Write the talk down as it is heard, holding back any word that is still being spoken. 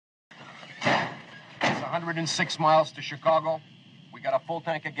106 miles to Chicago. We got a full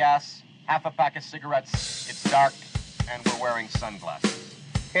tank of gas, half a pack of cigarettes. It's dark, and we're wearing sunglasses.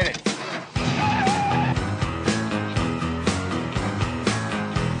 Hit it.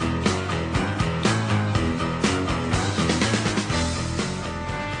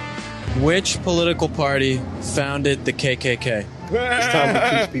 Which political party founded the KKK? It's time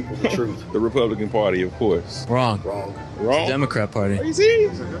to teach people the truth. The Republican Party, of course. Wrong. Wrong. The Democrat Party. Are you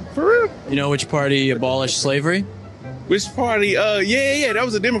serious? For real? You know which party abolished slavery? Which party? Yeah. That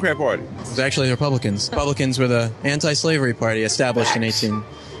was the Democrat Party. It was actually the Republicans. Republicans were the anti-slavery party established in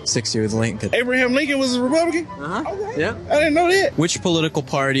 1860 with Lincoln. Abraham Lincoln was a Republican? Uh-huh. Okay. Yeah. I didn't know that. Which political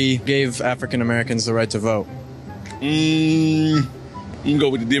party gave African Americans the right to vote? You can go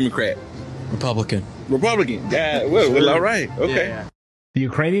with the Democrat. Republican. Yeah, well, all right. Okay. Yeah. The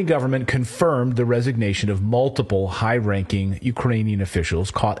Ukrainian government confirmed the resignation of multiple high-ranking Ukrainian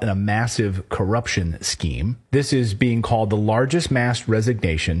officials caught in a massive corruption scheme. This is being called the largest mass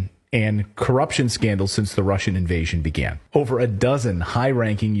resignation and corruption scandal since the Russian invasion began. Over a dozen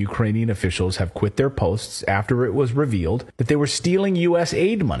high-ranking Ukrainian officials have quit their posts after it was revealed that they were stealing U.S.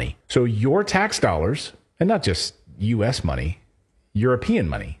 aid money. So your tax dollars, and not just U.S. money, European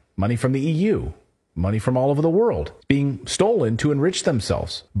money, money from the EU, money from all over the world, being stolen to enrich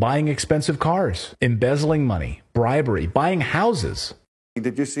themselves, buying expensive cars, embezzling money, bribery, buying houses.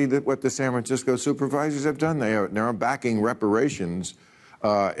 Did you see that what the San Francisco supervisors have done? They are now backing reparations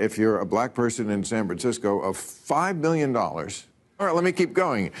if you're a black person in San Francisco of $5 million. All right, let me keep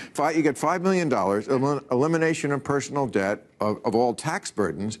going. You get $5 million, elimination of personal debt, of all tax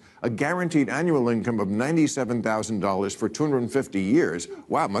burdens, a guaranteed annual income of $97,000 for 250 years.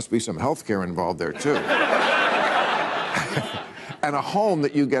 Wow, must be some health care involved there, too. And a home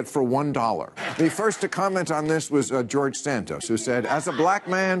that you get for $1. The first to comment on this was George Santos, who said, as a black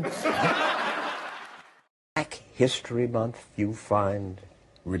man... Black History Month you find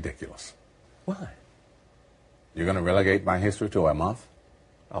ridiculous. Why? You're going to relegate my history to a month?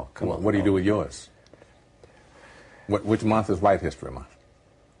 Oh, come on. What do you do with yours? Which month is White History Month?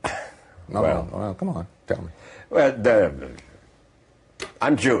 Well, come on, tell me. Well,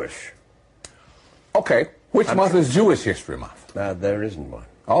 I'm Jewish. Okay, which month is Jewish History Month? There isn't one.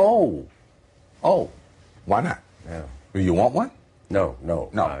 Oh, why not? Yeah. Do you want one? No.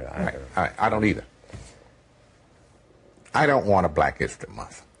 I don't either. I don't want a Black History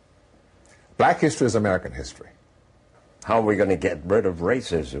Month. Black history is American history. How are we going to get rid of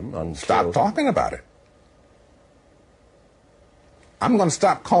racism? Stop talking about it. I'm going to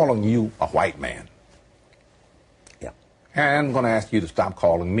stop calling you a white man. Yeah. And I'm going to ask you to stop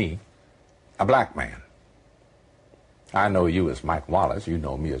calling me a black man. I know you as Mike Wallace. You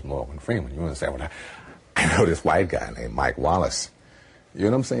know me as Morgan Freeman. You're going to say, well, I know this white guy named Mike Wallace. You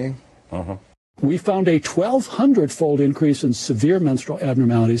know what I'm saying? Uh-huh. We found a 1,200-fold increase in severe menstrual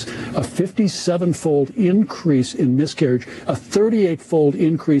abnormalities, a 57-fold increase in miscarriage, a 38-fold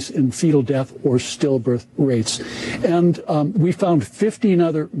increase in fetal death or stillbirth rates. And we found 15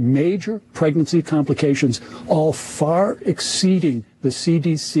 other major pregnancy complications, all far exceeding the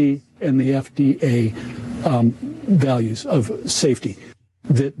CDC and the FDA values of safety.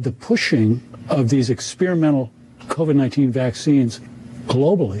 The pushing of these experimental COVID-19 vaccines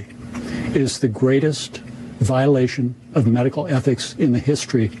globally is the greatest violation of medical ethics in the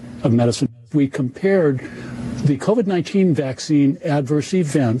history of medicine. We compared the COVID-19 vaccine adverse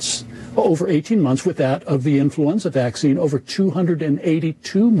events over 18 months with that of the influenza vaccine over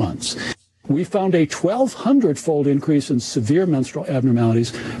 282 months. We found a 1,200-fold increase in severe menstrual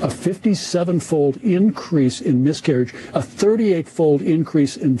abnormalities, a 57-fold increase in miscarriage, a 38-fold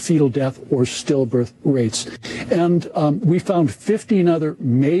increase in fetal death or stillbirth rates. And we found 15 other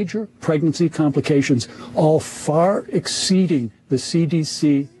major pregnancy complications, all far exceeding the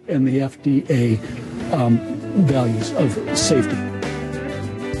CDC and the FDA values of safety.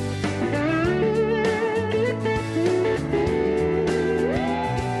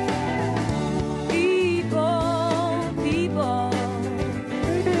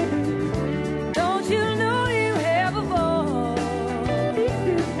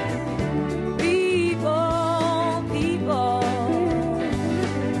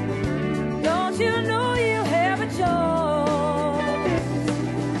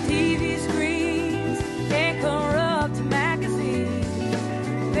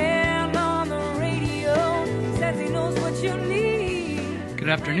 Good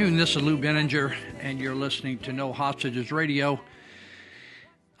afternoon, this is Lou Benninger, and you're listening to No Hostages Radio.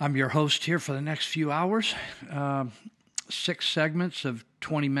 I'm your host here for the next few hours, 6 segments of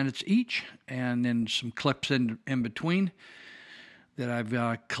 20 minutes each, and then some clips in between. that I've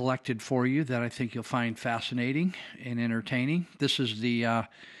collected for you that I think you'll find fascinating and entertaining. This is the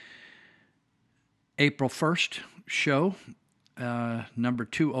April 1st show, number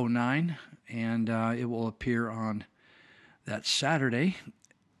 209, and it will appear on that Saturday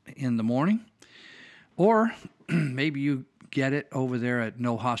in the morning. Or maybe you get it over there at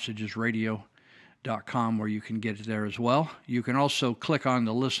nohostagesradio.com, where you can get it there as well. You can also click on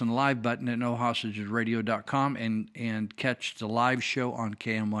the Listen Live button at nohostagesradio.com and catch the live show on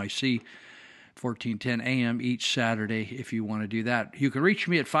KMYC 1410 AM each Saturday if you want to do that. You can reach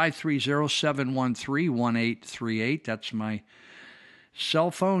me at 530-713-1838. That's my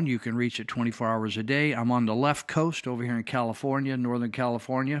cell phone. You can reach it 24 hours a day. I'm on the left coast over here in California, Northern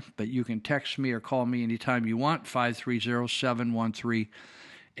California, but you can text me or call me anytime you want, 530-713-1838.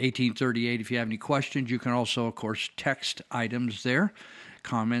 If you have any questions, you can also, of course, text items there,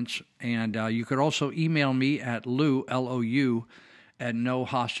 comments, and you could also email me at Lou, L-O-U, at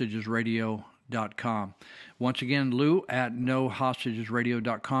nohostagesradio.com. Once again, Lou at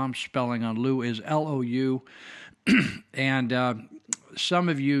nohostagesradio.com. Spelling on Lou is L-O-U. And some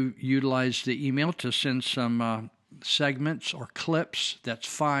of you utilize the email to send some segments or clips. That's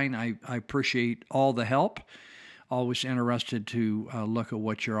fine. I appreciate all the help. Always interested to look at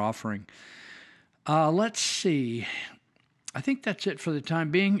what you're offering. Let's see. I think that's it for the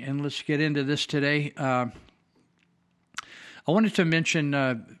time being, and let's get into this today. I wanted to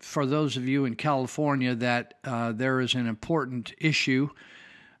mention for those of you in California that there is an important issue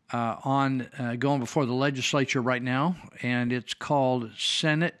on going before the legislature right now, and it's called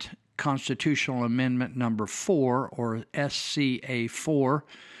Senate Constitutional Amendment Number 4, or SCA 4,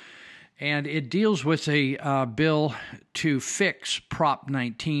 and it deals with a bill to fix Prop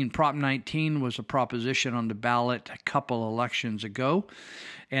 19. Prop 19 was a proposition on the ballot a couple elections ago,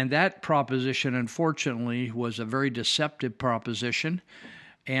 and that proposition, unfortunately, was a very deceptive proposition.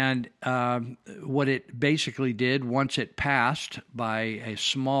 And what it basically did, once it passed by a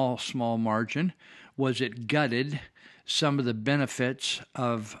small margin, was it gutted some of the benefits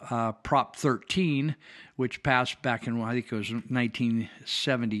of Prop 13, which passed back in, I think it was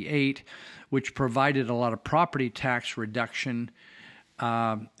 1978, which provided a lot of property tax reduction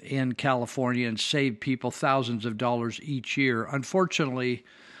in California and saved people thousands of dollars each year. Unfortunately,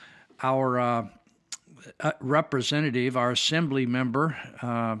 our representative, our assembly member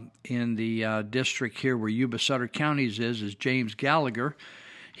in the district here where Yuba Sutter Counties is James Gallagher.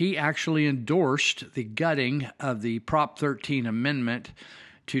 He actually endorsed the gutting of the Prop 13 amendment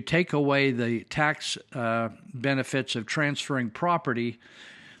to take away the tax benefits of transferring property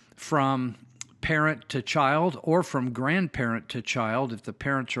from parent to child or from grandparent to child if the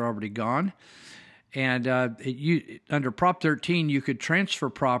parents are already gone. And under Prop 13, you could transfer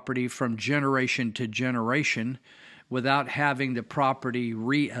property from generation to generation without having the property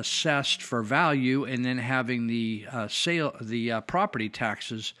reassessed for value and then having the property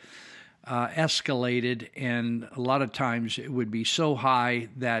taxes escalated. And a lot of times it would be so high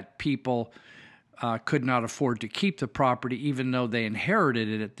that people could not afford to keep the property, even though they inherited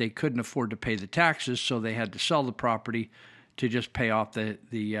it. They couldn't afford to pay the taxes, so they had to sell the property to just pay off the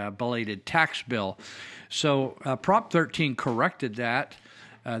belated tax bill. So Prop 13 corrected that.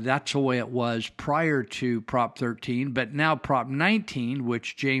 That's the way it was prior to Prop 13. But now Prop 19,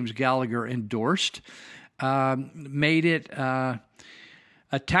 which James Gallagher endorsed, made it a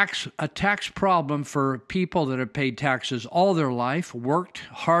tax problem for people that have paid taxes all their life, worked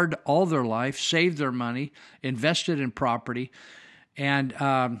hard all their life, saved their money, invested in property, and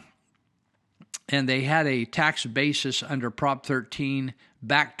they had a tax basis under Prop 13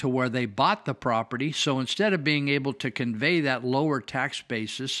 back to where they bought the property. So instead of being able to convey that lower tax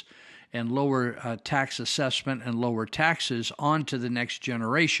basis and lower tax assessment and lower taxes onto the next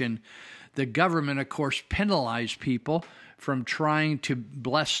generation, the government, of course, penalized people from trying to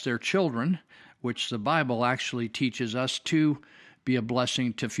bless their children, which the Bible actually teaches us to be a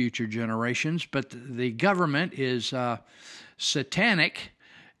blessing to future generations. But the government is satanic,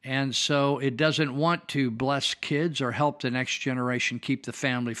 and so it doesn't want to bless kids or help the next generation keep the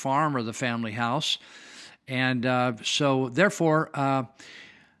family farm or the family house. And so therefore,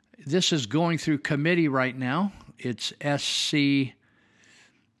 this is going through committee right now. It's SC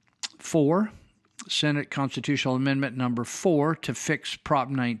 4, Senate Constitutional Amendment number 4, to fix Prop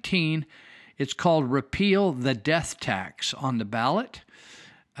 19. It's called Repeal the Death Tax on the ballot.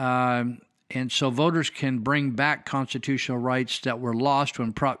 And so voters can bring back constitutional rights that were lost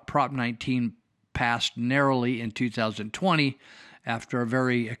when Prop 19 passed narrowly in 2020 after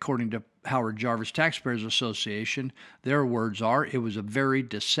according to Howard Jarvis Taxpayers Association, their words are, it was a very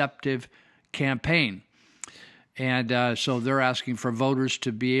deceptive campaign. And so they're asking for voters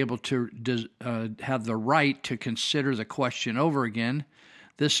to be able to have the right to consider the question over again,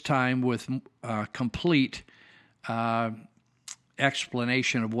 this time with complete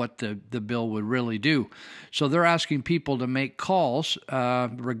explanation of what the bill would really do. So they're asking people to make calls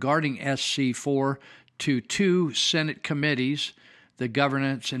regarding SC4 to two Senate committees, the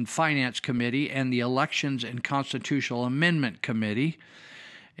Governance and Finance Committee and the Elections and Constitutional Amendment Committee.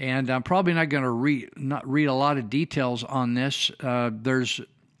 And I'm probably not going to read a lot of details on this. There's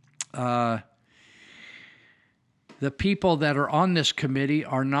the people that are on this committee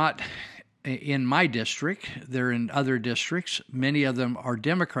are not in my district. They're in other districts. Many of them are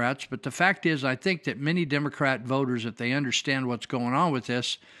Democrats. But the fact is, I think that many Democrat voters, if they understand what's going on with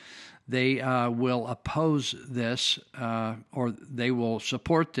this, they will oppose this or they will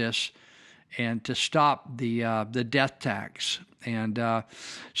support this and to stop the death tax. And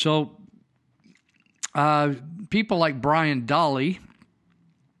so people like Brian Dahle,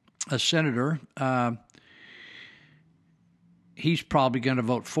 a senator, he's probably going to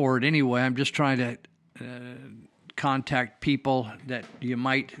vote for it anyway. I'm just trying to contact people that you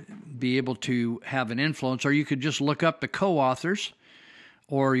might be able to have an influence, or you could just look up the co-authors,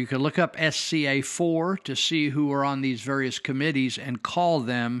 or you could look up SCA4 to see who are on these various committees and call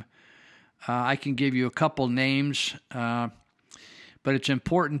them. I can give you a couple names, but it's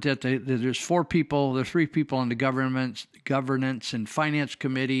important that there's three people on the Governance and Finance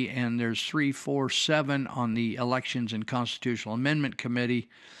Committee, and there's 7 on the Elections and Constitutional Amendment Committee.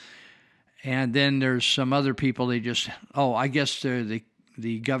 And then there's some other people. I guess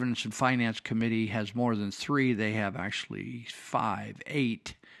the Governance and Finance Committee has more than 3. They have actually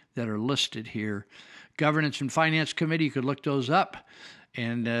 8 that are listed here. Governance and Finance Committee, you could look those up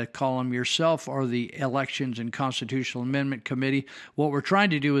and call them yourself, or the Elections and Constitutional Amendment Committee. What we're trying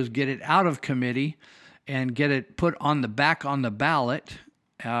to do is get it out of committee and get it put on the ballot,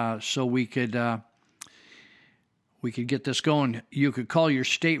 so we could get this going. You could call your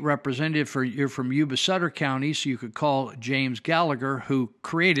state representative. You're from Yuba Sutter County, so you could call James Gallagher, who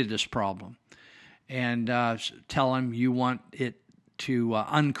created this problem, and tell him you want it to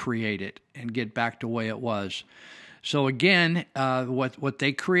uncreate it and get back to the way it was. So again, what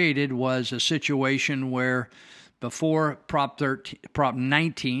they created was a situation where before Prop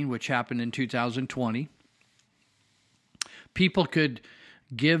 19, which happened in 2020, people could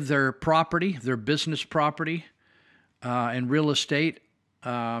give their property, their business property, and real estate,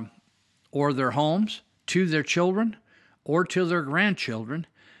 or their homes to their children or to their grandchildren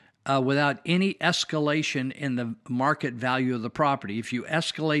without any escalation in the market value of the property. If you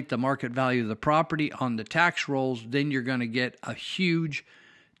escalate the market value of the property on the tax rolls, then you're going to get a huge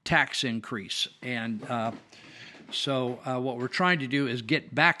tax increase. And so what we're trying to do is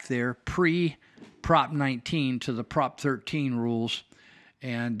get back there pre-Prop 19 to the Prop 13 rules.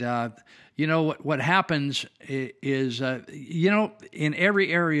 And what happens is, in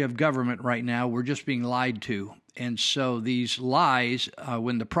every area of government right now, we're just being lied to. And so these lies,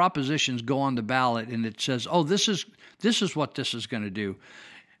 when the propositions go on the ballot and it says, oh, this is what this is going to do,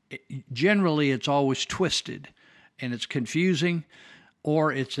 generally it's always twisted and it's confusing,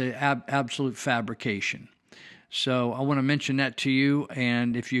 or it's an absolute fabrication. So I want to mention that to you,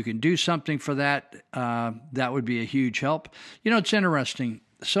 and if you can do something for that, that would be a huge help. It's interesting.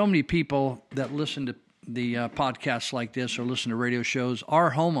 So many people that listen to the podcasts like this or listen to radio shows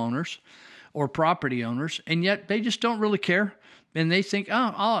are homeowners or property owners, and yet they just don't really care. And they think,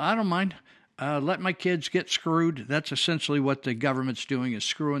 I don't mind. Let my kids get screwed. That's essentially what the government's doing, is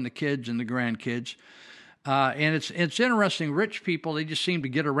screwing the kids and the grandkids. And it's interesting. Rich people, they just seem to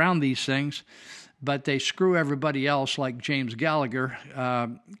get around these things, but they screw everybody else, like James Gallagher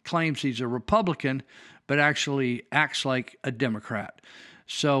claims he's a Republican, but actually acts like a Democrat.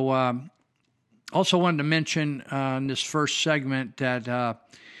 So also wanted to mention in this first segment that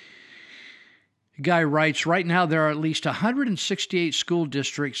guy writes, right now there are at least 168 school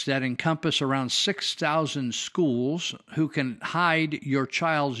districts that encompass around 6,000 schools who can hide your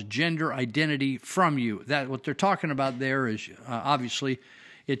child's gender identity from you. That what they're talking about there is obviously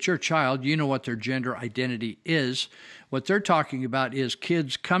it's your child. You know what their gender identity is. What they're talking about is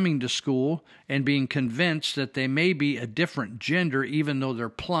kids coming to school and being convinced that they may be a different gender, even though they're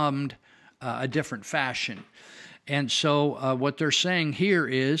plumbed a different fashion. And so what they're saying here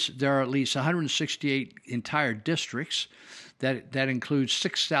is there are at least 168 entire districts that includes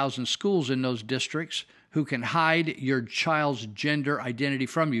 6,000 schools in those districts who can hide your child's gender identity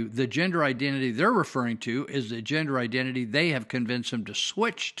from you. The gender identity they're referring to is the gender identity they have convinced them to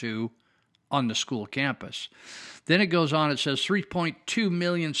switch to on the school campus. Then it goes on, it says 3.2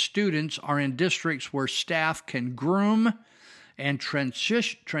 million students are in districts where staff can groom and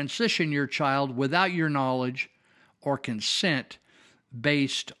transition your child without your knowledge or consent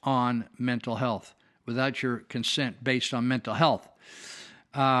based on mental health. Without your consent based on mental health.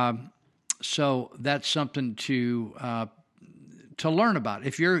 So that's something to learn about.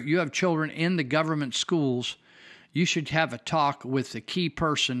 If you have children in the government schools, you should have a talk with the key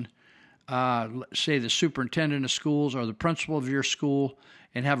person, say the superintendent of schools or the principal of your school,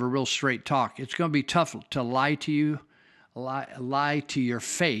 and have a real straight talk. It's going to be tough to lie to you, lie to your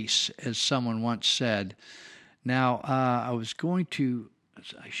face, as someone once said. Now, I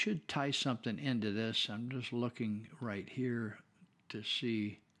should tie something into this. I'm just looking right here to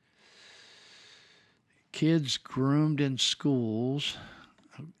see kids groomed in schools.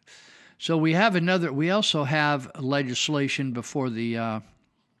 So we also have legislation before the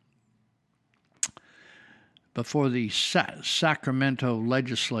Sacramento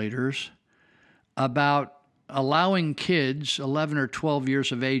legislators about allowing kids 11 or 12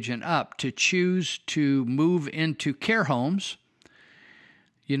 years of age and up to choose to move into care homes,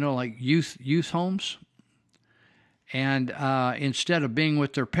 like youth homes, and instead of being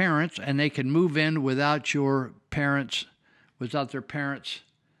with their parents, and they can move in without their parents'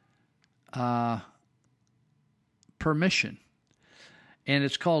 permission. And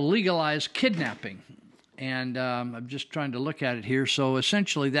it's called legalized kidnapping. And I'm just trying to look at it here. So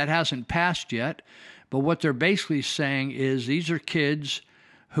essentially that hasn't passed yet. But what they're basically saying is these are kids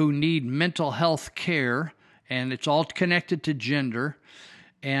who need mental health care, and it's all connected to gender.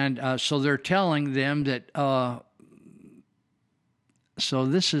 And so they're telling them that,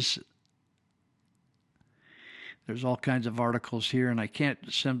 there's all kinds of articles here, and I can't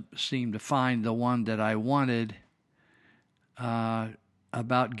seem to find the one that I wanted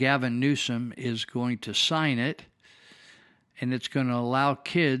about Gavin Newsom is going to sign it, and it's going to allow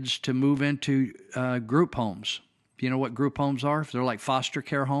kids to move into group homes. You know what group homes are? They're like foster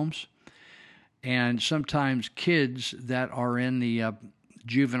care homes. And sometimes kids that are in the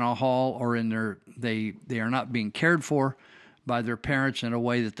juvenile hall or they are not being cared for by their parents in a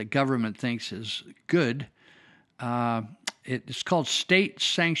way that the government thinks is good. It's called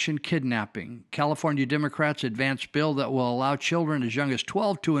state-sanctioned kidnapping. California Democrats advanced bill that will allow children as young as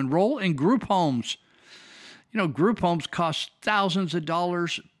 12 to enroll in group homes. Group homes cost thousands of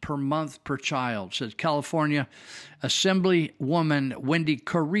dollars per month per child, says California Assemblywoman Wendy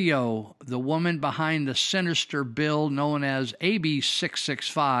Carrillo, the woman behind the sinister bill known as AB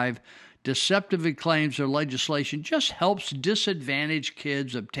 665, deceptively claims their legislation just helps disadvantaged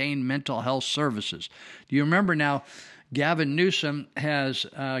kids obtain mental health services. Do you remember now, Gavin Newsom has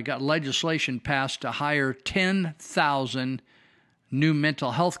got legislation passed to hire 10,000 new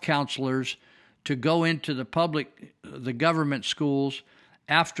mental health counselors to go into the government schools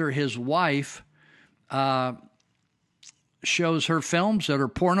after his wife shows her films that are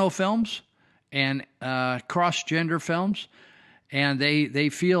porno films and cross-gender films, and they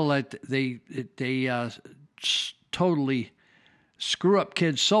feel that they totally screw up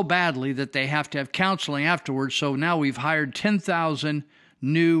kids so badly that they have to have counseling afterwards. So now we've hired 10,000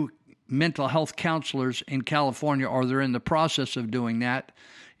 new mental health counselors in California, or they're in the process of doing that.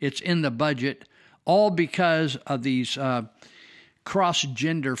 It's in the budget, all because of these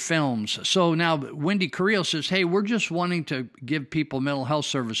cross-gender films. So now Wendy Carrillo says, hey, we're just wanting to give people mental health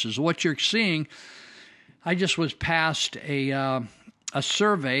services. What you're seeing, I just was passed a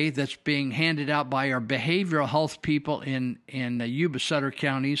survey that's being handed out by our behavioral health people in Yuba Sutter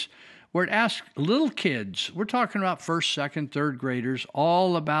counties, where it asks little kids, we're talking about first, second, third graders,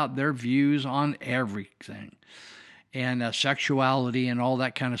 all about their views on everything. And sexuality and all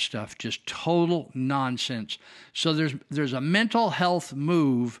that kind of stuff, just total nonsense. So there's a mental health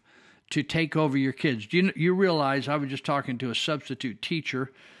move to take over your kids. You realize, I was just talking to a substitute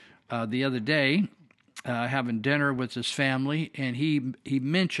teacher the other day, having dinner with his family, and he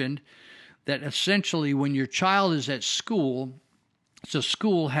mentioned that essentially when your child is at school, the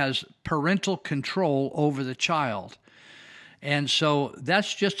school has parental control over the child. And so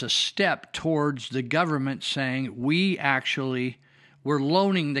that's just a step towards the government saying, we're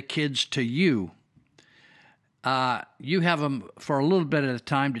loaning the kids to you. You have them for a little bit at a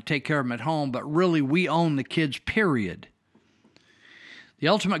time to take care of them at home, but really we own the kids, period. The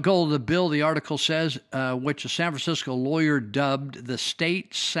ultimate goal of the bill, the article says, which a San Francisco lawyer dubbed the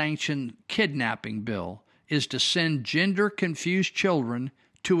state-sanctioned kidnapping bill, is to send gender-confused children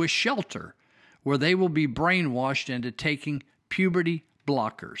to a shelter where they will be brainwashed into taking puberty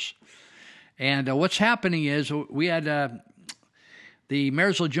blockers. And what's happening is we had The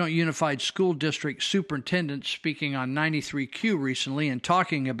Marysville Joint Unified School District Superintendent speaking on 93Q recently and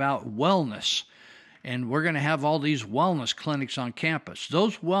talking about wellness. And we're going to have all these wellness clinics on campus.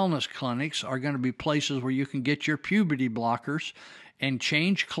 Those wellness clinics are going to be places where you can get your puberty blockers and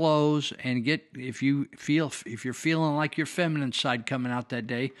change clothes and get, if you're feeling like your feminine side coming out that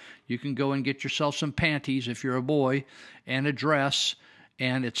day, you can go and get yourself some panties if you're a boy and a dress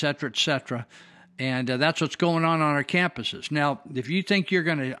and et cetera, et cetera. And that's what's going on our campuses. Now, if you think you're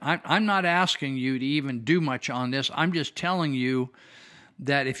going to, I'm not asking you to even do much on this. I'm just telling you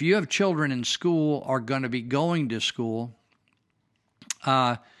that if you have children in school or going to be going to school,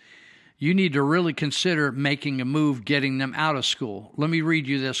 you need to really consider making a move, getting them out of school. Let me read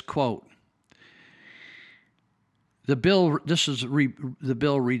you this quote. The bill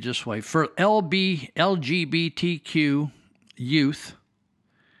reads this way. For LGBTQ youth,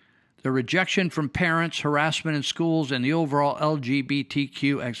 the rejection from parents, harassment in schools, and the overall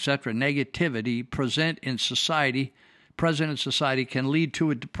LGBTQ, etc. negativity present in society can lead to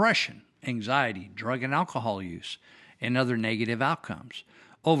a depression, anxiety, drug and alcohol use, and other negative outcomes.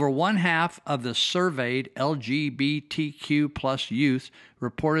 Over one half of the surveyed LGBTQ plus youth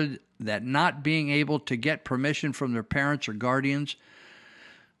reported that not being able to get permission from their parents or guardians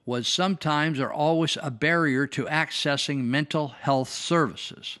was sometimes or always a barrier to accessing mental health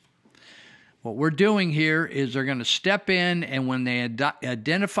services. What we're doing here is they're going to step in, and when they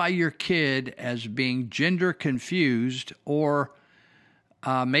identify your kid as being gender confused, or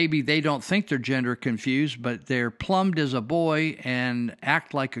maybe they don't think they're gender confused, but they're plumbed as a boy and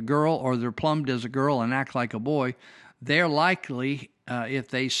act like a girl, or they're plumbed as a girl and act like a boy, they're likely, if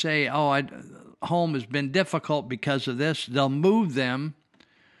they say, home has been difficult because of this, they'll move them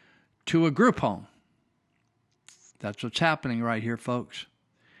to a group home. That's what's happening right here, folks.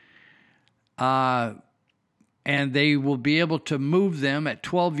 And they will be able to move them at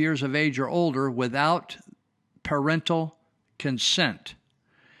 12 years of age or older without parental consent.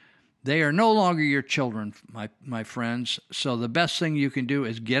 They are no longer your children, my friends. So the best thing you can do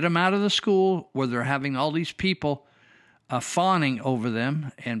is get them out of the school where they're having all these people fawning over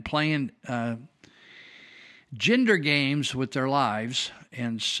them and playing gender games with their lives.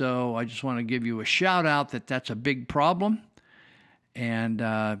 And so I just want to give you a shout out that that's a big problem.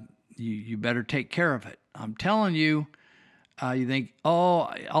 And you better take care of it. I'm telling you, you think,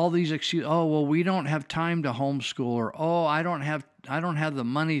 all these excuses, well, we don't have time to homeschool, or, I don't have the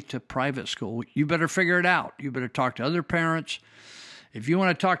money to private school. You better figure it out. You better talk to other parents. If you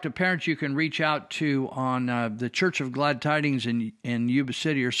want to talk to parents, you can reach out to on the Church of Glad Tidings in Yuba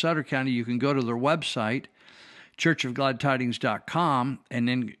City or Sutter County. You can go to their website, churchofgladtidings.com, and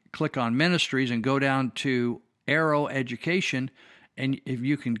then click on ministries and go down to Arrow Education. And if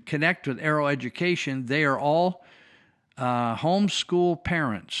you can connect with Arrow Education, they are all homeschool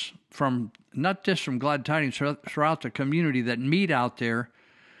parents from not just from Glad Tidings, throughout the community that meet out there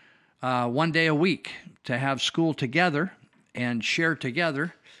one day a week to have school together and share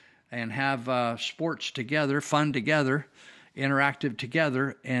together and have sports together, fun together, interactive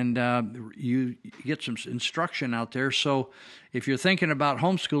together, and you get some instruction out there. So if you're thinking about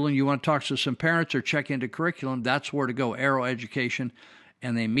homeschooling, you want to talk to some parents or check into curriculum, that's where to go, Arrow Education.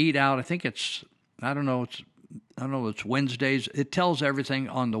 And they meet out, I think it's Wednesdays. It tells everything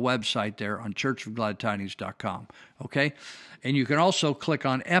on the website there on churchofgladtidings.com, okay? And you can also click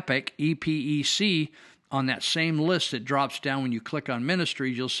on EPIC, E-P-E-C, on that same list that drops down when you click on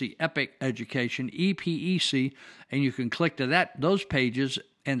ministries. You'll see EPIC Education, E-P-E-C, and you can click to those pages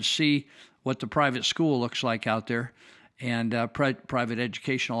and see what the private school looks like out there and private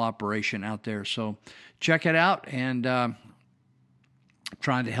educational operation out there. So check it out, and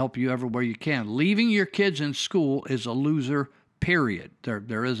trying to help you everywhere you can. Leaving your kids in school is a loser, period.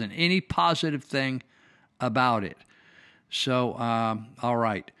 There isn't any positive thing about it. So, all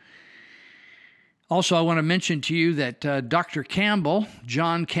right. Also, I want to mention to you that Dr. Campbell,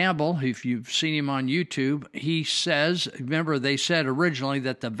 John Campbell, if you've seen him on YouTube, he says, remember they said originally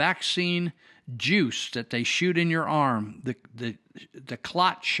that the vaccine juice that they shoot in your arm, the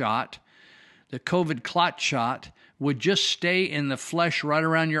clot shot, the COVID clot shot, would just stay in the flesh right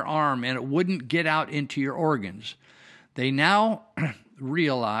around your arm and it wouldn't get out into your organs. They now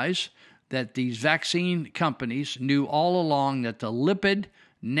realize that these vaccine companies knew all along that the lipid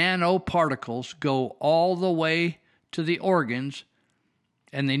nanoparticles go all the way to the organs,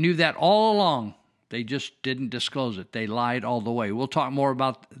 and they knew that all along. They just didn't disclose it. They lied all the way. We'll talk more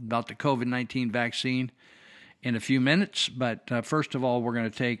about the COVID-19 vaccine in a few minutes, but first of all, we're going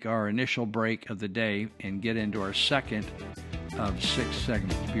to take our initial break of the day and get into our second of 6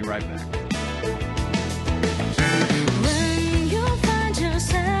 segments. Be right back. When you find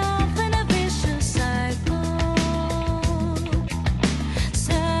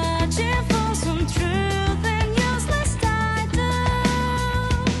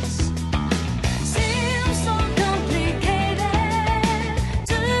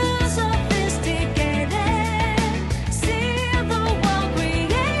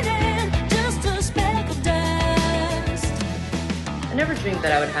never dreamed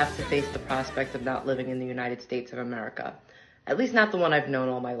that I would have to face the prospect of not living in the United States of America. At least not the one I've known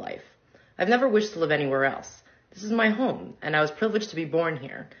all my life. I've never wished to live anywhere else. This is my home, and I was privileged to be born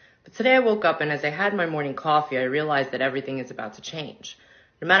here. But today I woke up, and as I had my morning coffee, I realized that everything is about to change.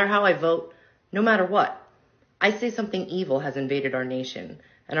 No matter how I vote, no matter what, I say something evil has invaded our nation,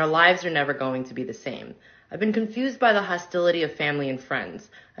 and our lives are never going to be the same. I've been confused by the hostility of family and friends.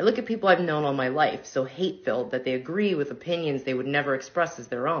 I look at people I've known all my life, so hate-filled that they agree with opinions they would never express as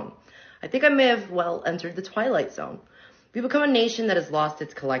their own. I think I may have, entered the twilight zone. We become a nation that has lost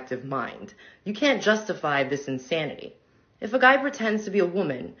its collective mind. You can't justify this insanity. If a guy pretends to be a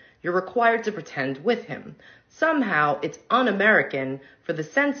woman, you're required to pretend with him. Somehow, it's un-American for the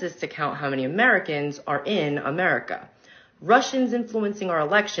census to count how many Americans are in America. Russians influencing our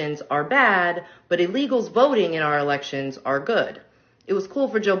elections are bad, but illegals voting in our elections are good. It was cool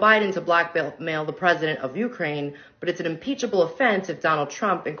for Joe Biden to blackmail the president of Ukraine, but it's an impeachable offense if Donald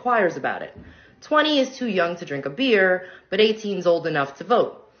Trump inquires about it. 20 is too young to drink a beer, but 18 is old enough to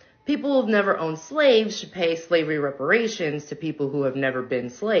vote. People who have never owned slaves should pay slavery reparations to people who have never been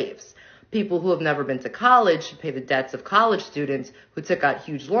slaves. People who have never been to college should pay the debts of college students who took out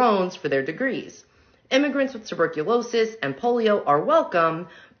huge loans for their degrees. Immigrants with tuberculosis and polio are welcome,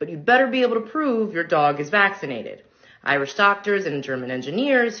 but you'd better be able to prove your dog is vaccinated. Irish doctors and German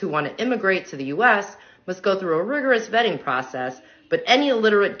engineers who want to immigrate to the U.S. must go through a rigorous vetting process, but any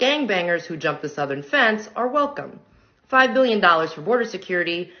illiterate gangbangers who jump the southern fence are welcome. $5 billion for border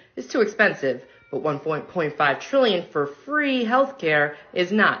security is too expensive, but $1.5 trillion for free health care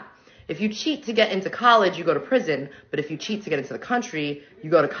is not. If you cheat to get into college, you go to prison, but if you cheat to get into the country, you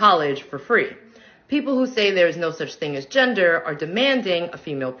go to college for free. People who say there is no such thing as gender are demanding a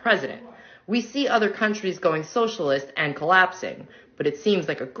female president. We see other countries going socialist and collapsing, but it seems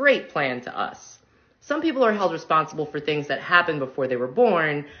like a great plan to us. Some people are held responsible for things that happened before they were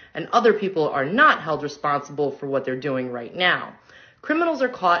born, and other people are not held responsible for what they're doing right now. Criminals are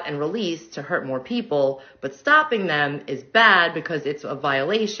caught and released to hurt more people, but stopping them is bad because it's a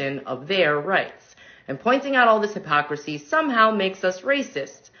violation of their rights. And pointing out all this hypocrisy somehow makes us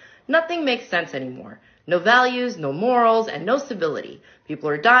racist. Nothing makes sense anymore. No values, no morals, and no civility. People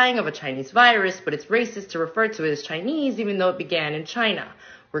are dying of a Chinese virus, but it's racist to refer to it as Chinese even though it began in China.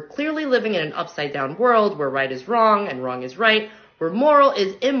 We're clearly living in an upside-down world where right is wrong and wrong is right, where moral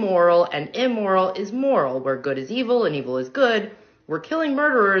is immoral and immoral is moral, where good is evil and evil is good, where killing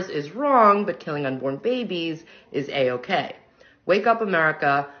murderers is wrong but killing unborn babies is A-okay. Wake up,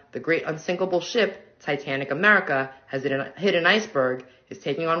 America. The great unsinkable ship, Titanic America, has hit an iceberg, is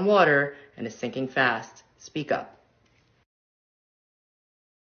taking on water, and is sinking fast. Speak up.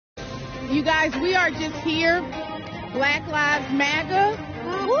 You guys, we are just here. Black Lives Matter.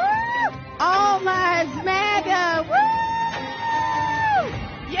 Woo! All Lives Matter. Woo!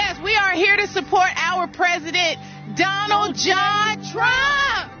 Yes, we are here to support our president, Donald John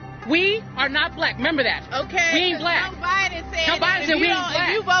Trump. We are not black. Remember that. Okay. We ain't black. Joe Biden said, Joe Biden said we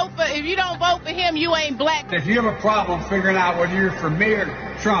ain't black. If you don't vote for him, you ain't black. If you have a problem figuring out whether you're for me or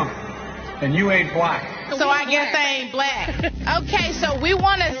Trump, then you ain't black. So I guess I ain't black. Okay, so we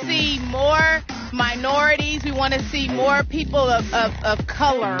want to see more minorities. We want to see more people of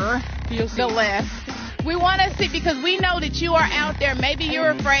color, the left. We want to see, because we know that you are out there. Maybe you're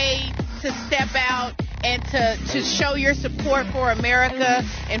afraid to step out and to show your support for America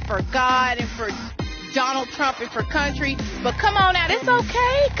and for God and for Donald Trump and for country. But come on out. It's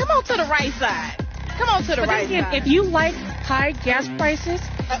okay. Come on to the right side. Come on to the right side. If you like high gas prices,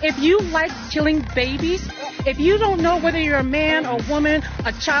 if you like killing babies, if you don't know whether you're a man or woman,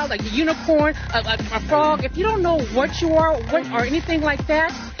 a child, like a unicorn, a frog, if you don't know what you are or anything like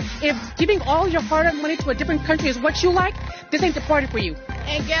that, if giving all your hard-earned money to a different country is what you like, this ain't the party for you.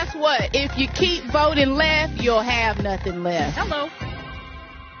 And guess what? If you keep voting left, you'll have nothing left. Hello.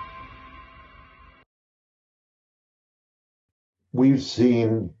 We've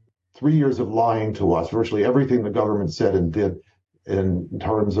seen 3 years of lying to us. Virtually everything the government said and did in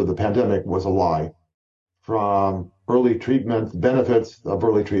terms of the pandemic was a lie. From early treatment, benefits of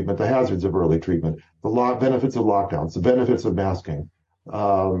early treatment, the hazards of early treatment, the benefits of lockdowns, the benefits of masking.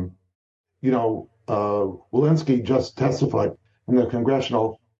 Walensky just testified in the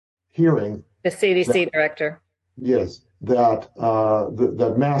congressional hearing. The CDC director. Yes, that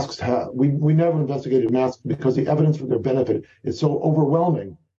masks we never investigated masks because the evidence for their benefit is so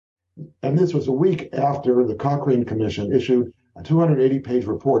overwhelming. And this was a week after the Cochrane Commission issued a 280-page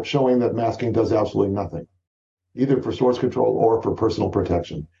report showing that masking does absolutely nothing, either for source control or for personal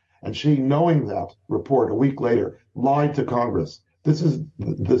protection. And she, knowing that report a week later, lied to Congress. This is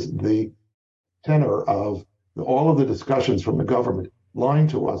the tenor of all of the discussions from the government lying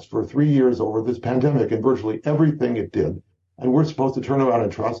to us for 3 years over this pandemic and virtually everything it did. And we're supposed to turn around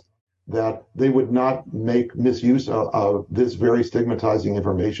and trust that they would not make misuse of this very stigmatizing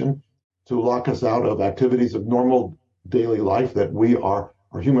information to lock us out of activities of normal daily life that our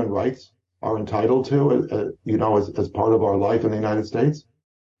human rights are entitled to, as part of our life in the United States.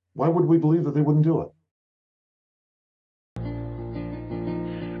 Why would we believe that they wouldn't do it?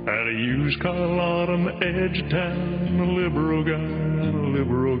 At a used car lot on the edge of town, a liberal guy and a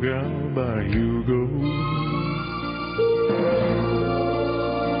liberal gal by Hugo.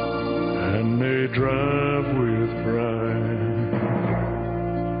 And they drive with pride.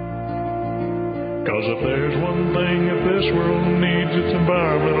 'Cause if there's one thing that this world needs, it's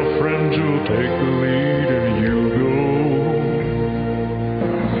environmental friends who'll take the lead in Hugo.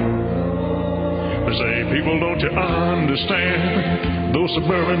 They say, people, don't you understand? Those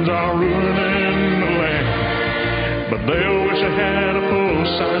Suburbans are ruining the land. But they'll wish they had a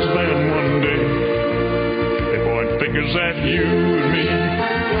full-size van one day. They point fingers at you and me.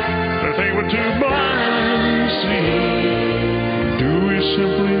 They think we're too blind to see. Do we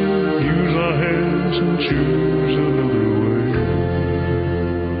simply use our heads and choose another way?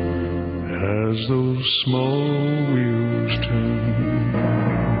 As those small wheels turn.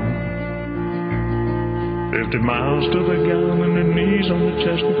 50 miles to the gallon and their knees on the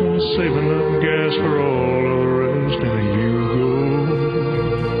chest, we're gonna save enough gas for all of the rest, and you go.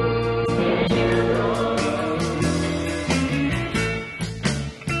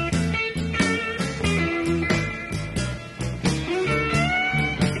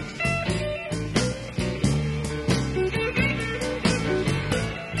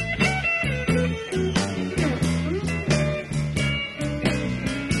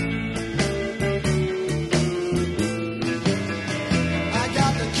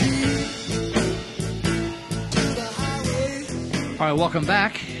 All right, welcome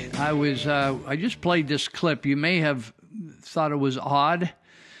back. I just played this clip. You may have thought it was odd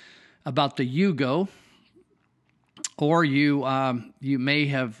about the Yugo, or you may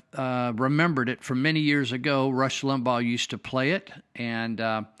have remembered it from many years ago. Rush Limbaugh used to play it, and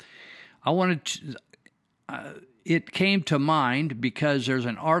I wanted to, it came to mind because there's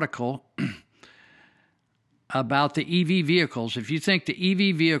an article about the EV vehicles. If you think the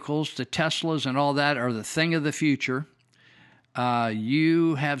EV vehicles, the Teslas and all that are the thing of the future,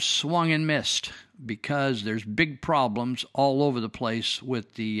 you have swung and missed, because there's big problems all over the place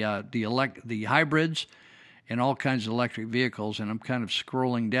with the hybrids and all kinds of electric vehicles. And I'm kind of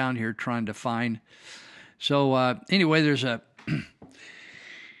scrolling down here trying to find. So anyway, there's a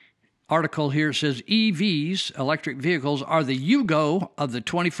article here that says EVs, electric vehicles, are the Yugo of the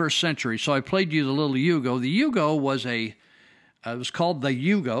 21st century. So I played you the little Yugo. The Yugo was it was called the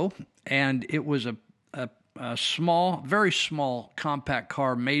Yugo, and it was a small, very small compact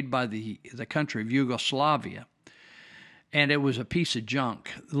car made by the country of Yugoslavia. And it was a piece of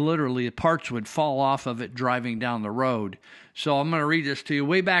junk. Literally, the parts would fall off of it driving down the road. So I'm going to read this to you.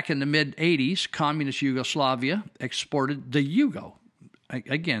 Way back in the mid-'80s, communist Yugoslavia exported the Yugo.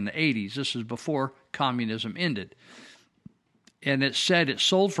 Again, the 80s. This is before communism ended. And it said it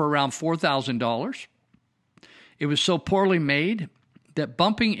sold for around $4,000. It was so poorly made that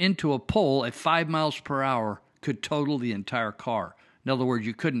bumping into a pole at 5 miles per hour could total the entire car. In other words,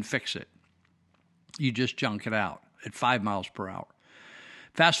 you couldn't fix it. You just junk it out at 5 miles per hour.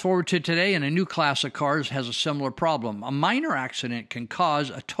 Fast forward to today, and a new class of cars has a similar problem. A minor accident can cause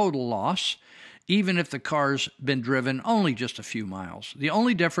a total loss, even if the car's been driven only just a few miles. The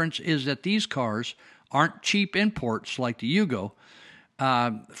only difference is that these cars aren't cheap imports like the Yugo,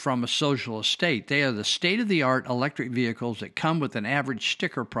 from a socialist state. They are the state-of-the-art electric vehicles that come with an average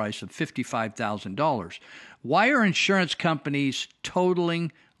sticker price of $55,000. Why are insurance companies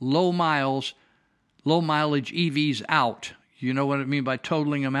totaling low mileage EVs out? You know what I mean by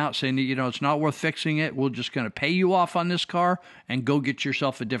totaling them out, saying that, it's not worth fixing it. We're just going to pay you off on this car and go get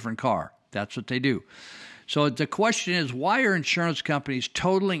yourself a different car. That's what they do. So the question is, why are insurance companies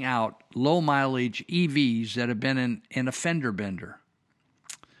totaling out low mileage EVs that have been in a fender bender?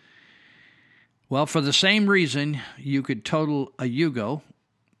 Well, for the same reason you could total a Yugo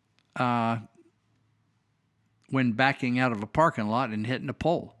when backing out of a parking lot and hitting a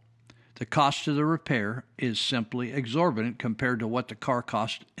pole. The cost of the repair is simply exorbitant compared to what the car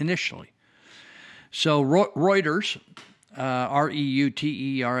cost initially. So Reuters,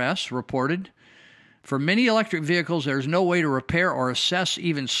 Reuters, reported, for many electric vehicles, there's no way to repair or assess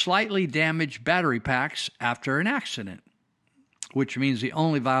even slightly damaged battery packs after an accident, which means the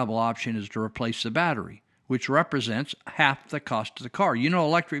only viable option is to replace the battery, which represents half the cost of the car.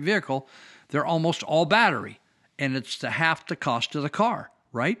 Electric vehicle, they're almost all battery. and it's the half the cost of the car,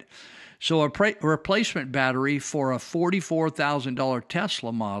 right? So a replacement battery for a $44,000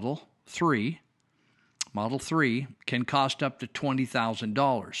 Tesla Model 3 can cost up to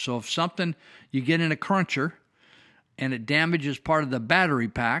 $20,000. So if something, you get in a cruncher and it damages part of the battery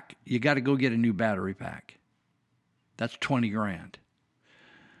pack, you got to go get a new battery pack. That's $20,000.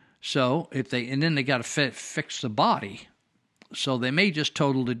 So and then they got to fix the body. So they may just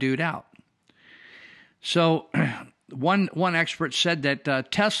total the dude out. So one expert said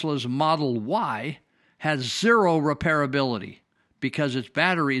that Tesla's Model Y has zero repairability because its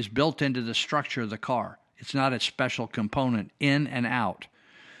battery is built into the structure of the car. It's not a special component in and out.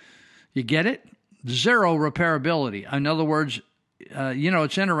 You get it? Zero repairability. In other words,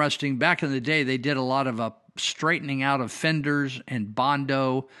 it's interesting. Back in the day, they did a lot of straightening out of fenders and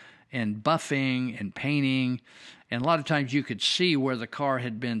Bondo and buffing and painting. And a lot of times you could see where the car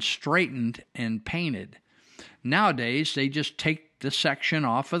had been straightened and painted. Nowadays, they just take the section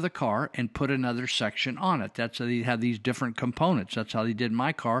off of the car and put another section on it. That's how they have these different components. That's how they did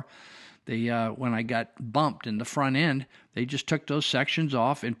my car. They when I got bumped in the front end, they just took those sections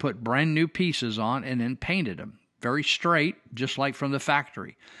off and put brand new pieces on and then painted them. Very straight, just like from the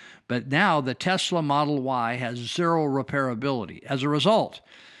factory. But now the Tesla Model Y has zero repairability. As a result,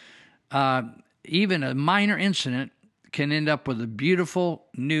 even a minor incident can end up with a beautiful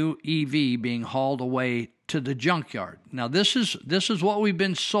new EV being hauled away to the junkyard. Now, this is what we've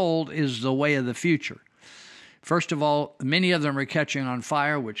been sold is the way of the future. First of all, many of them are catching on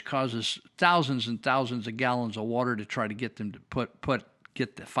fire, which causes thousands and thousands of gallons of water to try to get them to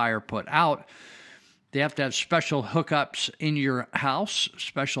get the fire put out. They have to have special hookups in your house,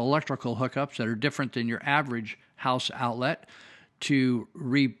 special electrical hookups that are different than your average house outlet to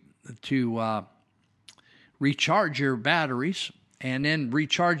recharge your batteries. And then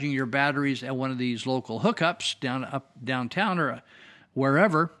recharging your batteries at one of these local hookups downtown or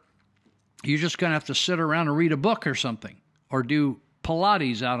wherever, you're just going to have to sit around and read a book or something, or do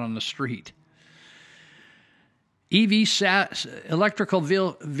Pilates out on the street. Electrical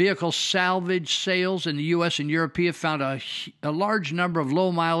vehicle salvage sales in the U.S. and Europe have found a large number of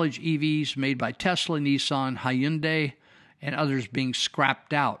low-mileage EVs made by Tesla, Nissan, Hyundai, and others being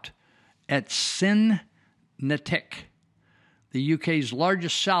scrapped out. At Synetic, the UK's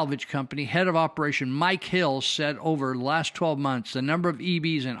largest salvage company, head of operation Mike Hill said over the last 12 months, the number of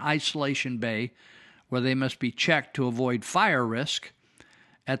EVs in isolation bay, where they must be checked to avoid fire risk,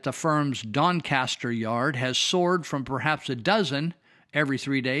 at the firm's Doncaster yard has soared from perhaps a dozen every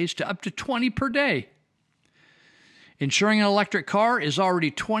 3 days to up to 20 per day. Insuring an electric car is already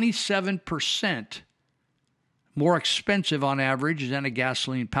 27% more expensive on average than a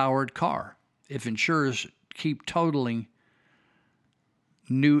gasoline-powered car. If insurers keep totaling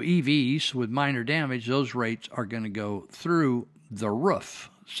new EVs with minor damage, those rates are going to go through the roof,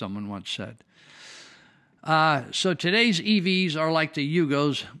 someone once said. So today's EVs are like the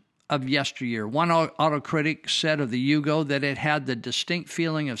Yugos of yesteryear. One auto critic said of the Yugo that it had the distinct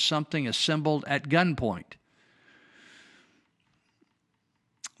feeling of something assembled at gunpoint.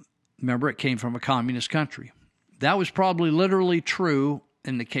 Remember, it came from a communist country. That was probably literally true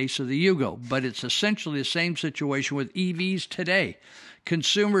in the case of the Yugo, but it's essentially the same situation with EVs today.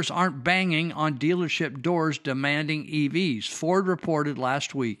 Consumers aren't banging on dealership doors demanding EVs. Ford reported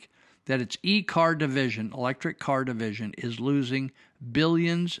last week that its electric car division, is losing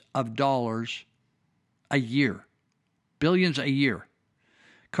billions of dollars a year. Billions a year.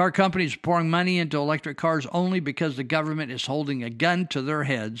 Car companies are pouring money into electric cars only because the government is holding a gun to their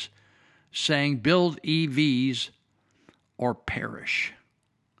heads saying build EVs or perish.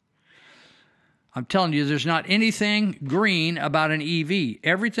 I'm telling you, there's not anything green about an EV.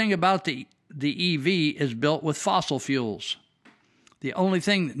 Everything about the EV is built with fossil fuels. The only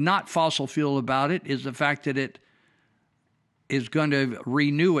thing not fossil fuel about it is the fact that it is going to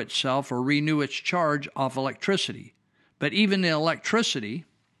renew itself or renew its charge off electricity. But even the electricity,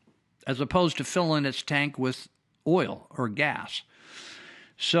 as opposed to filling its tank with oil or gas.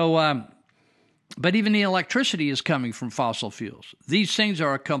 So, but even the electricity is coming from fossil fuels. These things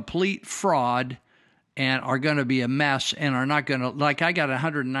are a complete fraud and are going to be a mess and are not going to, like I got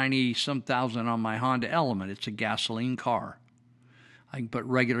 190-some thousand on my Honda Element. It's a gasoline car. I can put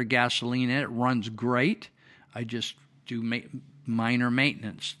regular gasoline in it. It runs great. I just do minor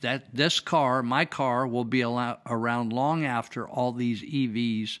maintenance. This car, my car, will be around long after all these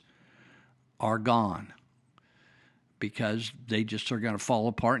EVs are gone, because they just are going to fall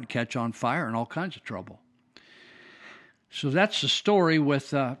apart and catch on fire and all kinds of trouble. So that's the story with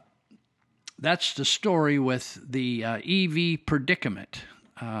the EV predicament.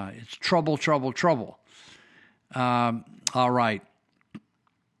 It's trouble, trouble, trouble. All right.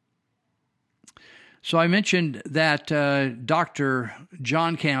 So I mentioned that Dr.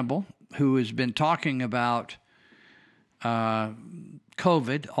 John Campbell, who has been talking about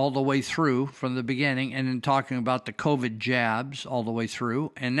COVID all the way through from the beginning, and then talking about the COVID jabs all the way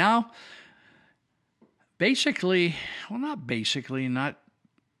through, and now basically, well, not basically, not,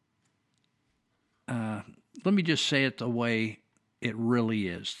 let me just say it the way it really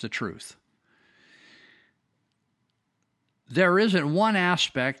is, the truth. There isn't one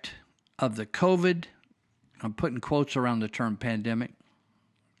aspect of the COVID, I'm putting quotes around the term pandemic,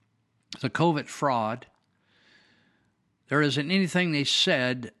 the COVID fraud, there isn't anything they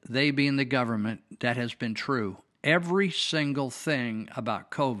said, they being the government, that has been true. Every single thing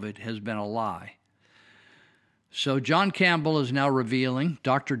about COVID has been a lie. So John Campbell is now revealing,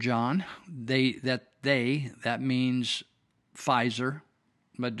 Dr. John, that means Pfizer,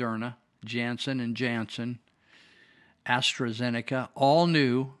 Moderna, Janssen & Janssen, AstraZeneca, all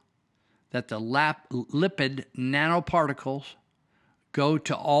knew that the lipid nanoparticles go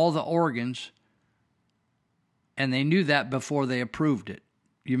to all the organs, and they knew that before they approved it.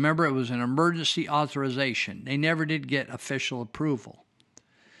 You remember, it was an emergency authorization. They never did get official approval.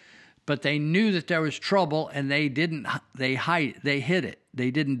 But they knew that there was trouble, and they hid it.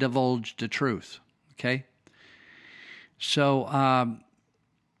 They didn't divulge the truth, okay? So,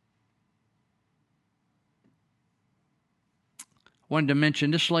 wanted to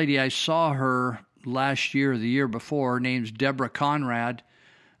mention this lady, I saw her last year or the year before. Her name's Deborah Conrad,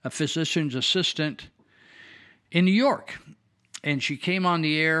 a physician's assistant in New York. And she came on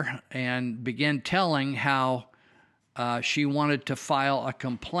the air and began telling how she wanted to file a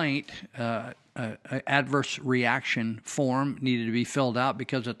complaint, adverse reaction form needed to be filled out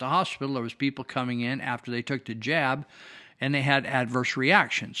because at the hospital there was people coming in after they took the jab and they had adverse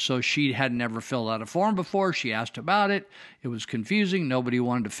reactions. So she had never filled out a form before. She asked about it. It was confusing. Nobody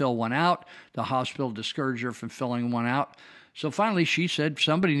wanted to fill one out. The hospital discouraged her from filling one out. So finally she said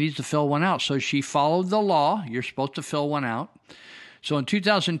somebody needs to fill one out. So she followed the law. You're supposed to fill one out. So in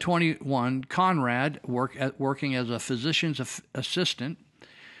 2021, Conrad, working as a physician's assistant,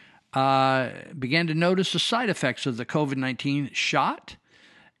 began to notice the side effects of the COVID-19 shot,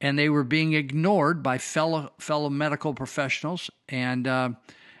 and they were being ignored by fellow medical professionals, and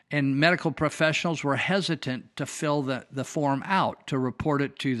medical professionals were hesitant to fill the form out to report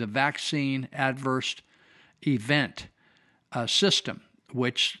it to the Vaccine Adverse Event System,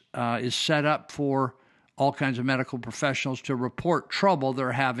 which is set up for all kinds of medical professionals to report trouble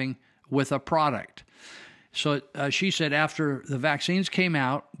they're having with a product. So she said after the vaccines came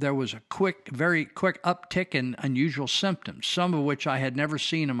out, there was a very quick uptick in unusual symptoms, some of which I had never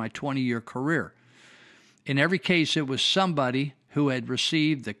seen in my 20-year career. In every case, it was somebody who had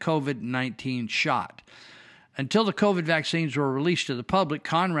received the COVID-19 shot. Until the COVID vaccines were released to the public,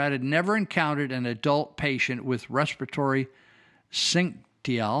 Conrad had never encountered an adult patient with respiratory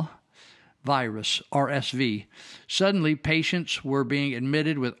syncytial virus, RSV. Suddenly, patients were being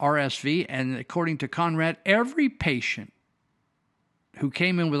admitted with RSV, and according to Conrad, every patient who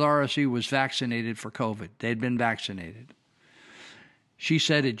came in with RSV was vaccinated for COVID. They had been vaccinated. She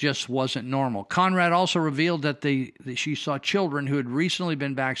said it just wasn't normal. Conrad also revealed that she saw children who had recently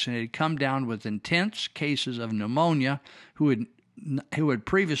been vaccinated come down with intense cases of pneumonia who had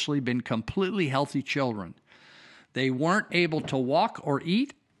previously been completely healthy children. They weren't able to walk or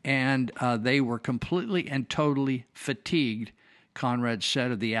eat, and they were completely and totally fatigued, Conrad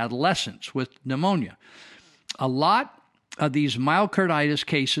said, of the adolescents with pneumonia. A lot of these myocarditis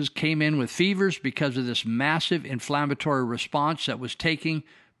cases came in with fevers because of this massive inflammatory response that was taking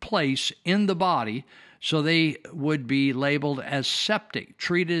place in the body, so they would be labeled as septic,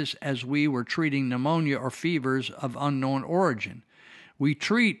 treated as we were treating pneumonia or fevers of unknown origin. We'd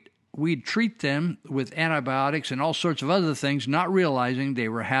treat them with antibiotics and all sorts of other things, not realizing they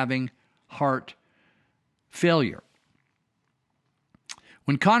were having heart failure.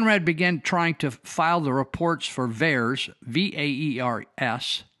 When Conrad began trying to file the reports for VAERS,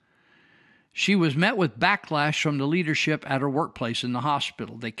 V-A-E-R-S, she was met with backlash from the leadership at her workplace in the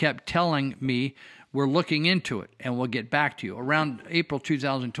hospital. They kept telling me, we're looking into it and we'll get back to you. Around April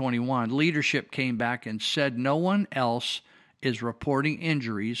 2021, leadership came back and said no one else is reporting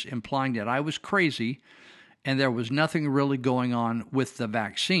injuries, implying that I was crazy and there was nothing really going on with the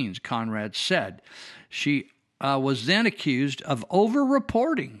vaccines, Conrad said. She was then accused of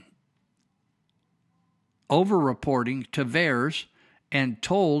over-reporting to VAERS and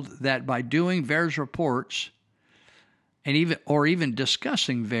told that by doing VAERS reports, and even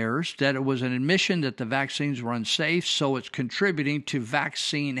discussing VAERS, that it was an admission that the vaccines were unsafe, so it's contributing to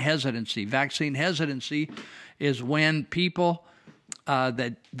vaccine hesitancy. Vaccine hesitancy is when people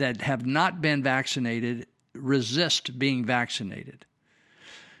that have not been vaccinated resist being vaccinated.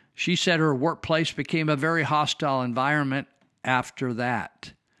 She said her workplace became a very hostile environment after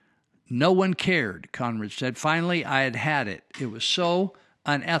that. No one cared, Conrad said. Finally, I had it. It was so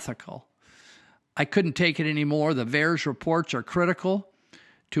unethical. I couldn't take it anymore. The VAERS reports are critical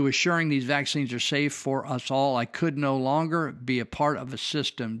to assuring these vaccines are safe for us all. I could no longer be a part of a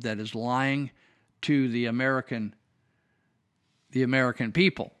system that is lying to the American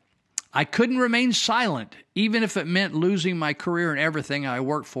people. I couldn't remain silent, even if it meant losing my career and everything I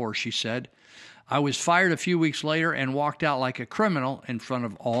worked for, she said. I was fired a few weeks later and walked out like a criminal in front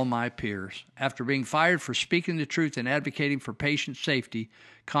of all my peers. After being fired for speaking the truth and advocating for patient safety,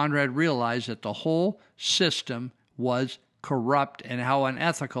 Conrad realized that the whole system was corrupt and how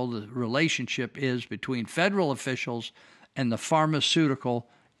unethical the relationship is between federal officials and the pharmaceutical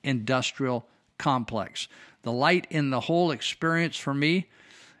industrial complex. The light in the whole experience for me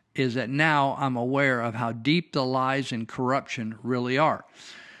is that now I'm aware of how deep the lies and corruption really are.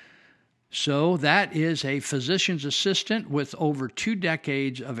 So that is a physician's assistant with over 2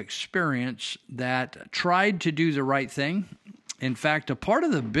 decades of experience that tried to do the right thing. In fact, a part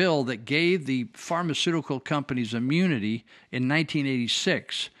of the bill that gave the pharmaceutical companies immunity in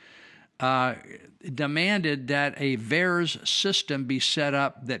 1986 demanded that a VAERS system be set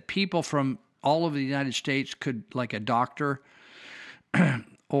up that people from all over the United States could, like a doctor,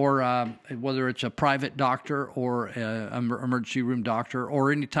 or whether it's a private doctor or an emergency room doctor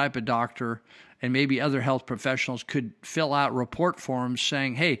or any type of doctor, and maybe other health professionals could fill out report forms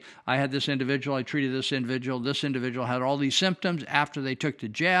saying, hey, I had this individual, I treated this individual had all these symptoms after they took the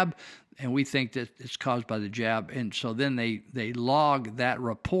jab, and we think that it's caused by the jab. And so then they log that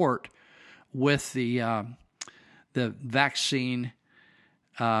report with the vaccine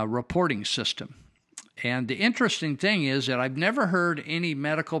reporting system. And the interesting thing is that I've never heard any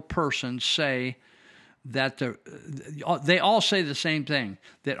medical person say that they all say the same thing,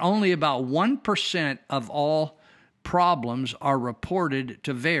 that only about 1% of all problems are reported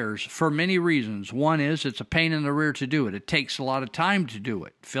to VAERS for many reasons. One is it's a pain in the rear to do it. It takes a lot of time to do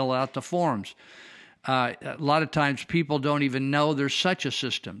it, fill out the forms. A lot of times people don't even know there's such a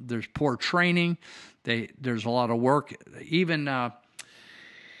system. There's poor training. There's a lot of work. Even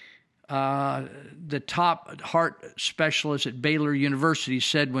the top heart specialist at Baylor University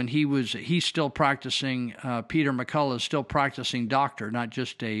said when he's still practicing, Peter McCullough is still practicing doctor, not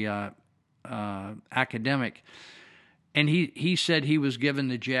just a academic. And he said he was given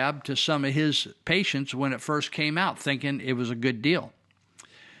the jab to some of his patients when it first came out, thinking it was a good deal.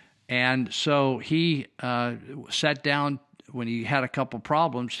 And so he sat down when he had a couple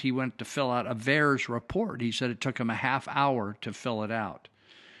problems. He went to fill out a VAERS report. He said it took him a half hour to fill it out.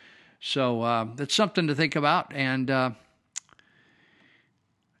 So that's something to think about, and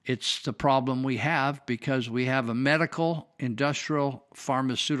it's the problem we have because we have a medical, industrial,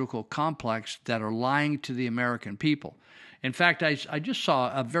 pharmaceutical complex that are lying to the American people. In fact, I just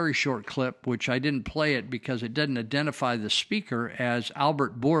saw a very short clip, which I didn't play it because it doesn't identify the speaker as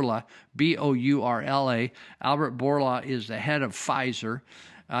Albert Bourla, B-O-U-R-L-A. Albert Bourla is the head of Pfizer.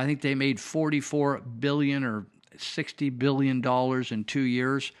 I think they made $44 billion or $60 billion in 2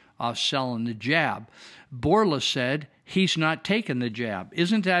 years off selling the jab. Bourla said he's not taken the jab.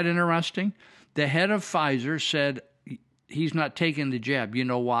 Isn't that interesting? The head of Pfizer said he's not taking the jab. You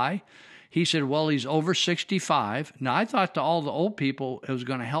know why? He said, well, he's over 65. Now, I thought to all the old people it was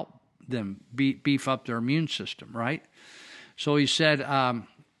going to help them beef up their immune system, right? So he said, I'm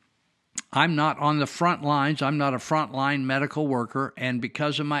not on the front lines. I'm not a frontline medical worker. And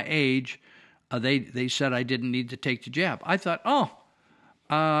because of my age, they said I didn't need to take the jab. I thought,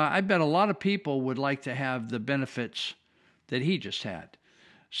 I bet a lot of people would like to have the benefits that he just had.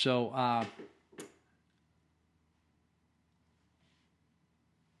 So,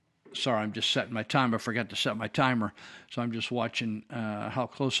 sorry, I'm just setting my timer. I forgot to set my timer. So I'm just watching how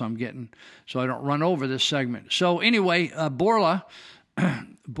close I'm getting so I don't run over this segment. So anyway, Bourla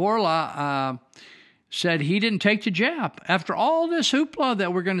said he didn't take the jab. After all this hoopla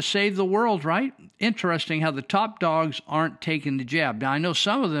that we're going to save the world, right? Interesting how the top dogs aren't taking the jab. Now, I know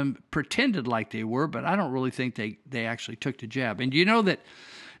some of them pretended like they were, but I don't really think they actually took the jab. And you know that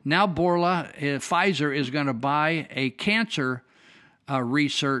now Bourla, Pfizer, is going to buy a cancer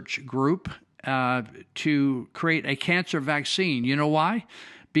research group to create a cancer vaccine. You know why?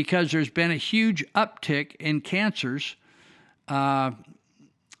 Because there's been a huge uptick in cancers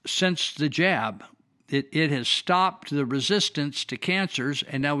since the jab. it has stopped the resistance to cancers,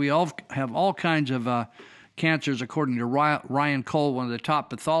 and now we all have all kinds of cancers, according to Ryan Cole, one of the top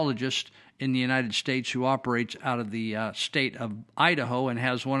pathologists in the United States who operates out of the state of Idaho and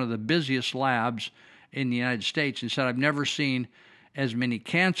has one of the busiest labs in the United States, and said, I've never seen as many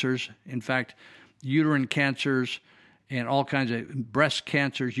cancers. In fact, uterine cancers and all kinds of breast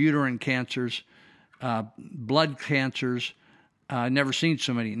cancers, uterine cancers, blood cancers. Never seen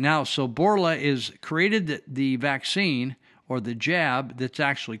so many. Now, so Bourla is created the vaccine or the jab that's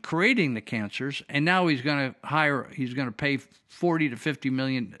actually creating the cancers, and now he's going to pay $40 to $50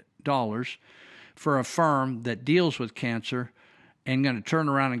 million for a firm that deals with cancer, and going to turn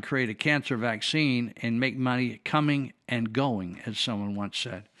around and create a cancer vaccine and make money coming and going, as someone once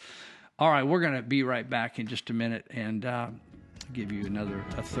said. All right, we're going to be right back in just a minute and give you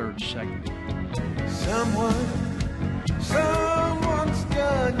a third segment. Someone's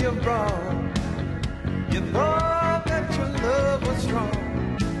done you wrong. You thought that your love was strong.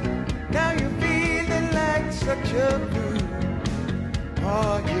 Now you're feeling like such a fool.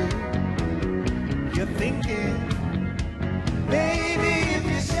 Are you? You're thinking, maybe if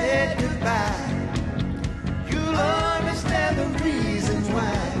you said goodbye, you'll understand the reasons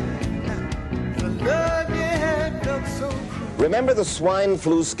why. The love you had felt so cruel. Remember the swine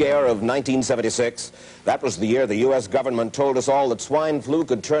flu scare of 1976? That was the year the U.S. government told us all that swine flu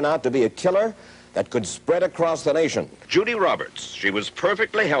could turn out to be a killer that could spread across the nation. Judy Roberts, she was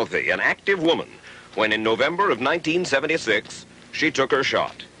perfectly healthy, an active woman, when in November of 1976, she took her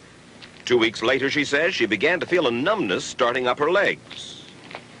shot. 2 weeks later, she says, she began to feel a numbness starting up her legs.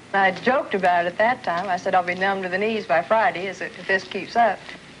 I joked about it at that time. I said I'll be numb to the knees by Friday if this keeps up.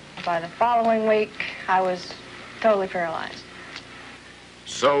 By the following week, I was totally paralyzed.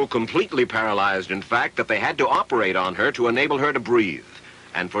 So completely paralyzed, in fact, that they had to operate on her to enable her to breathe.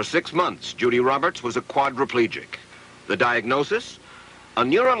 And for 6 months, Judy Roberts was a quadriplegic. The diagnosis? A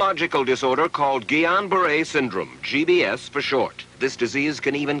neurological disorder called Guillain-Barré syndrome, GBS for short. This disease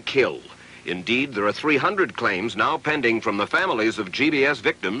can even kill. Indeed, there are 300 claims now pending from the families of GBS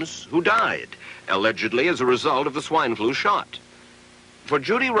victims who died, allegedly as a result of the swine flu shot. For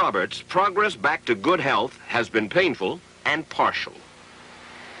Judy Roberts, progress back to good health has been painful and partial.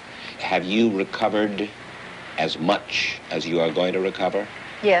 Have you recovered as much as you are going to recover?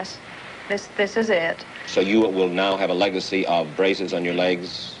 Yes, this is it. So you will now have a legacy of braces on your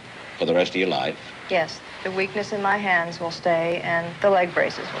legs for the rest of your life? Yes, the weakness in my hands will stay and the leg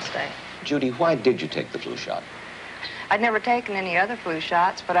braces will stay. Judy, why did you take the flu shot? I'd never taken any other flu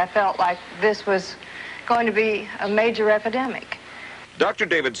shots, but I felt like this was going to be a major epidemic. Dr.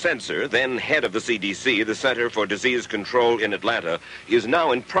 David Sencer, then head of the CDC, the Center for Disease Control in Atlanta, is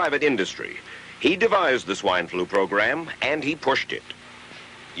now in private industry. He devised the swine flu program, and he pushed it.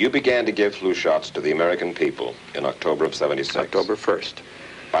 You began to give flu shots to the American people in October of 76. October 1st.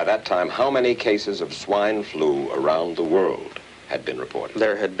 By that time, how many cases of swine flu around the world had been reported?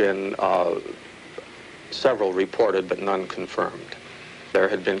 There had been several reported, but none confirmed. There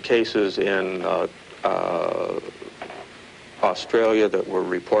had been cases in Australia that were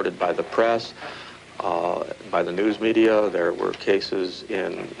reported by the press, by the news media. There were cases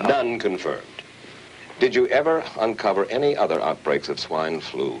in... None confirmed. Did you ever uncover any other outbreaks of swine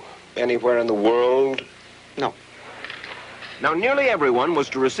flu anywhere in the world? No. Now, nearly everyone was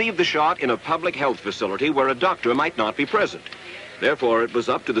to receive the shot in a public health facility where a doctor might not be present. Therefore, it was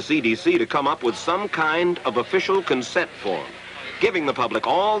up to the CDC to come up with some kind of official consent form, giving the public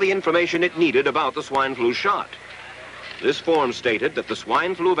all the information it needed about the swine flu shot. This form stated that the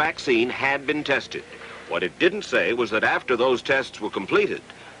swine flu vaccine had been tested. What it didn't say was that after those tests were completed,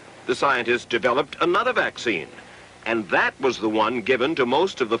 the scientists developed another vaccine, and that was the one given to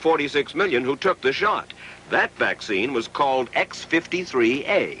most of the 46 million who took the shot. That vaccine was called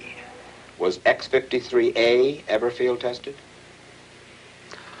X53A. Was X53A ever field tested?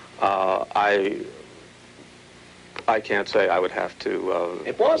 I can't say. I would have to...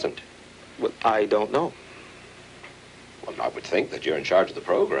 It wasn't. I don't know. Well, I would think that you're in charge of the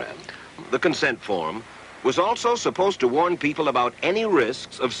program. The consent form was also supposed to warn people about any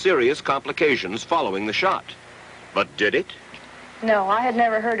risks of serious complications following the shot. But did it? No, I had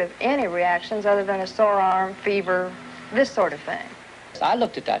never heard of any reactions other than a sore arm, fever, this sort of thing. I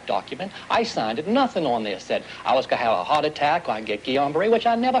looked at that document. I signed it. Nothing on there said I was going to have a heart attack or I get Guillain-Barré, which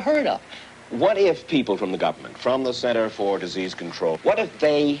I never heard of. What if people from the government, from the Center for Disease Control, what if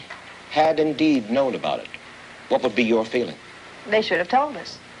they had indeed known about it? What would be your feeling? They should have told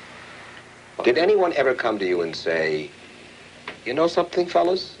us. Did anyone ever come to you and say, you know something,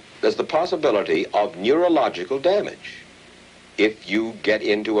 fellas? There's the possibility of neurological damage. if you get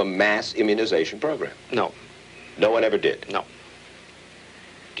into a mass immunization program? No. No one ever did? No.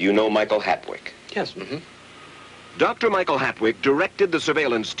 Do you know Michael Hatwick? Yes. Mm-hmm. Dr. Michael Hatwick directed the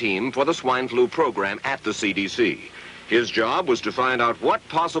surveillance team for the swine flu program at the CDC. His job was to find out what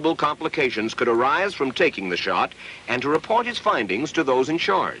possible complications could arise from taking the shot and to report his findings to those in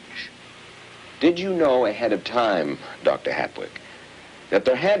charge. Did you know ahead of time, Dr. Hatwick, that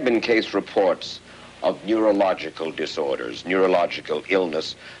there had been case reports of neurological disorders, neurological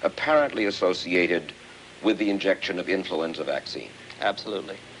illness, apparently associated with the injection of influenza vaccine?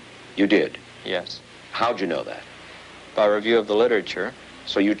 Absolutely. You did? Yes. How'd you know that? By review of the literature.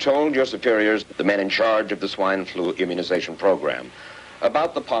 So you told your superiors, the men in charge of the swine flu immunization program,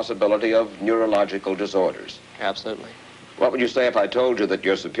 about the possibility of neurological disorders? Absolutely. What would you say if I told you that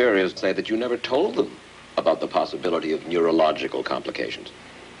your superiors say that you never told them about the possibility of neurological complications?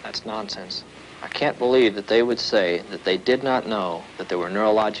 That's nonsense. I can't believe that they would say that they did not know that there were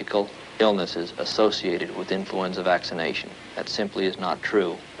neurological illnesses associated with influenza vaccination. That simply is not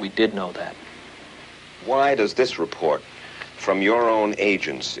true. We did know that. Why does this report from your own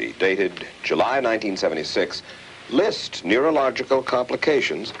agency, dated July 1976, list neurological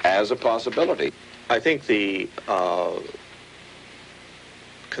complications as a possibility? I think the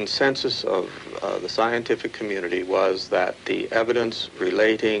consensus of the scientific community was that the evidence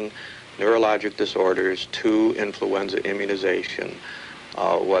relating neurologic disorders to influenza immunization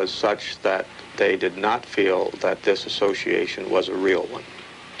was such that they did not feel that this association was a real one.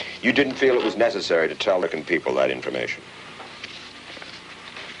 You didn't feel it was necessary to tell American people that information?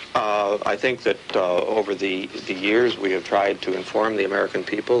 I think that over the years we have tried to inform the American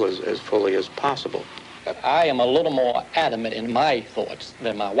people as fully as possible. I am a little more adamant in my thoughts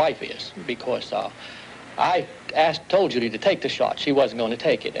than my wife is, because I told Judy to take the shot. She wasn't going to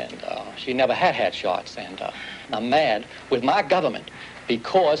take it, and she never had shots. And I'm mad with my government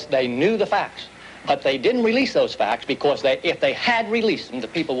because they knew the facts, but they didn't release those facts because if they had released them, the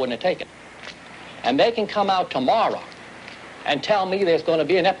people wouldn't have taken it. And they can come out tomorrow and tell me there's going to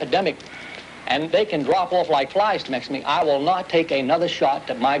be an epidemic, and they can drop off like flies next to me. I will not take another shot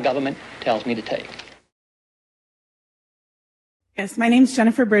that my government tells me to take. Yes, my name's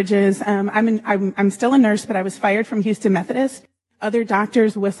Jennifer Bridges. I'm still a nurse, but I was fired from Houston Methodist. Other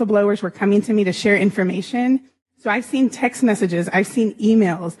doctors, whistleblowers were coming to me to share information. So I've seen text messages, I've seen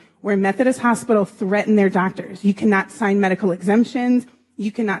emails where Methodist Hospital threatened their doctors. You cannot sign medical exemptions.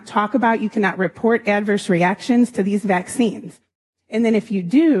 You cannot talk about, you cannot report adverse reactions to these vaccines. And then if you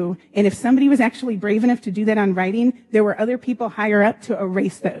do, and if somebody was actually brave enough to do that on writing, there were other people higher up to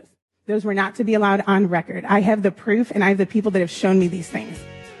erase those. Those were not to be allowed on record. I have the proof, and I have the people that have shown me these things.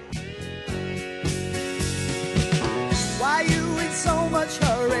 Why you in so much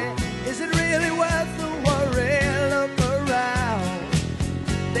hurry? Is it really worth the worry? Look around,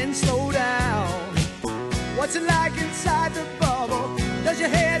 then slow down. What's it like inside the bubble? Does your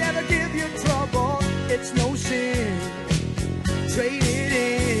head ever give you trouble? It's no sin. Trade it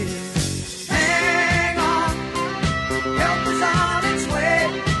in. Hang on, help is on its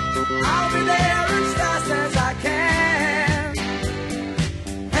way. I'll be there as fast as I can.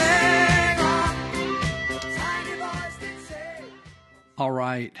 Hang on, tiny voice that say. All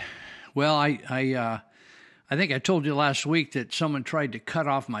right. Well, I think I told you last week that someone tried to cut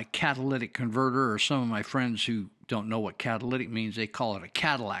off my catalytic converter, or some of my friends who don't know what catalytic means, they call it a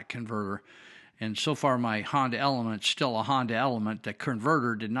Cadillac converter. And so far, my Honda Element's still a Honda Element. The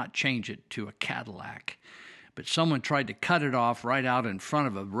converter did not change it to a Cadillac. But someone tried to cut it off right out in front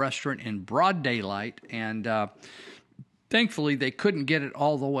of a restaurant in broad daylight. And thankfully, they couldn't get it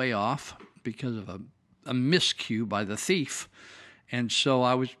all the way off because of a miscue by the thief. And so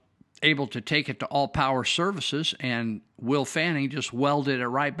I was able to take it to All Power Services, and Will Fanning just welded it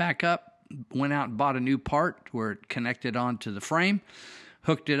right back up, went out and bought a new part where it connected onto the frame,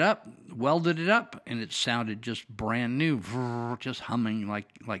 hooked it up, welded it up, and it sounded just brand new, just humming like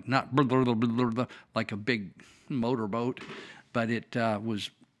not like a big motorboat, but it was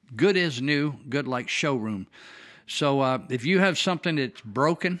good as new, good like showroom. So if you have something that's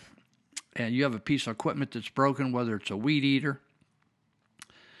broken, and you have a piece of equipment that's broken, whether it's a weed eater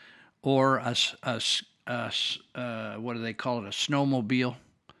or a what do they call it, a snowmobile,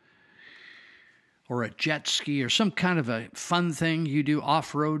 or a jet ski, or some kind of a fun thing you do,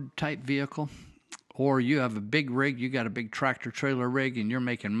 off-road type vehicle, or you have a big rig, you got a big tractor-trailer rig, and you're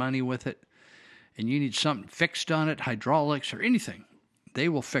making money with it, and you need something fixed on it, hydraulics or anything, they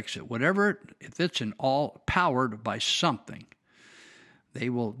will fix it. Whatever, if it's all powered by something,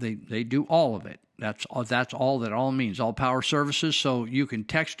 They do all of it. That's all that all means. All Power Services. So you can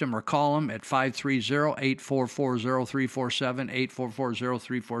text them or call them at 530-844-0347,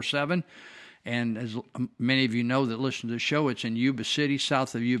 844-0347. And as many of you know that listen to the show, it's in Yuba City,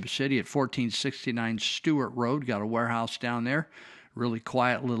 south of Yuba City at 1469 Stewart Road. Got a warehouse down there. Really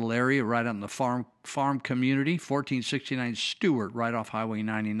quiet little area right out in the farm community, 1469 Stewart, right off Highway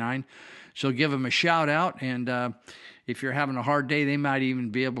 99. So give them a shout out, and if you're having a hard day, they might even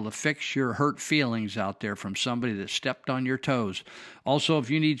be able to fix your hurt feelings out there from somebody that stepped on your toes. Also, if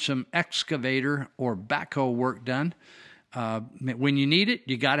you need some excavator or backhoe work done, when you need it,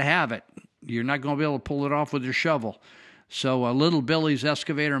 you got to have it. You're not going to be able to pull it off with your shovel. So Little Billy's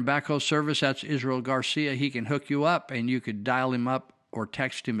Excavator and Backhoe Service, that's Israel Garcia. He can hook you up, and you could dial him up or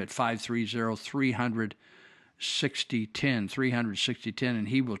text him at 530-300-6010, 300-6010, and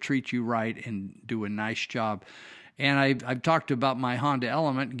he will treat you right and do a nice job. And I've talked about my Honda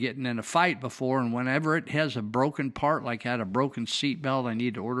Element getting in a fight before, and whenever it has a broken part, like had a broken seatbelt, I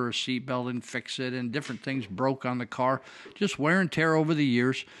need to order a seatbelt and fix it, and different things broke on the car, just wear and tear over the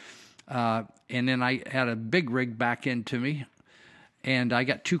years. And then I had a big rig back into me, and I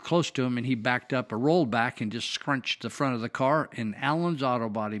got too close to him, and he backed up, rolled back, and just scrunched the front of the car. And Allen's Auto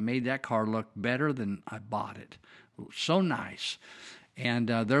Body made that car look better than I bought it. So nice. And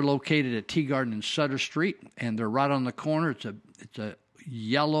they're located at Tea Garden and Sutter Street, and they're right on the corner. It's a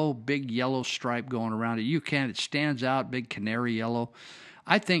yellow, big yellow stripe going around it. It stands out, big canary yellow.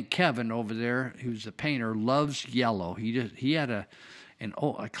 I think Kevin over there, who's the painter, loves yellow. He had a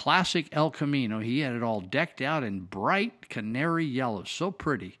classic El Camino. He had it all decked out in bright canary yellow. So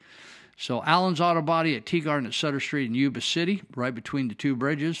pretty. So Allen's Auto Body at Tea Garden at Sutter Street in Yuba City, right between the two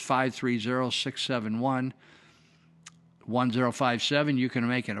bridges, 530-671-1057. You can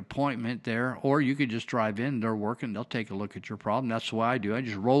make an appointment there, or you could just drive in. They're working. They'll take a look at your problem. That's the way I do. I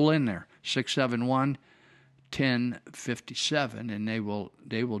just roll in there, 671-1057, and they will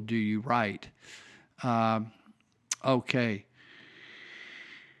do you right. Okay.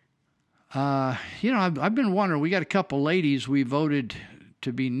 I've been wondering, we got a couple ladies we voted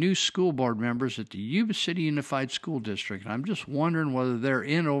to be new school board members at the Yuba City Unified School District. I'm just wondering whether they're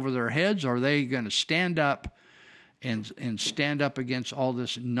in over their heads, or are they going to stand up and stand up against all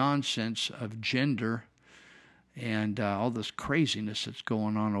this nonsense of gender and all this craziness that's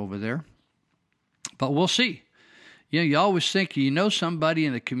going on over there. But we'll see. You always think you know somebody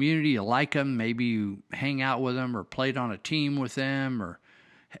in the community, you like them, maybe you hang out with them or played on a team with them or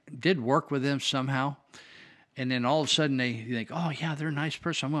did work with them somehow, and then all of a sudden you think, oh yeah, they're a nice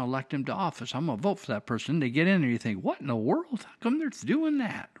person, I'm going to elect them to office, I'm going to vote for that person. They get in there, you think, what in the world? How come they're doing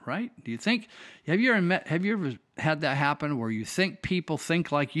that, right? Do you think, have you ever had that happen where you think people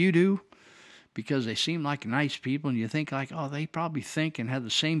think like you do because they seem like nice people, and you think like, oh, they probably think and have the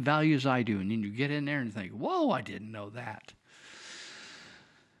same values I do, and then you get in there and think, whoa, I didn't know that.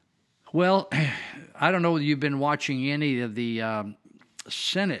 Well, I don't know whether you've been watching any of the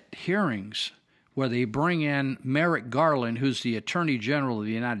Senate hearings where they bring in Merrick Garland, who's the Attorney General of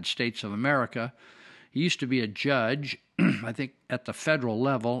the United States of America. He used to be a judge, I think, at the federal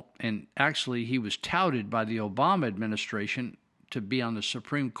level, and actually he was touted by the Obama administration to be on the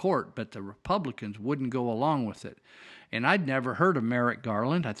Supreme Court, but the Republicans wouldn't go along with it. And I'd never heard of Merrick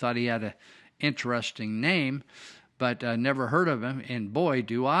Garland. I thought he had an interesting name, but never heard of him. And boy,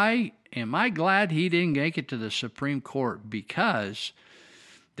 am I glad he didn't make it to the Supreme Court, because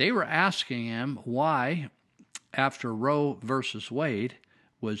they were asking him why, after Roe versus Wade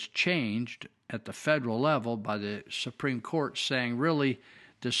was changed at the federal level by the Supreme Court, saying really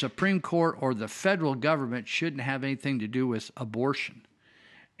the Supreme Court or the federal government shouldn't have anything to do with abortion.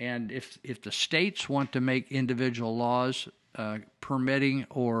 And if the states want to make individual laws permitting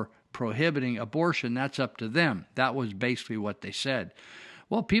or prohibiting abortion, that's up to them. That was basically what they said.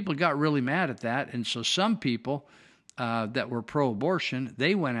 Well, people got really mad at that, and so some people that were pro-abortion,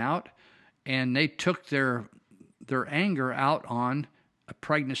 they went out and they took their anger out on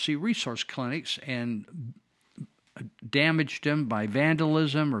pregnancy resource clinics and damaged them by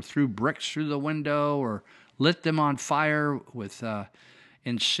vandalism or threw bricks through the window or lit them on fire with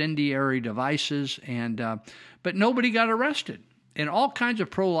incendiary devices. But nobody got arrested. And all kinds of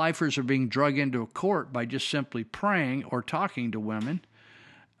pro-lifers are being dragged into a court by just simply praying or talking to women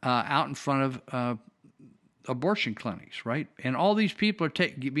out in front of abortion clinics, right? And all these people are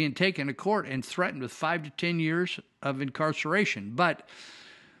being taken to court and threatened with 5 to 10 years of incarceration. But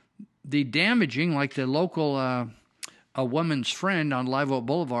the damaging, like the local A Woman's Friend on Live Oak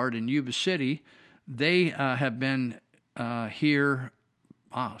Boulevard in Yuba City, they have been here,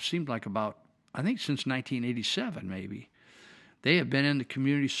 seemed like about, I think since 1987 maybe. They have been in the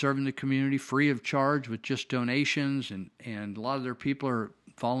community, serving the community free of charge with just donations, and a lot of their people are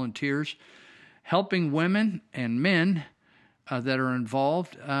volunteers, helping women and men that are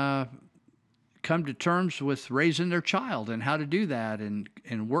involved come to terms with raising their child and how to do that, and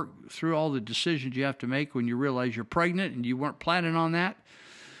work through all the decisions you have to make when you realize you're pregnant and you weren't planning on that.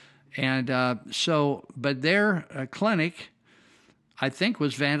 And but their clinic, I think,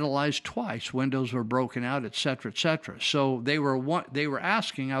 was vandalized twice. Windows were broken out, et cetera, et cetera. So they were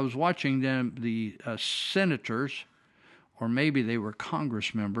asking. I was watching them, the senators, or maybe they were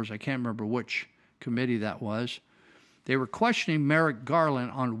Congress members. I can't remember which committee that was. They were questioning Merrick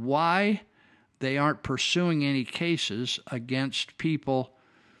Garland on why they aren't pursuing any cases against people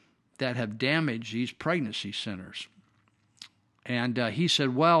that have damaged these pregnancy centers. And he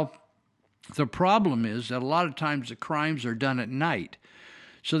said, well, the problem is that a lot of times the crimes are done at night.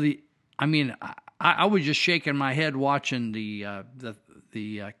 So I was just shaking my head watching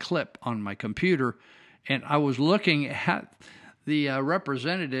the clip on my computer, and I was looking at the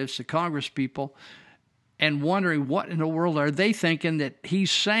representatives, the Congress people, and wondering what in the world are they thinking that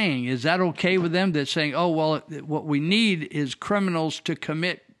he's saying. Is that okay with them? That's saying, oh, well, what we need is criminals to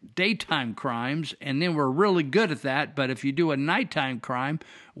commit daytime crimes, and then we're really good at that. But if you do a nighttime crime,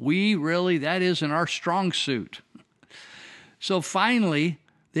 that isn't our strong suit. So finally,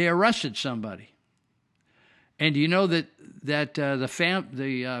 they arrested somebody. And you know that there's a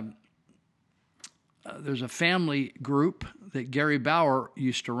family group that Gary Bauer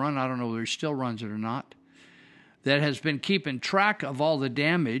used to run. I don't know whether he still runs it or not, that has been keeping track of all the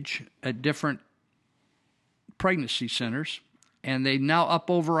damage at different pregnancy centers, and they now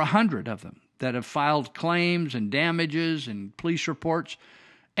up over 100 of them that have filed claims and damages and police reports,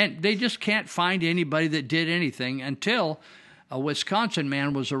 and they just can't find anybody that did anything until a Wisconsin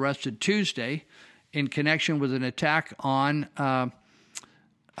man was arrested Tuesday in connection with an attack on a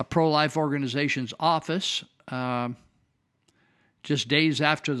pro-life organization's office just days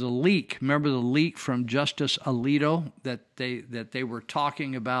after the leak. Remember the leak from Justice Alito that they were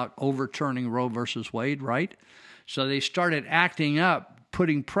talking about overturning Roe versus Wade, right? So they started acting up,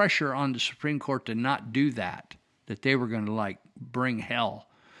 putting pressure on the Supreme Court to not do that they were going to bring hell.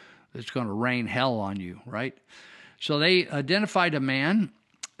 It's going to rain hell on you, right? So they identified a man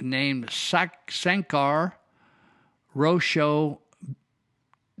named Sankar Roshaduri.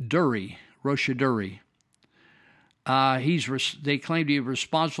 They claimed he was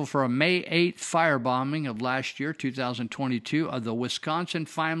responsible for a May 8th firebombing of last year, 2022, of the Wisconsin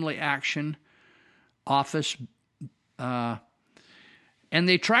Family Action Office. And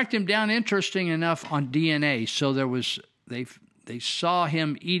they tracked him down, interesting enough, on DNA. So they saw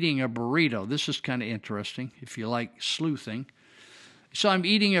him eating a burrito. This is kind of interesting if you like sleuthing. Saw him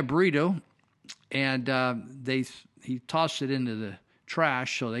eating a burrito, and he tossed it into the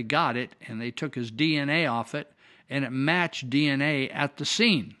trash, so they got it, and they took his DNA off it, and it matched DNA at the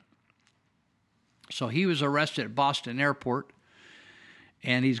scene. So he was arrested at Boston Airport,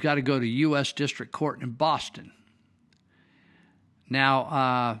 and he's got to go to U.S. District Court in Boston.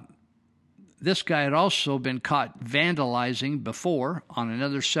 Now, this guy had also been caught vandalizing before on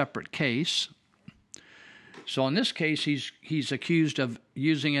another separate case. So in this case, he's accused of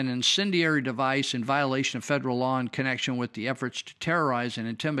using an incendiary device in violation of federal law in connection with the efforts to terrorize and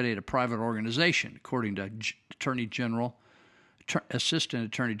intimidate a private organization, according to Assistant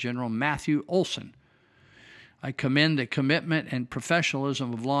Attorney General Matthew Olson. I commend the commitment and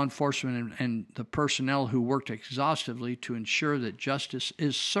professionalism of law enforcement and the personnel who worked exhaustively to ensure that justice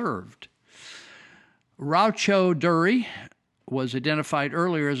is served. Roshaduri was identified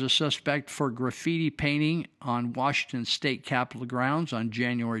earlier as a suspect for graffiti painting on Washington State Capitol grounds on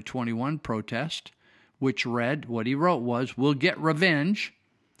January 21 protest, which read, what he wrote was, "We'll get revenge,"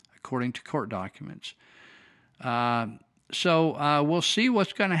 according to court documents. So we'll see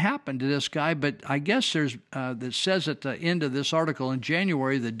what's going to happen to this guy, but I guess there's that says at the end of this article, in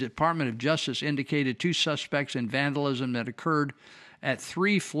January, the Department of Justice indicated 2 suspects in vandalism that occurred at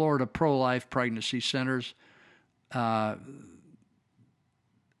 3 Florida pro-life pregnancy centers.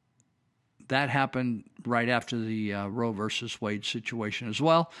 That happened right after the Roe versus Wade situation as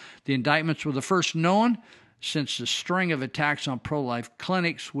well. The indictments were the first known since the string of attacks on pro-life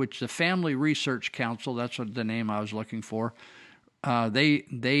clinics, which the Family Research Council, that's what the name I was looking for,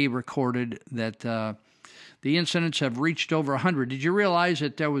 they recorded that the incidents have reached over 100. Did you realize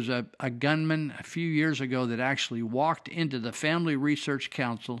that there was a gunman a few years ago that actually walked into the Family Research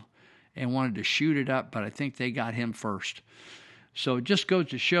Council and wanted to shoot it up, but I think they got him first. So it just goes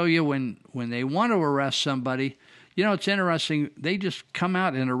to show you when they want to arrest somebody, You know, it's interesting. They just come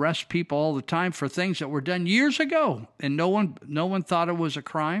out and arrest people all the time for things that were done years ago, and no one thought it was a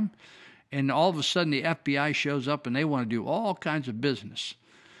crime. And all of a sudden, the FBI shows up and they want to do all kinds of business,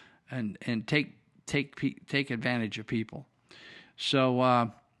 and take advantage of people.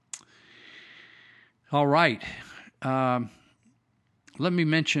 So, all right. Let me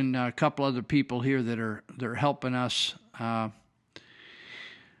mention a couple other people here that are helping us.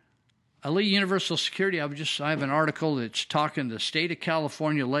 Elite Universal Security, I have an article that's talking the state of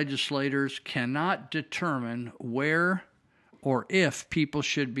California legislators cannot determine where or if people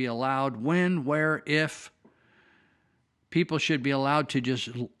should be allowed, when, where, if people should be allowed to just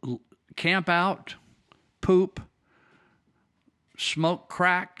camp out, poop, smoke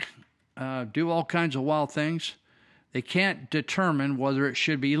crack, do all kinds of wild things. They can't determine whether it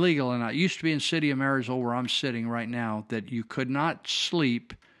should be legal or not. It used to be in the city of Marysville, where I'm sitting right now, that you could not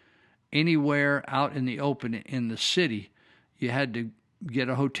sleep anywhere out in the open in the city. You had to get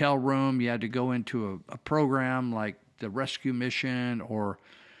a hotel room. You had to go into a program like the rescue mission or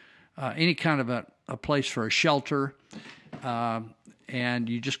any kind of a place for a shelter, and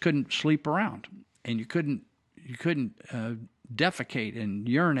you just couldn't sleep around, and you couldn't defecate and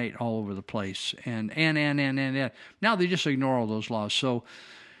urinate all over the place, and now they just ignore all those laws. So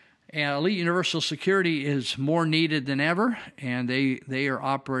Elite Universal Security is more needed than ever, and they are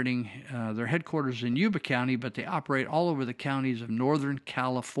operating their headquarters in Yuba County, but they operate all over the counties of Northern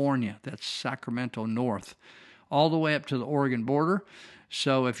California. That's Sacramento North, all the way up to the Oregon border.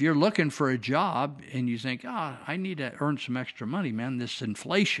 So if you're looking for a job and you think, I need to earn some extra money, man, this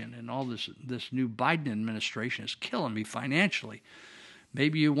inflation and all this new Biden administration is killing me financially.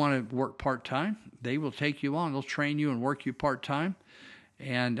 Maybe you want to work part-time. They will take you on. They'll train you and work you part-time.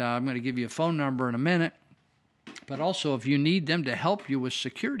 And I'm going to give you a phone number in a minute. But also, if you need them to help you with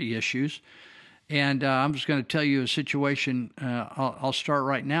security issues, and I'm just going to tell you a situation. I'll start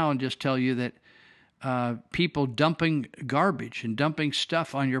right now and just tell you that people dumping garbage and dumping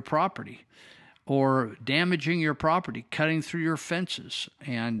stuff on your property, or damaging your property, cutting through your fences,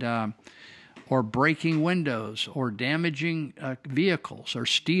 and or breaking windows, or damaging vehicles, or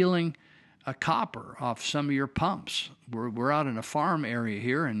stealing copper off some of your pumps. We're out in a farm area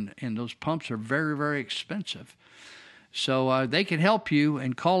here, and those pumps are very, very expensive. So they can help you,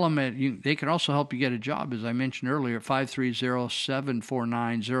 and call them they can also help you get a job, as I mentioned earlier, at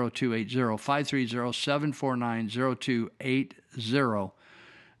 530-749-0280, 530-749-0280.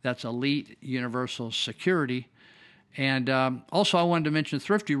 That's Elite Universal Security. And also I wanted to mention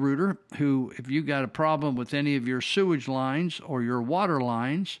Thrifty Rooter, who, if you got a problem with any of your sewage lines or your water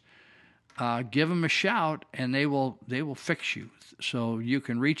lines, give them a shout, and they will fix you. So you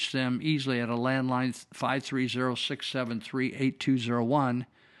can reach them easily at a landline, 530-673-8201,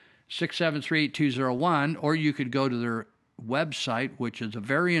 673-8201, or you could go to their website, which is a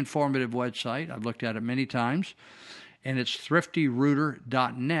very informative website. I've looked at it many times, and it's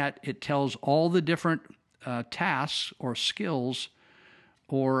thriftyrouter.net. It tells all the different tasks or skills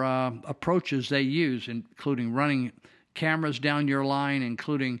or approaches they use, including running cameras down your line,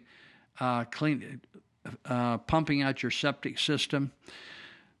 including pumping out your septic system.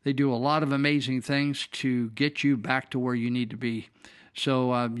 They do a lot of amazing things to get you back to where you need to be.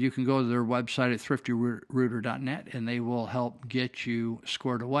 So you can go to their website at thriftyrouter.net, and they will help get you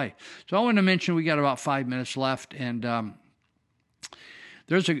squared away. So I want to mention, we got about 5 minutes left, and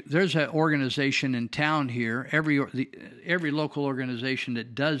there's an organization in town here. Every local organization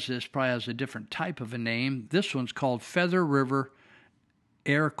that does this probably has a different type of a name. This one's called Feather River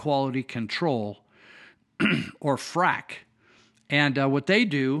Air Quality Control, or FRAC. And what they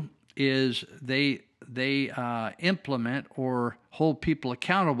do is they implement or hold people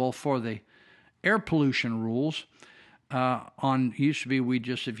accountable for the air pollution rules. Used to be,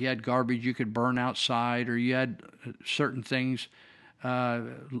 if you had garbage you could burn outside, or you had certain things,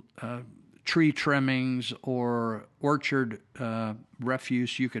 tree trimmings or orchard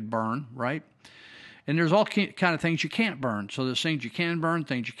refuse you could burn, right? And there's all kind of things you can't burn. So there's things you can burn,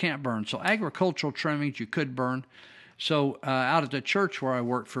 things you can't burn. So agricultural trimmings you could burn. So out at the church where I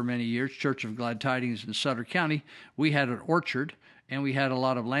worked for many years, Church of Glad Tidings in Sutter County, we had an orchard, and we had a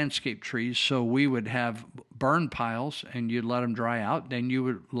lot of landscape trees. So we would have burn piles, and you'd let them dry out. Then you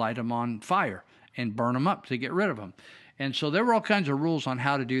would light them on fire and burn them up to get rid of them. And so there were all kinds of rules on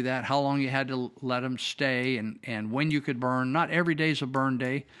how to do that, how long you had to let them stay, and when you could burn. Not every day's a burn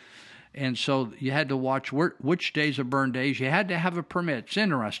day. And so you had to watch which days are burn days. You had to have a permit. It's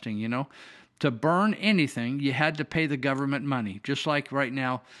interesting, you know. To burn anything, you had to pay the government money. Just like right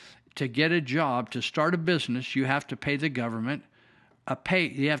now, to get a job, to start a business, you have to pay the government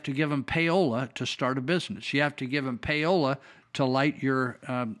you have to give them payola to start a business. You have to give them payola to light your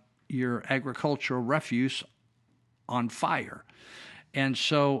agricultural refuse on fire. And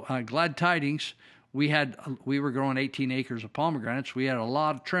so glad tidings, we were growing 18 acres of pomegranates. We had a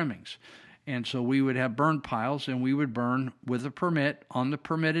lot of trimmings. And so we would have burn piles, and we would burn with a permit on the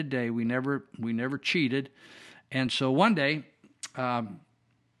permitted day. We never cheated. And so one day,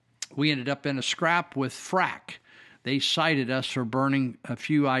 we ended up in a scrap with FRAC. They cited us for burning a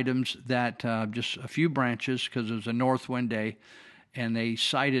few items that, just a few branches, because it was a north wind day, and they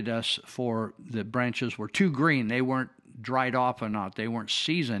cited us for the branches were too green. They weren't dried off enough. They weren't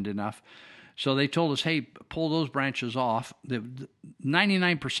seasoned enough. So they told us, hey, pull those branches off.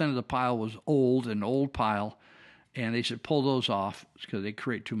 99% of the pile was an old pile, and they said, pull those off because they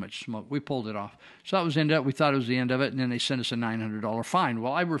create too much smoke. We pulled it off. So that was the end of it. We thought it was the end of it, and then they sent us a $900 fine.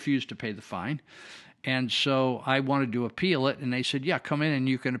 Well, I refused to pay the fine, and so I wanted to appeal it, and they said, yeah, come in and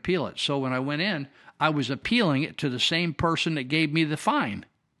you can appeal it. So when I went in, I was appealing it to the same person that gave me the fine.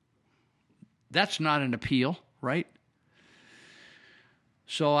 That's not an appeal, right?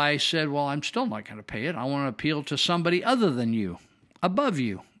 So I said, well, I'm still not going to pay it. I want to appeal to somebody other than you, above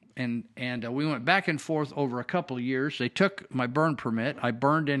you. And we went back and forth over a couple of years. They took my burn permit. I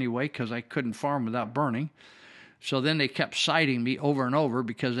burned anyway because I couldn't farm without burning. So then they kept citing me over and over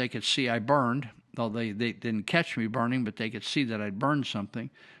because they could see I burned. Though they didn't catch me burning, but they could see that I'd burned something.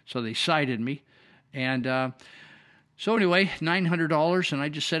 So they cited me. And so anyway, $900, and I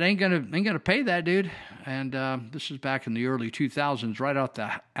just said, I ain't gonna pay that, dude. And this is back in the early 2000s, right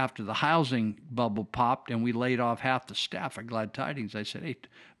after the housing bubble popped, and we laid off half the staff at Glad Tidings. I said, hey,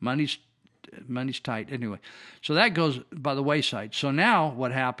 money's tight. Anyway, so that goes by the wayside. So now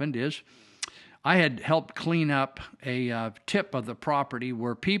what happened is I had helped clean up a tip of the property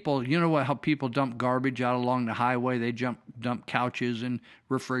where people, you know how people dump garbage out along the highway? They dump couches and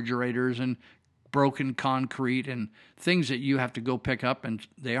refrigerators and broken concrete and things that you have to go pick up, and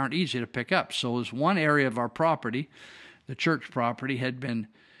they aren't easy to pick up. So as one area of our property, the church property, had been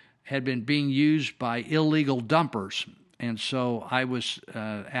being used by illegal dumpers. And so I was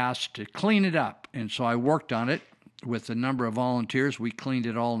asked to clean it up. And so I worked on it with a number of volunteers. We cleaned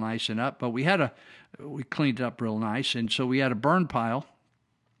it all nice and up, but we cleaned it up real nice. And so we had a burn pile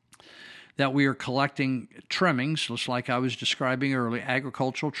that we are collecting trimmings, just like I was describing earlier,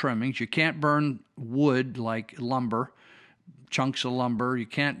 agricultural trimmings. You can't burn wood like lumber, chunks of lumber. You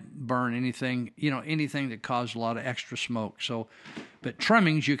can't burn anything that caused a lot of extra smoke. So, but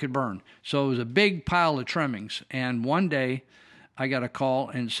trimmings you could burn. So it was a big pile of trimmings. And one day I got a call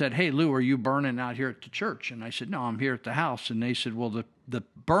and said, hey, Lou, are you burning out here at the church? And I said, no, I'm here at the house. And they said, well, the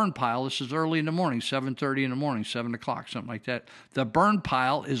burn pile, this is early in the morning, 7:30 in the morning, 7 o'clock, something like that. The burn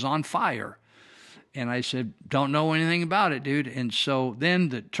pile is on fire. And I said, don't know anything about it, dude. And so then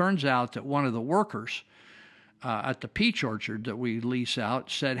it turns out that one of the workers at the peach orchard that we lease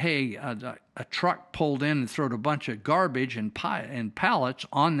out said, hey, a truck pulled in and threw a bunch of garbage and pallets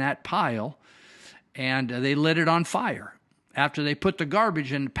on that pile, and they lit it on fire after they put the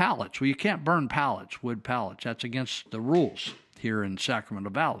garbage in the pallets. Well, you can't burn pallets, wood pallets. That's against the rules here in Sacramento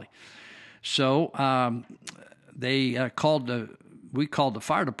Valley. So we called the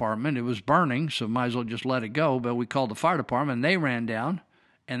fire department. It was burning, so might as well just let it go. But we called the fire department, and they ran down,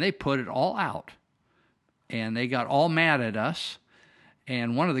 and they put it all out. And they got all mad at us.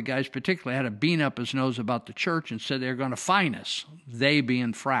 And one of the guys particularly had a bean up his nose about the church and said they're going to fine us, they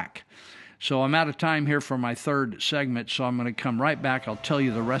being FRAC. So I'm out of time here for my third segment, so I'm going to come right back. I'll tell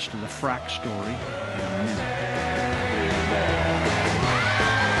you the rest of the FRAC story.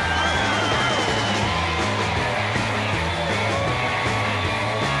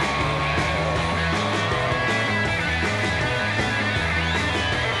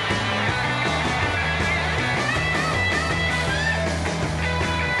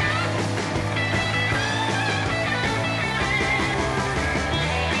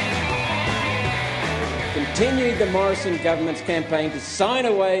 Continued the Morrison government's campaign to sign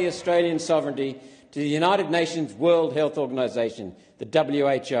away Australian sovereignty to the United Nations World Health Organization, the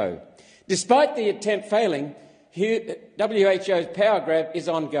WHO. Despite the attempt failing, WHO's power grab is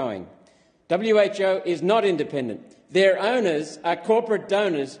ongoing. WHO is not independent. Their owners are corporate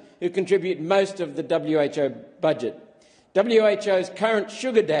donors who contribute most of the WHO budget. WHO's current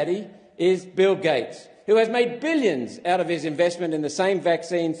sugar daddy is Bill Gates, who has made billions out of his investment in the same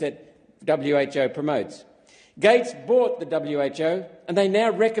vaccines that WHO promotes. Gates bought the WHO, and they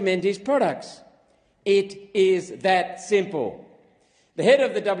now recommend his products. It is that simple. The head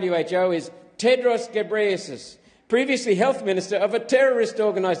of the WHO is Tedros Ghebreyesus, previously health minister of a terrorist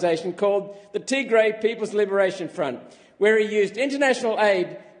organisation called the Tigray People's Liberation Front, where he used international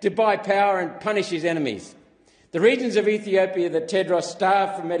aid to buy power and punish his enemies. The regions of Ethiopia that Tedros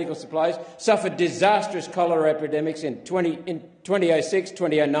starved for medical supplies suffered disastrous cholera epidemics in 2006,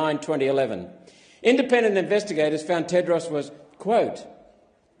 2009, 2011. Independent investigators found Tedros was, quote,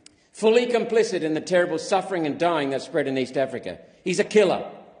 fully complicit in the terrible suffering and dying that spread in East Africa. He's a killer.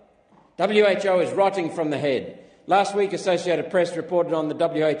 WHO is rotting from the head. Last week, Associated Press reported on the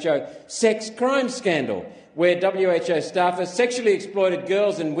WHO sex crime scandal, where WHO staffers sexually exploited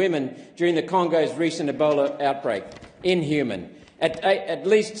girls and women during the Congo's recent Ebola outbreak. Inhuman. At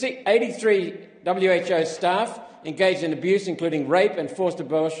least 83 WHO staff engaged in abuse, including rape and forced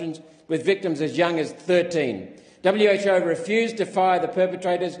abortions, with victims as young as 13. WHO refused to fire the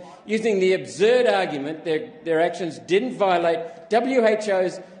perpetrators, using the absurd argument their actions didn't violate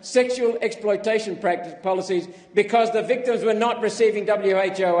WHO's sexual exploitation policies because the victims were not receiving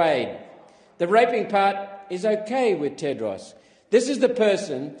WHO aid. The raping part is okay with Tedros. This is the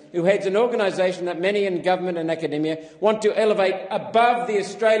person who heads an organisation that many in government and academia want to elevate above the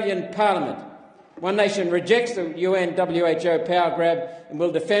Australian Parliament. One Nation rejects the UN WHO power grab and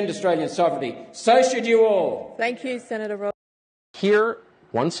will defend Australian sovereignty. So should you all. Thank you, Senator Ross. Here,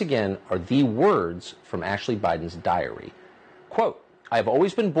 once again, are the words from Ashley Biden's diary. Quote, I have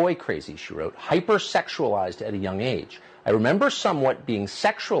always been boy crazy, she wrote, hypersexualized at a young age. I remember somewhat being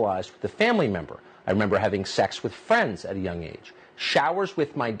sexualized with a family member. I remember having sex with friends at a young age. Showers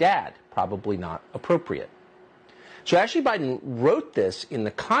with my dad, probably not appropriate. So Ashley Biden wrote this in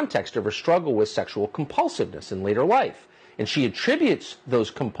the context of her struggle with sexual compulsiveness in later life. And she attributes those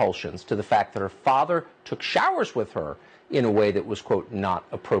compulsions to the fact that her father took showers with her in a way that was, quote, not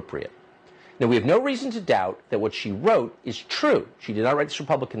appropriate. Now, we have no reason to doubt that what she wrote is true. She did not write this for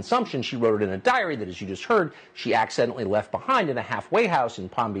public consumption. She wrote it in a diary that, as you just heard, she accidentally left behind in a halfway house in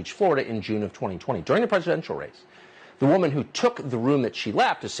Palm Beach, Florida in June of 2020, during the presidential race. The woman who took the room that she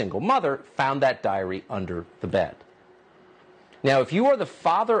left, a single mother, found that diary under the bed. Now, if you are the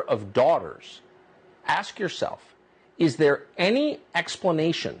father of daughters, ask yourself, is there any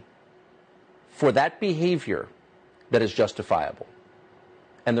explanation for that behavior that is justifiable?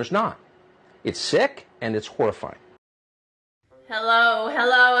 And there's not. It's sick and it's horrifying. Hello,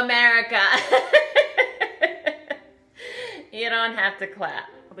 hello, America. You don't have to clap.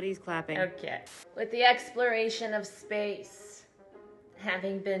 But he's clapping. Okay. With the exploration of space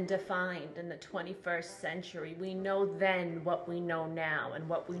having been defined in the 21st century, we know then what we know now, and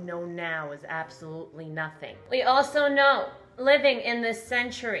what we know now is absolutely nothing. We also know, living in this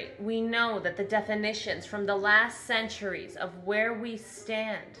century, we know that the definitions from the last centuries of where we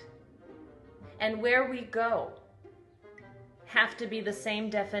stand and where we go have to be the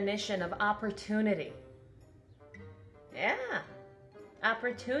same definition of opportunity. Yeah,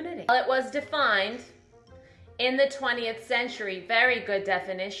 opportunity. Well, it was defined in the 20th century, very good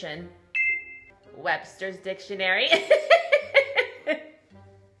definition, Webster's Dictionary.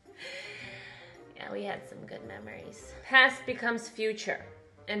 Yeah, we had some good memories. Past becomes future,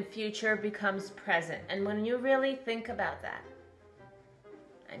 and future becomes present. And when you really think about that,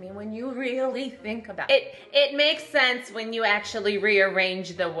 I mean, when you really think about it, it makes sense when you actually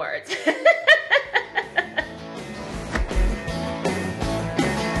rearrange the words.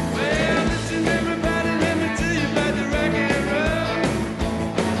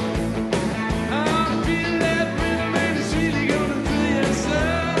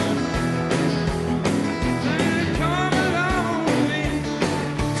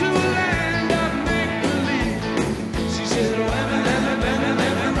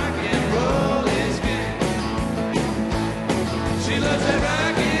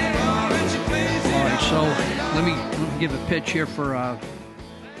 Give a pitch here for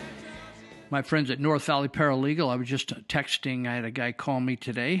my friends at North Valley Paralegal. I was just texting. I had a guy call me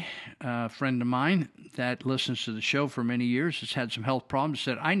today, a friend of mine that listens to the show for many years, has had some health problems,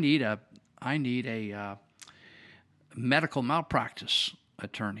 said, I need a medical malpractice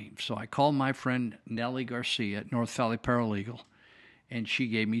attorney. So I called my friend Nellie Garcia at North Valley Paralegal, and she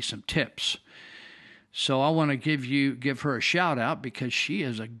gave me some tips. So I want to give her a shout out because she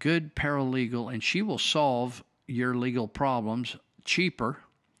is a good paralegal, and she will solve your legal problems cheaper,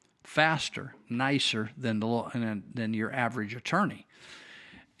 faster, nicer than your average attorney.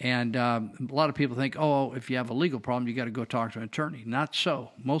 And a lot of people think, oh, if you have a legal problem, you got to go talk to an attorney. Not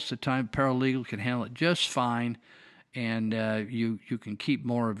so. Most of the time, paralegal can handle it just fine, and you can keep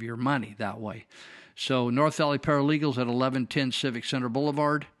more of your money that way. So North Valley Paralegals at 1110 Civic Center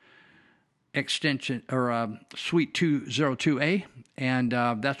Boulevard, extension or Suite 202A, and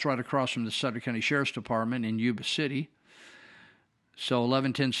that's right across from the Sutton County Sheriff's Department in Yuba City. So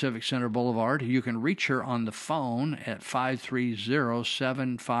 1110 Civic Center Boulevard. You can reach her on the phone at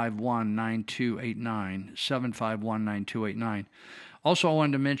 530-751-9289, 751-9289. Also, I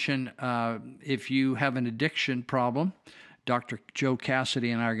wanted to mention, if you have an addiction problem, Dr. Joe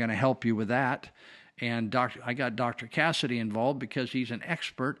Cassidy and I are going to help you with that. And I got Dr. Cassidy involved because he's an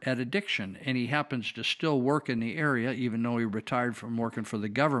expert at addiction, and he happens to still work in the area, even though he retired from working for the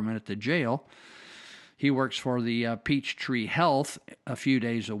government at the jail. He works for the Peachtree Health a few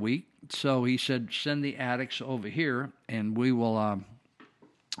days a week. So he said, send the addicts over here, and we will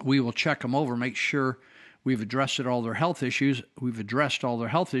check them over, make sure we've addressed all their health issues. We've addressed all their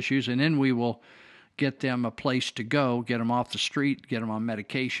health issues, and then we will get them a place to go, get them off the street, get them on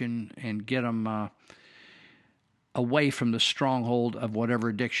medication, and get them away from the stronghold of whatever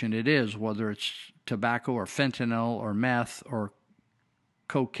addiction it is, whether it's tobacco or fentanyl or meth or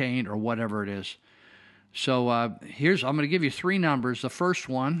cocaine or whatever it is. So I'm going to give you 3 numbers. The first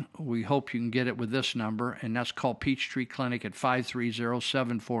one, we hope you can get it with this number, and that's called Peachtree Clinic at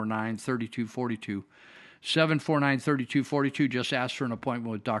 530-749-3242. 749-3242. Just ask for an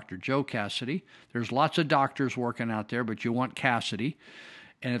appointment with Dr. Joe Cassidy. There's lots of doctors working out there, but you want Cassidy.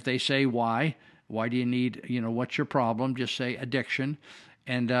 And if they say why do you need, what's your problem? Just say addiction.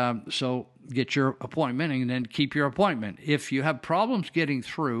 And so get your appointment and then keep your appointment. If you have problems getting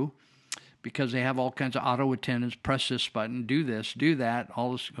through, because they have all kinds of auto attendants, press this button, do this, do that,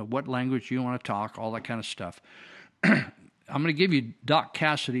 all this, what language you want to talk, all that kind of stuff. I'm going to give you Doc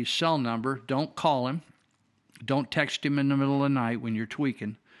Cassidy's cell number. Don't call him. Don't text him in the middle of the night when you're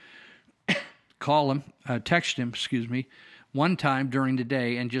tweaking. Call him, text him, one time during the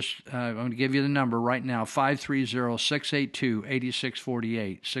day, and just, I'm going to give you the number right now,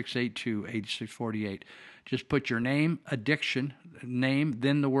 530-682-8648, 682-8648. Just put your name, addiction, name,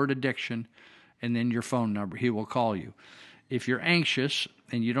 then the word addiction, and then your phone number. He will call you. If you're anxious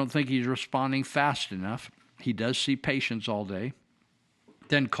and you don't think he's responding fast enough, he does see patients all day,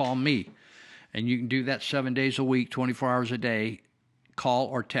 then call me. And you can do that 7 days a week, 24 hours a day. Call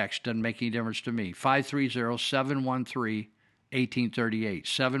or text. Doesn't make any difference to me. 530-713-1838.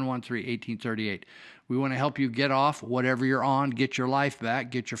 713-1838. We want to help you get off whatever you're on, get your life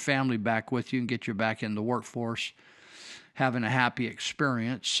back, get your family back with you, and get you back in the workforce, having a happy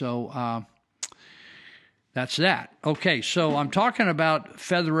experience. So that's that. Okay, so I'm talking about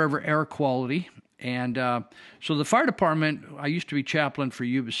Feather River air quality. And so the fire department, I used to be chaplain for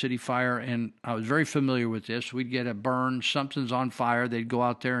Yuba City Fire, and I was very familiar with this. We'd get a burn, something's on fire, they'd go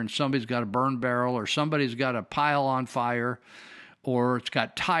out there and somebody's got a burn barrel or somebody's got a pile on fire or it's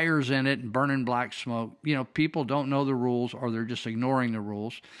got tires in it and burning black smoke. People don't know the rules or they're just ignoring the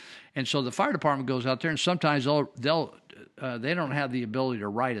rules. And so the fire department goes out there and sometimes they don't have the ability to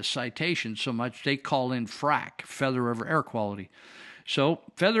write a citation so much, they call in FRAC, Feather River Air Quality. So,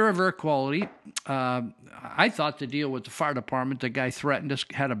 Feather River Air Quality, I thought the deal with the fire department, the guy threatened us,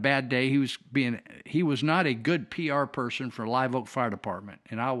 had a bad day. He was not a good PR person for Live Oak Fire Department,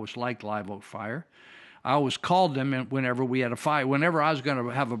 and I always liked Live Oak Fire. I always called them whenever we had a fire. Whenever I was going to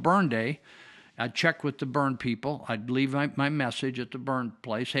have a burn day, I'd check with the burn people. I'd leave my message at the burn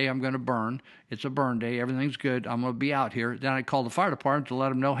place. Hey, I'm going to burn. It's a burn day. Everything's good. I'm going to be out here. Then I'd call the fire department to let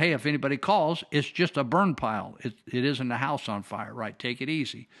them know, hey, if anybody calls, it's just a burn pile. It isn't a house on fire, right? Take it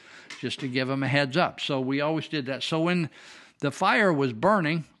easy, just to give them a heads up. So we always did that. So when the fire was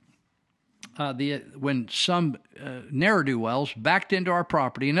burning, when some ne'er-do-wells backed into our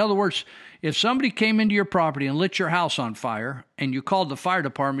property. In other words, if somebody came into your property and lit your house on fire and you called the fire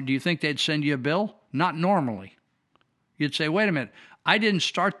department, do you think they'd send you a bill? Not normally. You'd say, wait a minute, I didn't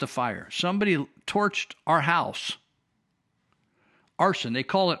start the fire. Somebody torched our house. Arson, they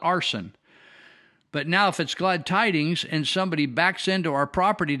call it arson. But now if it's glad tidings and somebody backs into our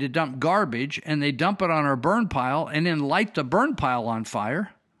property to dump garbage and they dump it on our burn pile and then light the burn pile on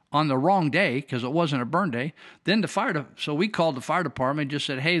fire, on the wrong day, because it wasn't a burn day, then so we called the fire department and just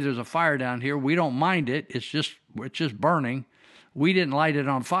said, hey, there's a fire down here. We don't mind it. It's just burning. We didn't light it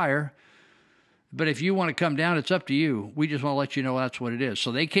on fire. But if you want to come down, it's up to you. We just want to let you know that's what it is.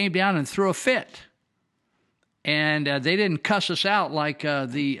 So they came down and threw a fit. And they didn't cuss us out like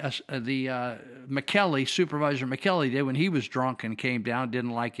the McKelly, Supervisor McKelly did when he was drunk and came down,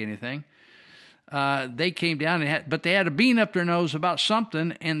 didn't like anything. They came down but they had a bean up their nose about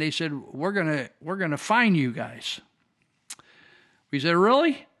something, and they said, "We're gonna fine you guys." We said,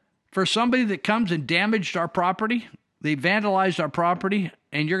 "Really? For somebody that comes and damaged our property, they vandalized our property,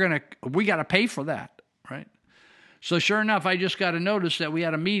 and we got to pay for that, right?" So sure enough, I just got a notice that we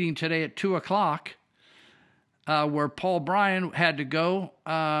had a meeting today at 2:00, where Paul Bryan had to go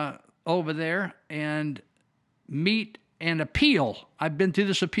over there and meet and appeal. I've been through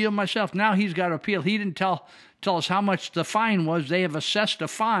this appeal myself. Now he's got to appeal. He didn't tell us how much the fine was. They have assessed a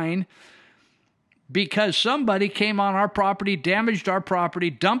fine because somebody came on our property, damaged our property,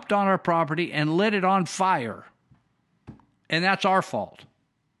 dumped on our property, and lit it on fire. And that's our fault.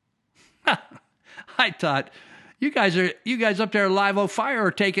 I thought, you guys up there at Live Oak Fire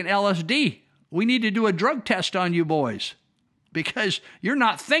are taking LSD. We need to do a drug test on you boys because you're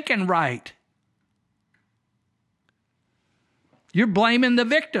not thinking right. You're blaming the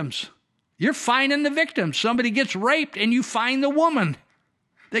victims. You're fining the victims. Somebody gets raped and you fine the woman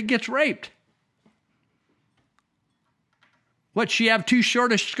that gets raped. What, she have too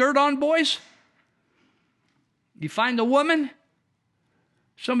short a skirt on, boys? You find the woman?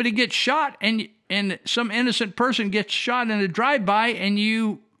 Somebody gets shot and some innocent person gets shot in a drive-by and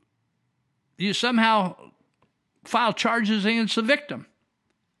you somehow file charges against the victim.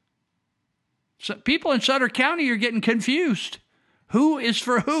 So people in Sutter County are getting confused. Who is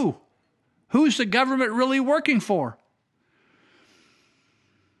for who? Who's the government really working for?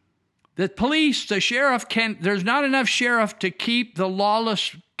 The police, the sheriff there's not enough sheriff to keep the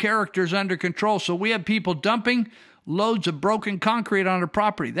lawless characters under control. So we have people dumping loads of broken concrete on their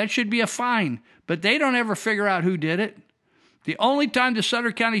property. That should be a fine, but they don't ever figure out who did it. The only time the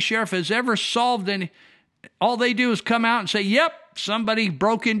Sutter County Sheriff has ever solved any, all they do is come out and say, yep, somebody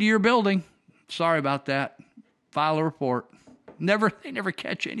broke into your building. Sorry about that. File a report. They never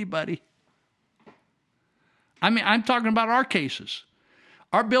catch anybody. I mean, I'm talking about our cases.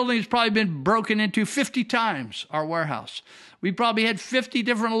 Our building has probably been broken into 50 times, our warehouse. We probably had 50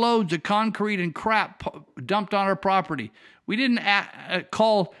 different loads of concrete and crap dumped on our property. We didn't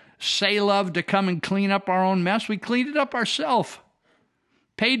call Say Love to come and clean up our own mess. We cleaned it up ourselves.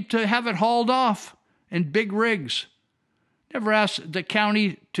 Paid to have it hauled off in big rigs. Never asked the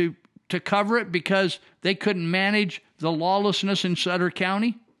county to cover it because they couldn't manage the lawlessness in Sutter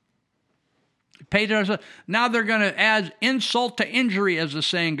County. Paid ourselves. Now they're going to add insult to injury, as the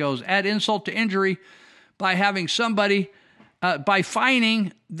saying goes. Add insult to injury by having somebody, by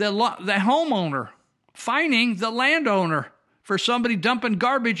fining the homeowner, fining the landowner for somebody dumping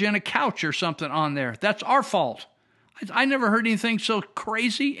garbage in a couch or something on there. That's our fault. I never heard anything so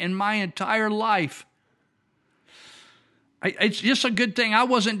crazy in my entire life. It's just a good thing I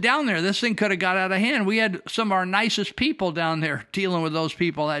wasn't down there. This thing could have got out of hand. We had some of our nicest people down there dealing with those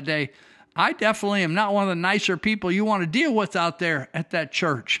people that day. I definitely am not one of the nicer people you want to deal with out there at that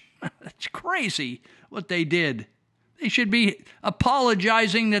church. That's crazy what they did. They should be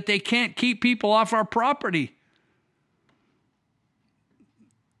apologizing that they can't keep people off our property.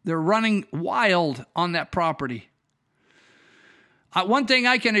 They're running wild on that property. One thing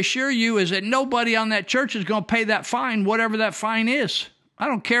I can assure you is that nobody on that church is going to pay that fine, whatever that fine is. I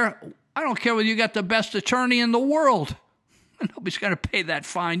don't care whether you got the best attorney in the world. Nobody's going to pay that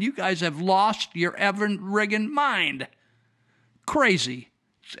fine. You guys have lost your ever-rigging mind. Crazy.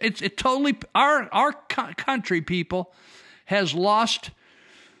 It's totally, our country, people, has lost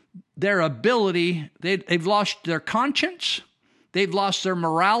their ability. They've lost their conscience. They've lost their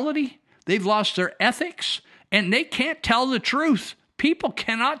morality. They've lost their ethics. And they can't tell the truth. People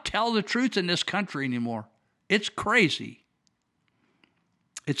cannot tell the truth in this country anymore. It's crazy.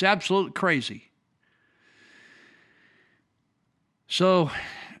 It's absolutely crazy. So,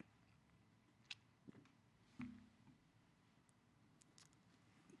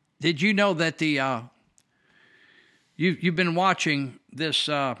 did you know that you've been watching this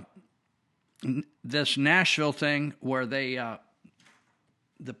this Nashville thing where the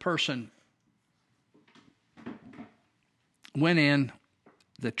person went in,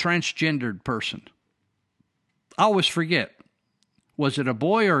 the transgendered person. I always forget. Was it a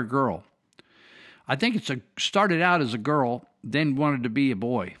boy or a girl? I think started out as a girl, then wanted to be a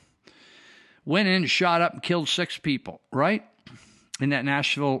boy. Went in, shot up, and killed 6 people, right? In that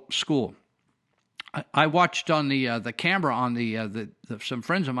Nashville school. I watched on the camera on some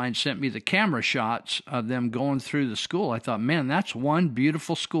friends of mine sent me the camera shots of them going through the school. I thought, man, that's one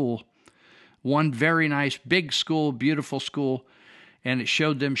beautiful school. One very nice, big school, beautiful school. And it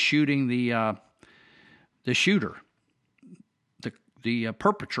showed them shooting the shooter, the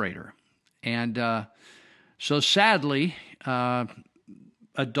perpetrator. And so sadly,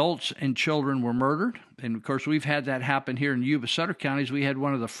 adults and children were murdered. And, of course, we've had that happen here in Yuba, Sutter counties. We had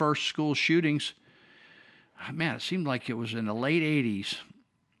one of the first school shootings. Man, it seemed like it was in the late 80s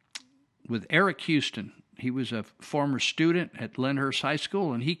with Eric Houston. He was a former student at Lyndhurst High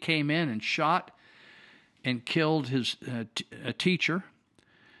School, and he came in and shot and killed his a teacher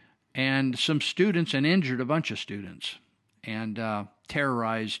and some students and injured a bunch of students and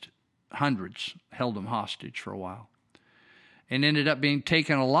terrorized hundreds, held them hostage for a while. and ended up being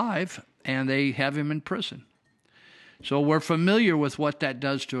taken alive, and they have him in prison. So we're familiar with what that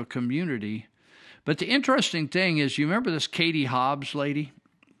does to a community. But the interesting thing is, you remember this Katie Hobbs lady?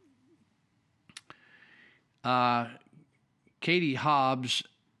 Katie Hobbs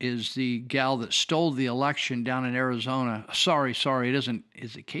is the gal that stole the election down in Arizona. Sorry, it isn't.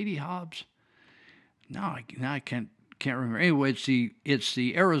 Is it Katie Hobbs? No, I can't remember. Anyway, it's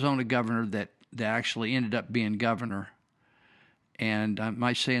the Arizona governor that actually ended up being governor. And am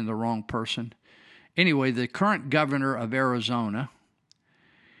I saying the wrong person? Anyway, the current governor of Arizona,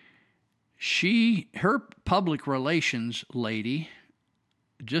 her public relations lady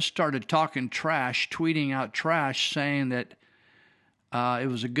just started talking trash, tweeting out trash, saying that it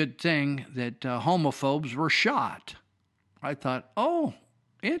was a good thing that homophobes were shot. I thought, oh,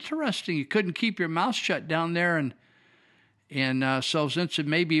 interesting. You couldn't keep your mouth shut down there. And so since it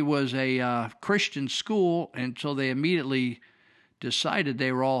maybe was a Christian school, and so they immediately decided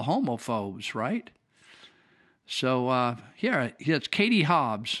they were all homophobes, right? So, it's Katie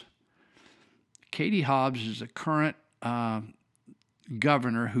Hobbs. Katie Hobbs is the current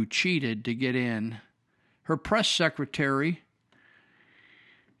governor who cheated to get in. Her press secretary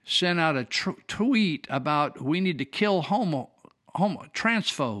sent out a tweet about we need to kill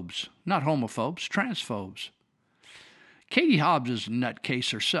transphobes, not homophobes, transphobes. Katie Hobbs is a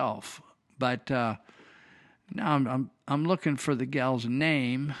nutcase herself, but now I'm looking for the gal's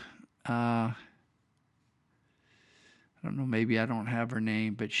name. I don't know, maybe I don't have her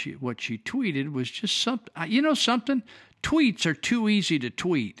name, but what she tweeted was just something. You know something? Tweets are too easy to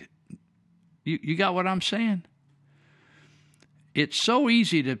tweet. You got what I'm saying? It's so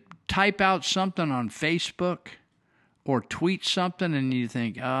easy to type out something on Facebook or tweet something, and you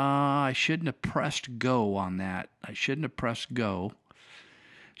think, I shouldn't have pressed go on that. I shouldn't have pressed go.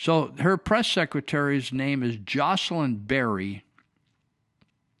 So her press secretary's name is Jocelyn Berry.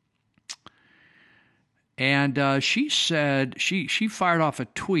 And she said, she fired off a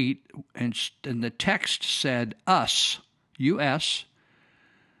tweet, and the text said, us, U.S.,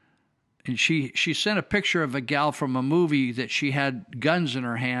 and she sent a picture of a gal from a movie that she had guns in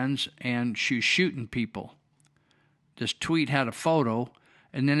her hands, and she was shooting people. This tweet had a photo,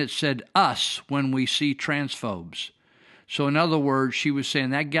 and then it said, us, when we see transphobes. So in other words, she was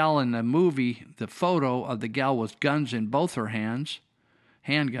saying that gal in the movie, the photo of the gal with guns in both her hands,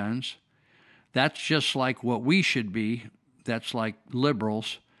 handguns, that's just like what we should be. That's like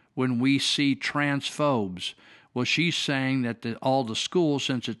liberals when we see transphobes. Well, she's saying that all the schools,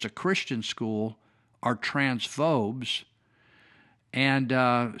 since it's a Christian school, are transphobes. And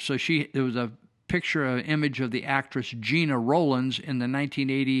so there was a picture, an image of the actress Gina Rowlands in the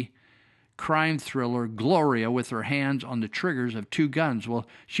 1980 crime thriller Gloria with her hands on the triggers of two guns. Well,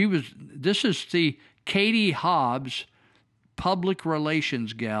 this is the Katie Hobbs public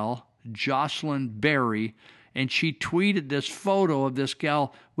relations gal, Jocelyn Berry, and she tweeted this photo of this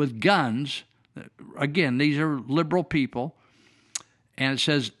gal with guns. Again, these are liberal people. And it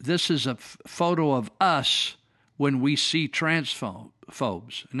says, this is a photo of us when we see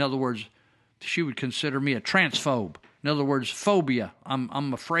transphobes. In other words, she would consider me a transphobe. In other words, phobia.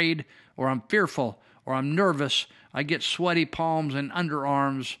 I'm afraid, or I'm fearful, or I'm nervous. I get sweaty palms and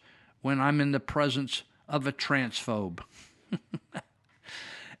underarms when I'm in the presence of a transphobe.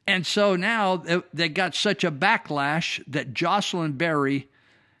 And so now they got such a backlash that Jocelyn Berry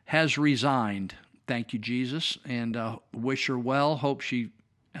has resigned. Thank you, Jesus, and wish her well. Hope she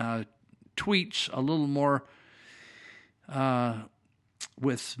tweets a little more,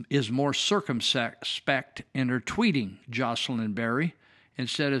 is more circumspect in her tweeting, Jocelyn Berry,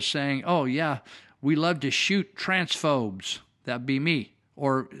 instead of saying, oh, yeah, we love to shoot transphobes. That'd be me.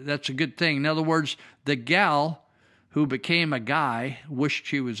 Or that's a good thing. In other words, the gal who became a guy, wished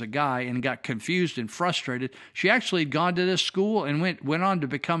she was a guy, and got confused and frustrated. She actually had gone to this school and went on to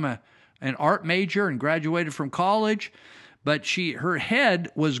become an art major and graduated from college, but her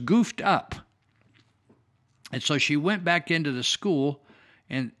head was goofed up. And so she went back into the school,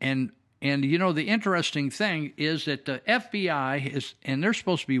 and you know, the interesting thing is that the FBI and they're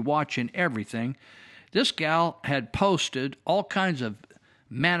supposed to be watching everything. This gal had posted all kinds of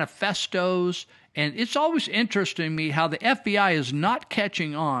manifestos. And it's always interesting to me how the FBI is not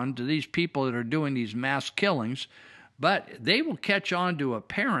catching on to these people that are doing these mass killings, but they will catch on to a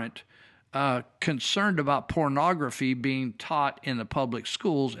parent concerned about pornography being taught in the public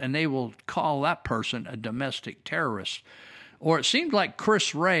schools, and they will call that person a domestic terrorist. Or it seems like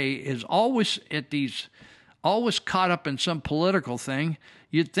Chris Wray is always caught up in some political thing.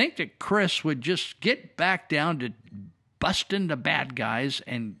 You'd think that Chris would just get back down to busting the bad guys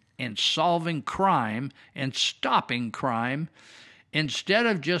and and solving crime and stopping crime, instead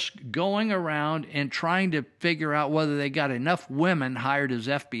of just going around and trying to figure out whether they got enough women hired as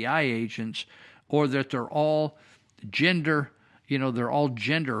FBI agents or that they're all gender,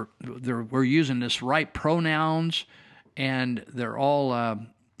 we're using this right pronouns, and they're all,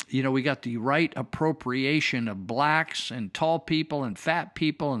 we got the right appropriation of blacks and tall people and fat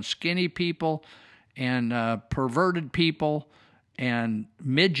people and skinny people and perverted people and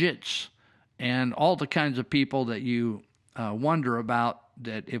midgets and all the kinds of people that you wonder about,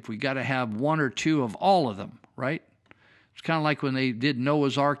 that if we got to have one or two of all of them, right? It's kind of like when they did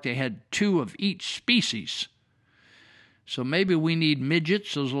Noah's Ark, they had 2 of each species. So maybe we need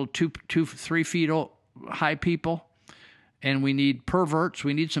midgets, those little 3 feet high people, and we need perverts.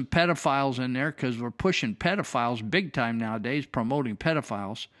 We need some pedophiles in there because we're pushing pedophiles big time nowadays, promoting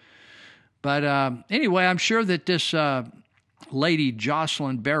pedophiles. But anyway, I'm sure that this lady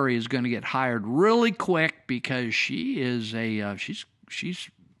Jocelyn Berry is going to get hired really quick because she is she's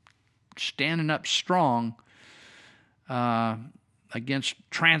standing up strong against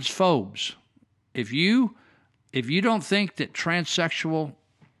transphobes. If you don't think that transsexual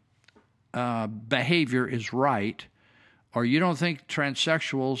behavior is right, or you don't think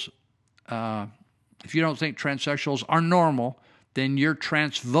transsexuals, if you don't think transsexuals are normal, then you're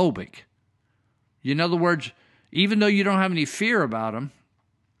transphobic. In other words, even though you don't have any fear about them,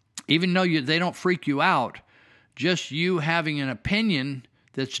 even though they don't freak you out, just you having an opinion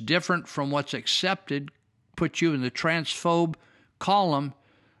that's different from what's accepted puts you in the transphobe column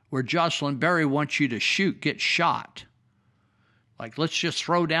where Jocelyn Berry wants you to get shot. Like, let's just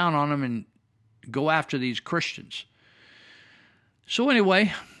throw down on them and go after these Christians. So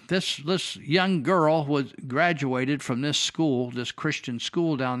anyway, this young girl was graduated from this school, this Christian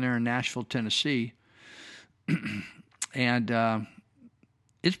school down there in Nashville, Tennessee, and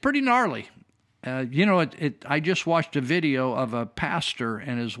it's pretty gnarly. I just watched a video of a pastor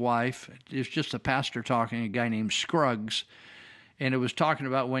and his wife. It's just a pastor talking, a guy named Scruggs, and it was talking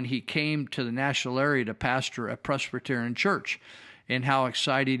about when he came to the Nashville area to pastor a Presbyterian church and how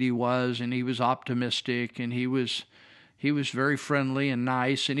excited he was, and he was optimistic, and he was very friendly and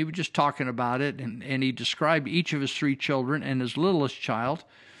nice, and he was just talking about it, and he described each of his 3 children, and his youngest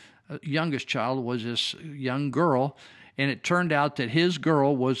child was this young girl, and it turned out that his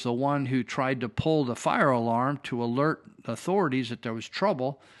girl was the one who tried to pull the fire alarm to alert authorities that there was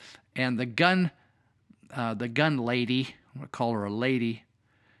trouble, and the gun lady, I'm going to call her a lady,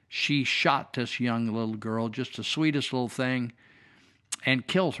 she shot this young little girl, just the sweetest little thing, and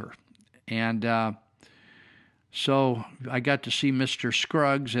killed her. And so I got to see Mr.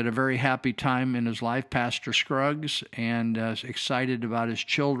 Scruggs at a very happy time in his life, Pastor Scruggs, and excited about his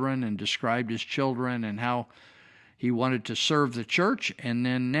children, and described his children and how he wanted to serve the church. And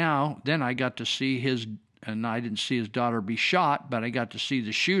then I got to see and I didn't see his daughter be shot, but I got to see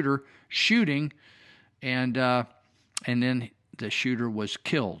the shooter shooting, and then the shooter was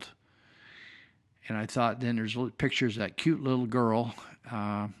killed. And I thought, then there's pictures of that cute little girl,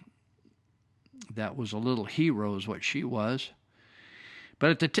 that was a little hero is what she was.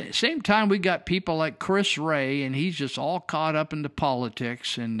 But at the same time, we got people like Chris Wray, and he's just all caught up into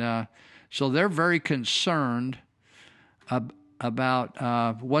politics. And so they're very concerned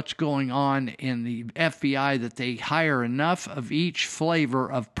about what's going on in the FBI, that they hire enough of each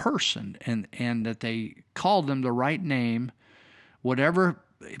flavor of person, and that they call them the right name. Whatever,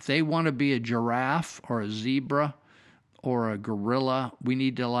 if they want to be a giraffe or a zebra or a gorilla, we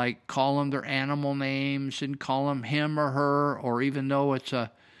need to call them their animal names and call them him or her, or even though it's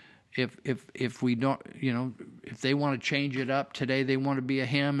if we don't, if they want to change it up, today they want to be a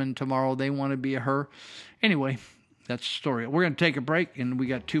him and tomorrow they want to be a her. Anyway, that's the story. We're going to take a break, and we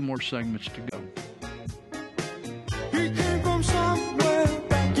got 2 more segments to go. He came from somewhere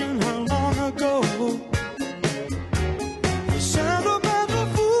back in how long ago.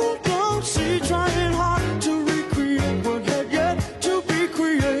 Trying hard to recreate what had yet to be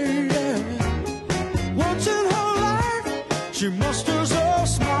created. Once in her life, she musters a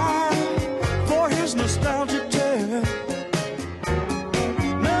smile for his nostalgic tale.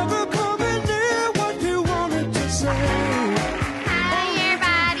 Never coming near what he wanted to say. Hey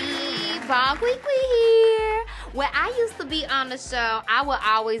everybody, Bob Weekly here. When I used to be on the show, I would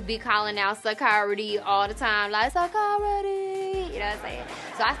always be calling out security all the time, like security, you know what I'm saying?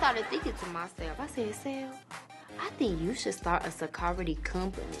 So I started thinking to myself, I said, Sal, I think you should start a security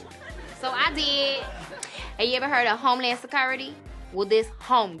company. So I did. Have you ever heard of Homeland Security? Well, this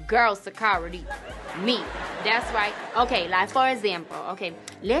home girl security, me. That's right. Okay, like for example, okay,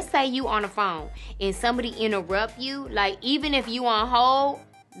 let's say you on the phone and somebody interrupt you, like even if you on hold,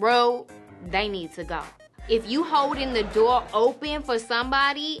 Bro, they need to go. If you holding the door open for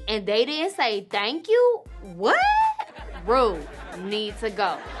somebody and they didn't say thank you, what? Bro, need to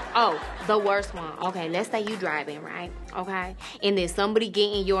go. Oh, the worst one. Okay, let's say you driving, right? Okay, and then somebody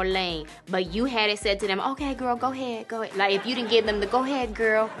get in your lane, but you had it said to them, okay, girl, go ahead. Like, if you didn't give them the go ahead,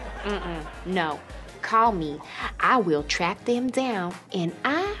 girl, no. Call me. I will track them down, and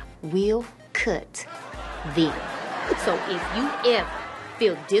I will cut them. So if you ever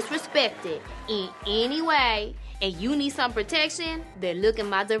feel disrespected in any way and you need some protection, then look in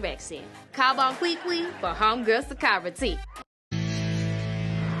my direction. Call on quickly for Homegirl Security.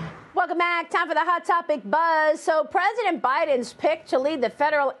 Welcome back. Time for the Hot Topic Buzz. So President Biden's pick to lead the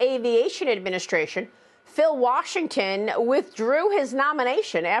Federal Aviation Administration, Phil Washington, withdrew his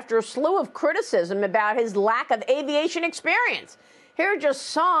nomination after a slew of criticism about his lack of aviation experience. Here are just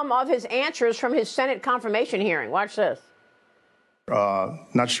some of his answers from his Senate confirmation hearing. Watch this.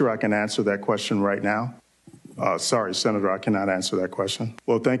 Not sure I can answer that question right now. Sorry, Senator, I cannot answer that question.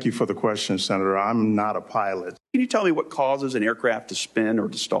 Well, thank you for the question, Senator. I'm not a pilot. Can you tell me what causes an aircraft to spin or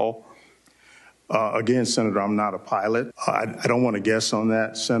to stall? Again, Senator, I'm not a pilot. I don't want to guess on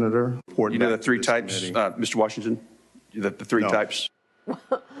that, Senator. You know the three types, Mr. Washington? The three types?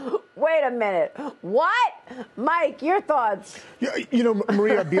 Wait a minute. What? Mike, your thoughts? You know,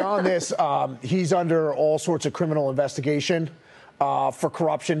 Maria, beyond this, he's under all sorts of criminal investigation for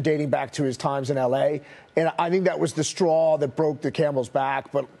corruption dating back to his times in L.A. And I think that was the straw that broke the camel's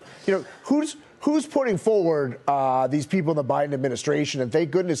back. But, you know, who's putting forward these people in the Biden administration? And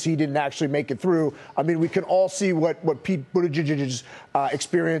thank goodness he didn't actually make it through. I mean, we can all see what Pete Buttigieg's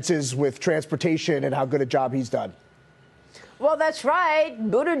experience is with transportation and how good a job he's done. Well, that's right.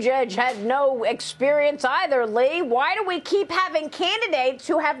 Buttigieg had no experience either, Lee. Why do we keep having candidates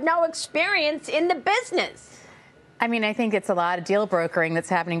who have no experience in the business? I mean, I think it's a lot of deal brokering that's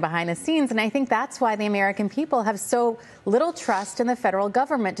happening behind the scenes, and I think that's why the American people have so little trust in the federal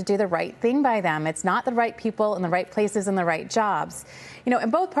government to do the right thing by them. It's not the right people in the right places and the right jobs. You know,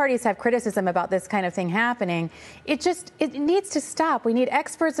 and both parties have criticism about this kind of thing happening. It needs to stop. We need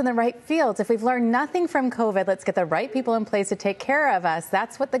experts in the right fields. If we've learned nothing from COVID, let's get the right people in place to take care of us.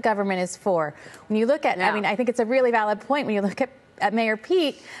 That's what the government is for. When you look at, I mean, I think it's a really valid point when you look at Mayor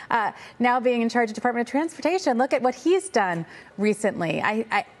Pete now being in charge of Department of Transportation. Look at what he's done recently.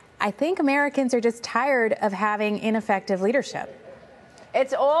 I think Americans are just tired of having ineffective leadership.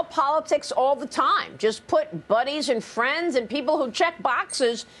 It's all politics all the time. Just put buddies and friends and people who check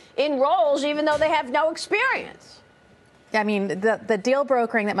boxes in roles even though they have no experience. I mean, the deal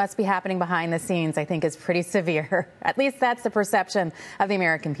brokering that must be happening behind the scenes, I think, is pretty severe. At least that's the perception of the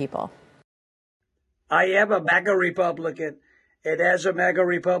American people. I am a MAGA Republican. And as a MAGA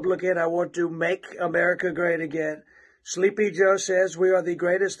Republican, I want to make America great again. Sleepy Joe says we are the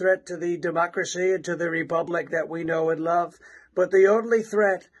greatest threat to the democracy and to the republic that we know and love. But the only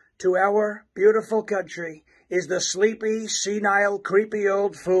threat to our beautiful country is the sleepy, senile, creepy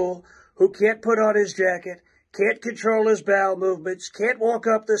old fool who can't put on his jacket, can't control his bowel movements, can't walk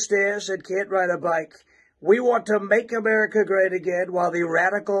up the stairs, and can't ride a bike. We want to make America great again while the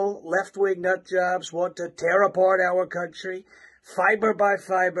radical left-wing nutjobs want to tear apart our country, fiber by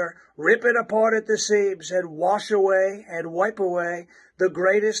fiber, rip it apart at the seams, and wash away and wipe away the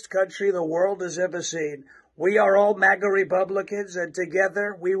greatest country the world has ever seen. We are all MAGA Republicans, and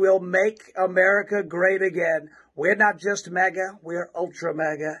together we will make America great again. We're not just MAGA, we're ultra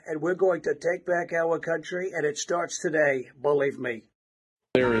MAGA, and we're going to take back our country, and it starts today, believe me.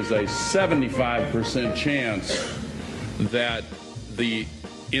 There is a 75% chance that the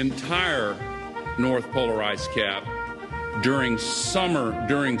entire North Polar ice cap during some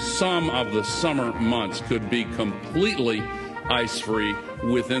of the summer months could be completely ice-free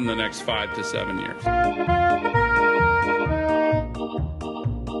within the next 5 to 7 years.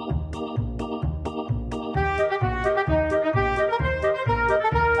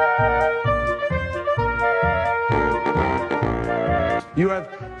 You have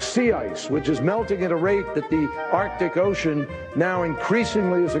sea ice, which is melting at a rate that the Arctic Ocean now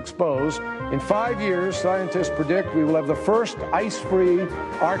increasingly is exposed. In 5 years, scientists predict we will have the first ice-free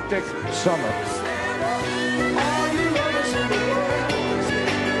Arctic summer.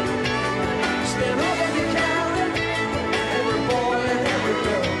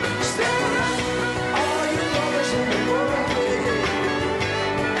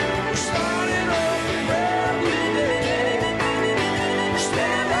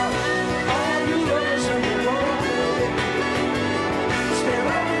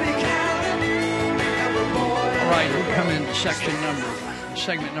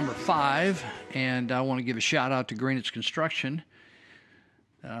 Segment number 5, and I want to give a shout out to Greenwich Construction.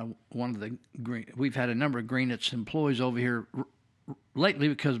 one of the we've had a number of Greenet's employees over here lately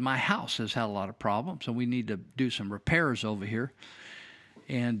because my house has had a lot of problems, so we need to do some repairs over here.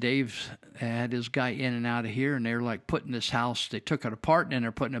 And Dave's had his guy in and out of here, and they're like putting this house. They took it apart, and then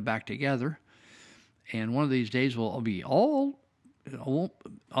they're putting it back together. And one of these days, I'll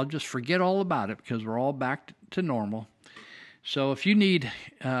just forget all about it because we're all back to normal. So if you need,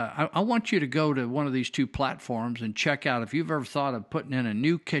 I want you to go to one of these two platforms and check out if you've ever thought of putting in a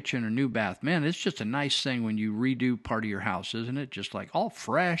new kitchen or new bath. Man, it's just a nice thing when you redo part of your house, isn't it? Just like all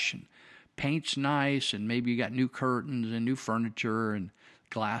fresh and paint's nice, and maybe you got new curtains and new furniture and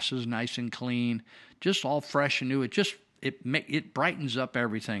glasses nice and clean, just all fresh and new. It brightens up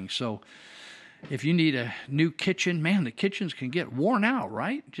everything. So if you need a new kitchen, man, the kitchens can get worn out,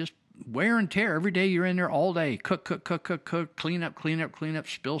 right? Just wear and tear. Every day you're in there all day. Cook, clean up,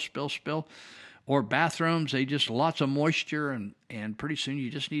 spill. Or bathrooms, they just lots of moisture, and pretty soon you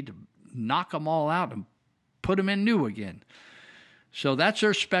just need to knock them all out and put them in new again. So that's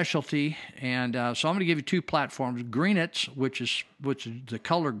their specialty, and so I'm going to give you two platforms. Greenet's, which is the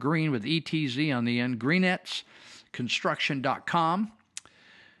color green with ETZ on the end, greenetsconstruction.com.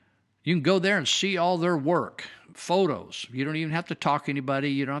 You can go there and see all their work, photos. You don't even have to talk to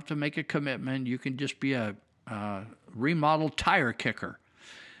anybody. You don't have to make a commitment. You can just be a remodeled tire kicker.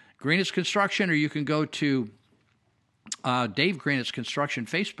 Greenet's Construction, or you can go to Dave Greenet's Construction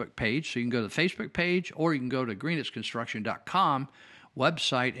Facebook page. So you can go to the Facebook page, or you can go to greenetsconstruction.com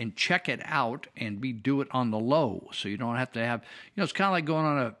website and check it out and do it on the low. So you don't have to have, it's kind of like going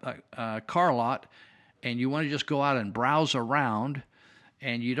on a car lot and you want to just go out and browse around,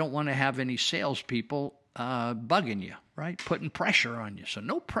 and you don't want to have any salespeople bugging you, right? Putting pressure on you. So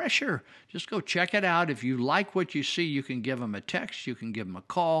no pressure. Just go check it out. If you like what you see, you can give them a text. You can give them a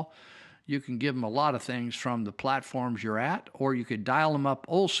call. You can give them a lot of things from the platforms you're at, or you could dial them up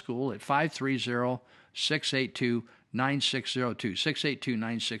old school at 530-682-9602,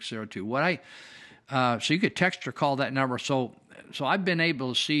 682-9602. So you could text or call that number. So I've been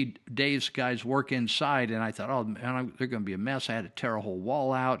able to see Dave's guys work inside, and I thought, oh, man, they're going to be a mess. I had to tear a whole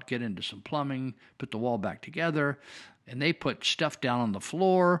wall out, get into some plumbing, put the wall back together. And they put stuff down on the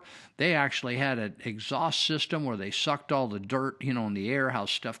floor. They actually had an exhaust system where they sucked all the dirt, in the air, how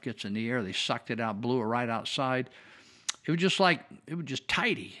stuff gets in the air. They sucked it out, blew it right outside. It was just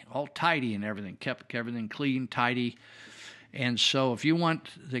tidy, all tidy and everything, kept everything clean, tidy. And so if you want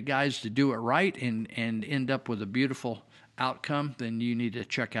the guys to do it right and end up with a beautiful outcome, then you need to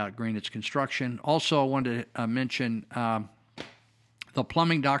check out Greenet's Construction. Also, I wanted to mention the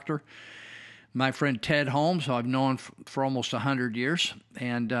plumbing doctor. My friend Ted Holmes, who I've known for almost 100 years,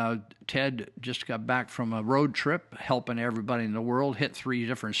 and Ted just got back from a road trip helping everybody in the world, hit 3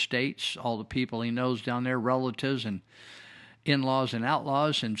 different states, all the people he knows down there, relatives and in-laws and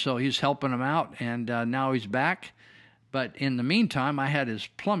outlaws, and so he's helping them out, and now he's back. But in the meantime, I had his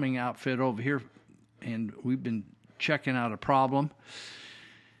plumbing outfit over here, and we've been checking out a problem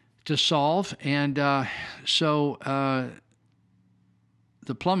to solve, and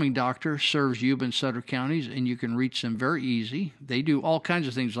the plumbing doctor serves Yuba and Sutter counties, and you can reach them very easy. They do all kinds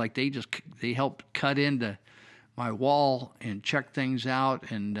of things, like they help cut into my wall and check things out,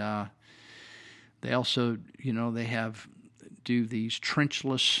 and they also, they do these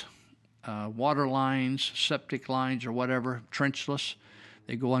trenchless water lines, septic lines or whatever, trenchless.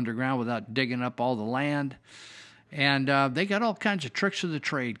 They go underground without digging up all the land, and they got all kinds of tricks of the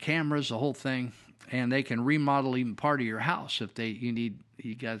trade, cameras, the whole thing. And they can remodel even part of your house if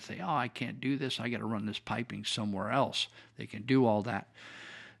you got to say, oh, I can't do this. I got to run this piping somewhere else. They can do all that.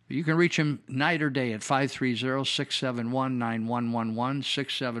 But you can reach them night or day at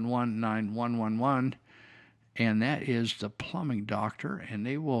 530-671-9111, 671-9111. And that is the plumbing doctor, and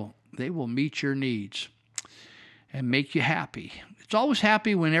they will meet your needs and make you happy. It's always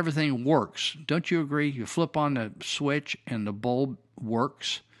happy when everything works. Don't you agree? You flip on the switch and the bulb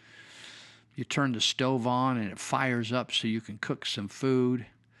works. You turn the stove on and it fires up so you can cook some food.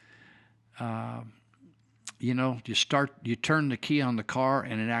 You turn the key on the car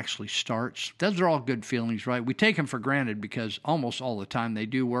and it actually starts. Those are all good feelings, right? We take them for granted because almost all the time they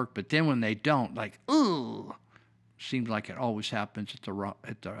do work, but then when they don't, like, ooh, seems like it always happens at the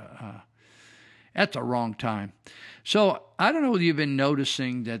wrong time. So I don't know whether you've been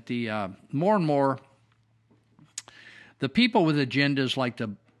noticing that the more and more the people with agendas like the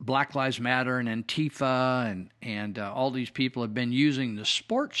Black Lives Matter and Antifa and all these people have been using the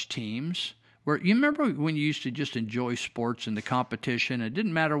sports teams. Where you remember when you used to just enjoy sports and the competition? It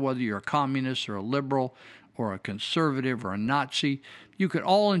didn't matter whether you're a communist or a liberal or a conservative or a Nazi. You could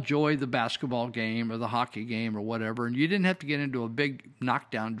all enjoy the basketball game or the hockey game or whatever, and you didn't have to get into a big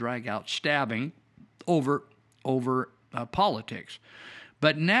knockdown, drag-out stabbing over politics.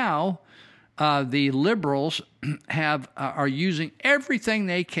 But now the liberals are using everything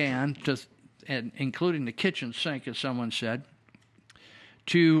they can to, and including the kitchen sink, as someone said,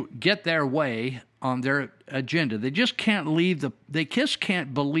 to get their way on their agenda. They just can't they just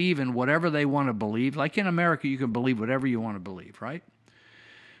can't believe in whatever they want to believe. Like in America, you can believe whatever you want to believe, right?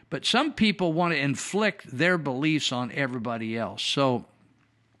 But some people want to inflict their beliefs on everybody else. So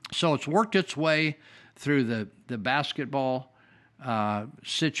it's worked its way through the basketball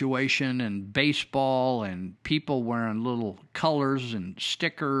situation and baseball and people wearing little colors and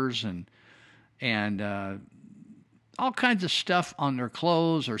stickers and all kinds of stuff on their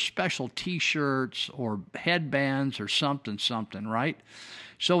clothes or special T-shirts or headbands or something, right?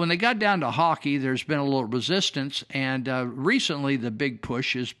 So when they got down to hockey, there's been a little resistance, and recently the big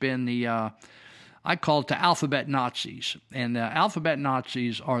push has been I call it the alphabet Nazis. And the alphabet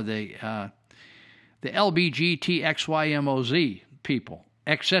Nazis are the LBGTXYMOZ people.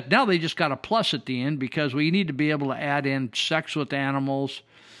 Except now they just got a plus at the end because we need to be able to add in sex with animals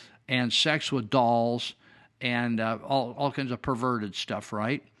and sex with dolls and all kinds of perverted stuff,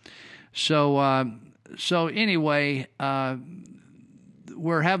 right? So anyway,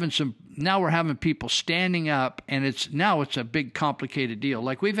 we're having people standing up, and it's a big complicated deal.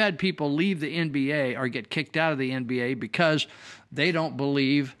 Like we've had people leave the NBA or get kicked out of the NBA because they don't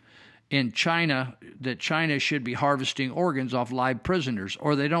believe in China that China should be harvesting organs off live prisoners,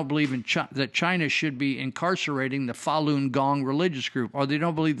 or they don't believe that China should be incarcerating the Falun Gong religious group, or they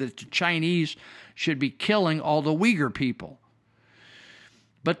don't believe that the Chinese should be killing all the Uyghur people.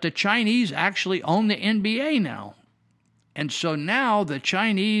 But the Chinese actually own the NBA now. And so now the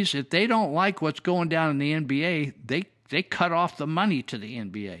Chinese, if they don't like what's going down in the NBA, they cut off the money to the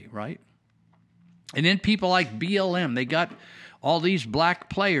NBA, right? And then people like BLM, they got all these black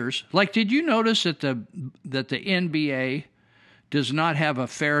players. Like, did you notice that the NBA does not have a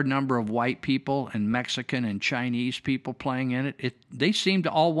fair number of white people and Mexican and Chinese people playing in it? They seem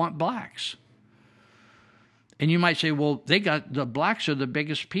to all want blacks. And you might say, well, the blacks are the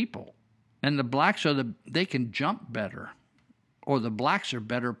biggest people, and the blacks they can jump better, or the blacks are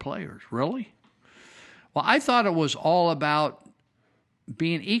better players. Really? Well, I thought it was all about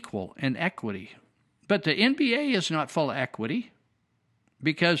being equal and equity. But the NBA is not full of equity,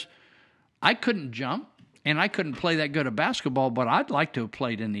 because I couldn't jump and I couldn't play that good of basketball, but I'd like to have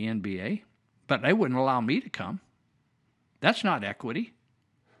played in the NBA, but they wouldn't allow me to come. That's not equity.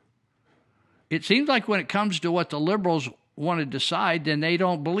 It seems like when it comes to what the liberals want to decide, then they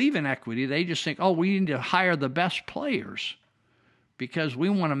don't believe in equity. They just think, oh, we need to hire the best players because we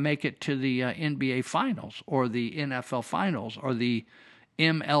want to make it to the NBA finals or the NFL finals or the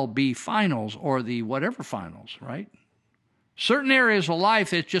MLB finals or the whatever finals, right? Certain areas of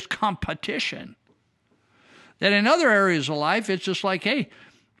life, it's just competition. Then in other areas of life, it's just like, hey,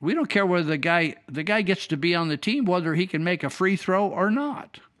 we don't care whether the guy gets to be on the team, whether he can make a free throw or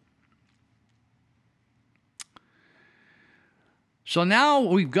not. So now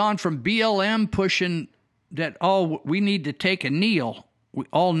we've gone from BLM pushing that, oh, we need to take a kneel. We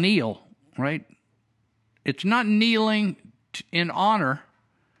all kneel, right? It's not kneeling in honor.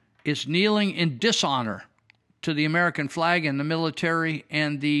 It's kneeling in dishonor to the American flag and the military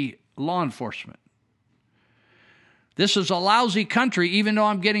and the law enforcement. This is a lousy country, even though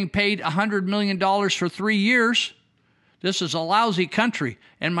I'm getting paid $100 million for 3 years. This is a lousy country,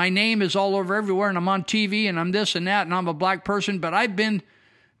 and my name is all over everywhere, and I'm on TV, and I'm this and that, and I'm a black person, but I've been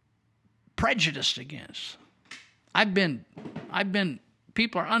prejudiced against.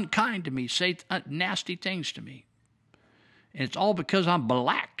 People are unkind to me, say nasty things to me. And it's all because I'm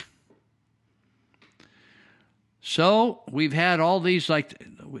black. So we've had all these, like,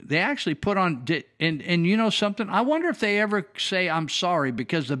 they actually put on, and you know something? I wonder if they ever say, I'm sorry,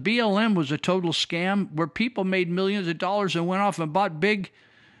 because the BLM was a total scam where people made millions of dollars and went off and bought big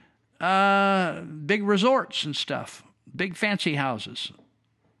resorts and stuff, big fancy houses.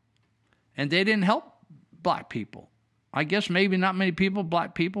 And they didn't help black people. I guess maybe not many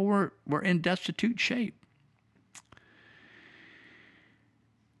black people were in destitute shape.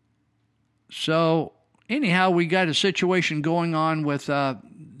 So anyhow, we got a situation going on with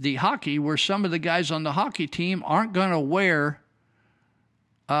the hockey where some of the guys on the hockey team aren't going to wear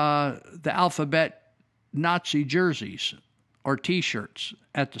the alphabet Nazi jerseys or T-shirts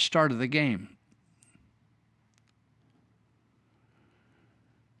at the start of the game.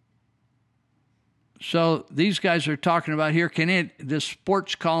 So these guys are talking about here, this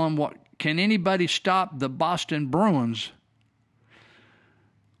sports column, can anybody stop the Boston Bruins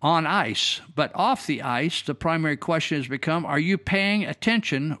on ice? But off the ice, the primary question has become, are you paying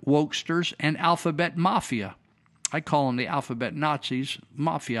attention, wokesters and alphabet mafia? I call them the alphabet Nazis.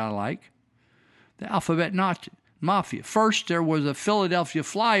 Mafia I like. The alphabet mafia. First, there was a Philadelphia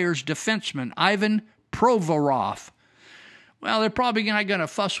Flyers defenseman, Ivan Provorov. Well, they're probably not going to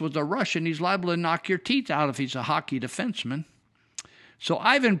fuss with the Russian. He's liable to knock your teeth out if he's a hockey defenseman. So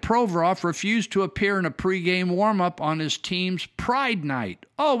Ivan Provorov refused to appear in a pregame warm-up on his team's Pride Night.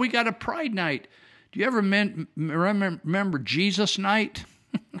 Oh, we got a Pride Night. Do you ever remember Jesus Night?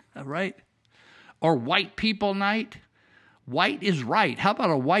 Right? Or White People Night? White is right. How about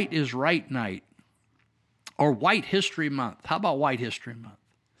a White is Right Night? Or White History Month. How about White History Month?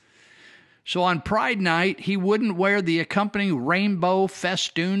 So on Pride Night, he wouldn't wear the accompanying rainbow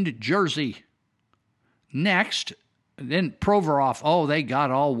festooned jersey. Next, then Provorov, oh, they got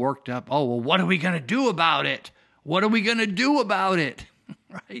all worked up. Oh, well, what are we going to do about it? What are we going to do about it?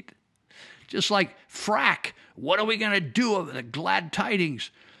 Right? Just like frack. What are we going to do about the glad tidings?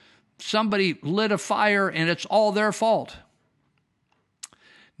 Somebody lit a fire and it's all their fault.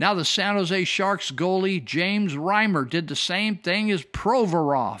 Now the San Jose Sharks goalie James Reimer did the same thing as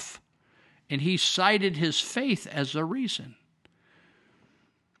Provorov, and he cited his faith as the reason.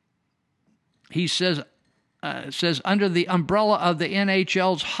 He says under the umbrella of the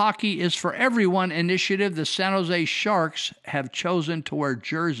NHL's Hockey is for Everyone initiative, the San Jose Sharks have chosen to wear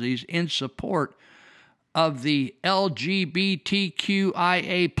jerseys in support of the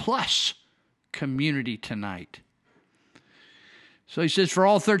LGBTQIA plus community tonight. So he says, for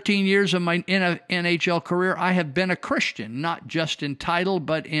all 13 years of my NHL career, I have been a Christian, not just in title,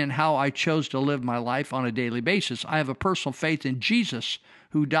 but in how I chose to live my life on a daily basis. I have a personal faith in Jesus,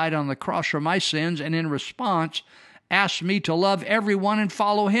 who died on the cross for my sins, and in response, asked me to love everyone and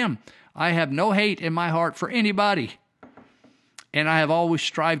follow him. I have no hate in my heart for anybody, and I have always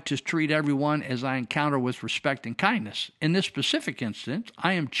strived to treat everyone as I encounter with respect and kindness. In this specific instance,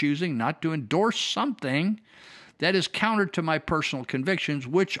 I am choosing not to endorse something that is counter to my personal convictions,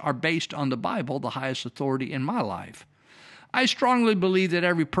 which are based on the Bible, the highest authority in my life. I strongly believe that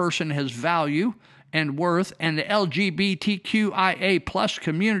every person has value and worth, and the LGBTQIA plus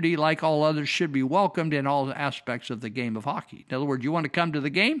community, like all others, should be welcomed in all aspects of the game of hockey. In other words, you want to come to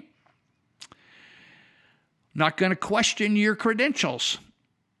the game? Not going to question your credentials.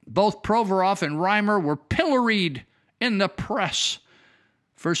 Both Provorov and Reimer were pilloried in the press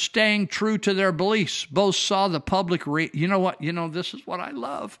for staying true to their beliefs. Both saw the public, you know what, this is what I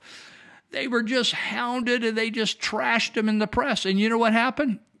love. They were just hounded and they just trashed them in the press. And you know what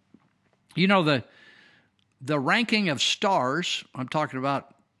happened? You know, the ranking of stars, I'm talking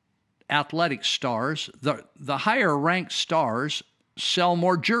about athletic stars, the higher ranked stars sell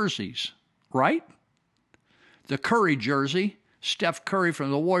more jerseys, right? The Curry jersey, Steph Curry from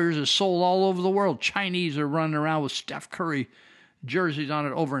the Warriors, is sold all over the world. Chinese are running around with Steph Curry jerseys on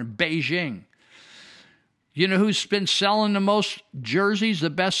it over in Beijing. You know who's been selling the most jerseys, the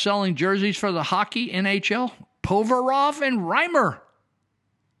best-selling jerseys for the hockey NHL? Provorov and Reimer.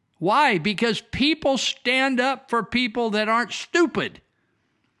 Why? Because people stand up for people that aren't stupid.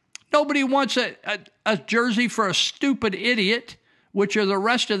 Nobody wants a jersey for a stupid idiot, which are the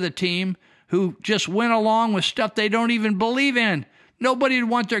rest of the team who just went along with stuff they don't even believe in. Nobody would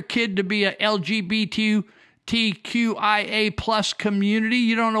want their kid to be a LGBTQIA plus community.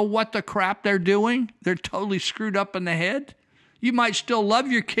 You don't know what the crap they're doing. They're totally screwed up in the head. You might still love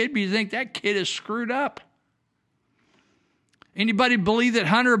your kid, but you think that kid is screwed up. Anybody believe that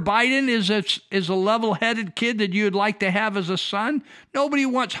Hunter Biden is a level-headed kid that you would like to have as a son? Nobody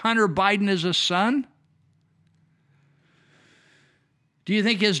wants Hunter Biden as a son. Do you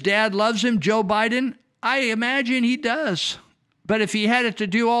think his dad loves him, Joe Biden? I imagine he does. But if he had it to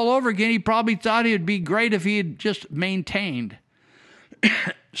do all over again, he probably thought it would be great if he had just maintained.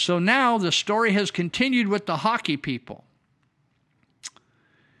 So now the story has continued with the hockey people.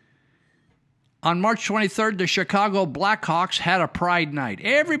 On March 23rd, the Chicago Blackhawks had a Pride Night.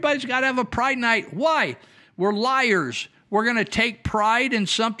 Everybody's got to have a Pride Night. Why? We're liars. We're going to take pride in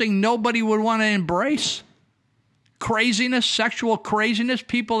something nobody would want to embrace. Craziness, sexual craziness.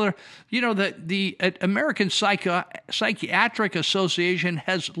 People are, the American Psychiatric Association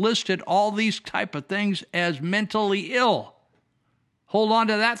has listed all these type of things as mentally ill. Hold on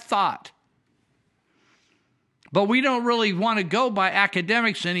to that thought. But we don't really want to go by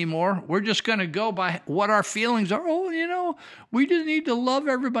academics anymore. We're just going to go by what our feelings are. Oh, we just need to love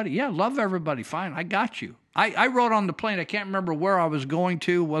everybody. Yeah, love everybody. Fine, I got you. I rode on the plane. I can't remember where I was going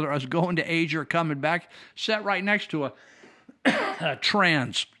to, whether I was going to Asia or coming back. Sat right next to a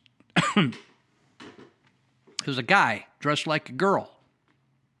trans There's a guy dressed like a girl.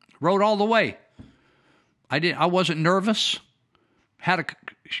 Rode all the way. I wasn't nervous. Had a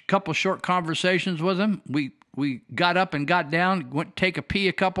couple short conversations with him. We got up and got down, went to take a pee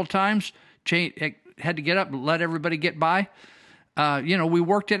a couple times, had to get up and let everybody get by. We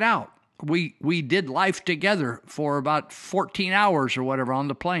worked it out. We did life together for about 14 hours or whatever on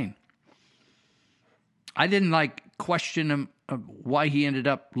the plane. I didn't question him why he ended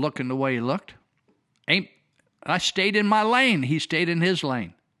up looking the way he looked. I stayed in my lane. He stayed in his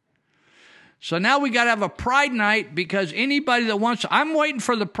lane. So now we got to have a pride night because anybody that wants, I'm waiting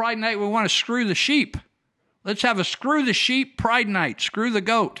for the pride night. We want to screw the sheep. Let's have a screw the sheep pride night. Screw the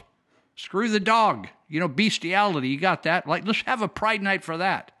goat. Screw the dog. Bestiality. You got that? Let's have a pride night for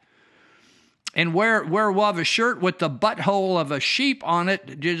that. And we'll have a shirt with the butthole of a sheep on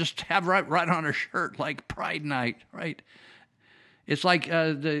it. You just have right on a shirt like pride night, right? It's like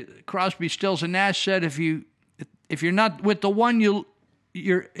the Crosby, Stills, and Nash said, if you're not with the one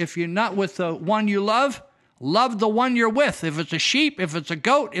if you're not with the one you love the one you're with. If it's a sheep, if it's a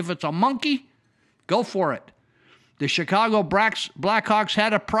goat, if it's a monkey, go for it. The Chicago Blackhawks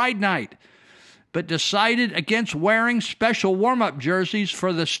had a pride night, but decided against wearing special warm-up jerseys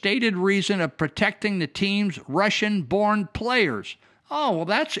for the stated reason of protecting the team's Russian-born players. Oh, well,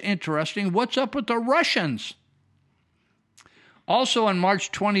 that's interesting. What's up with the Russians? Also on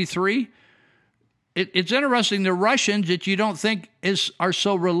March 23, it's interesting, the Russians that you don't think are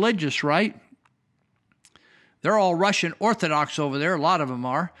so religious, right? They're all Russian Orthodox over there. A lot of them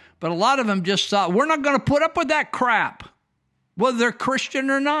are. But a lot of them just thought, we're not going to put up with that crap, whether they're Christian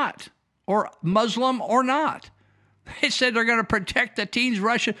or not, or Muslim or not. They said they're going to protect the team's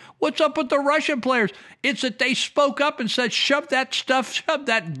Russian. What's up with the Russian players? It's that they spoke up and said, shove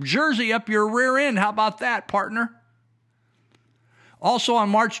that jersey up your rear end. How about that, partner? Also on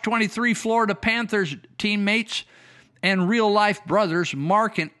March 23, Florida Panthers teammates and real-life brothers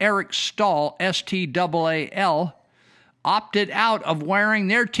Mark and Eric Stahl, S-T-A-A-L, opted out of wearing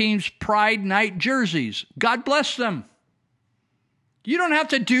their team's Pride Night jerseys. God bless them. You don't have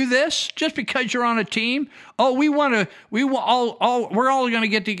to do this just because you're on a team. Oh, we're all going to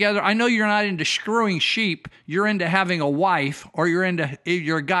get together. I know you're not into screwing sheep. You're into having a wife, or you're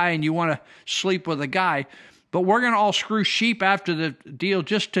a guy and you want to sleep with a guy. But we're going to all screw sheep after the deal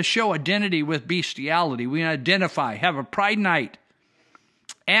just to show identity with bestiality. We identify, have a pride night.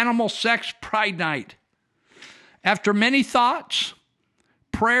 Animal sex pride night. After many thoughts,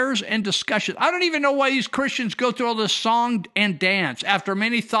 prayers, and discussions. I don't even know why these Christians go through all this song and dance. After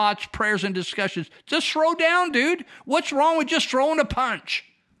many thoughts, prayers, and discussions. Just throw down, dude. What's wrong with just throwing a punch?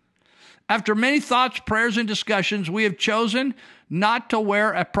 After many thoughts, prayers, and discussions, we have chosen not to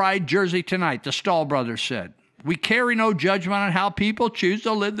wear a pride jersey tonight, the Stahl brothers said. We carry no judgment on how people choose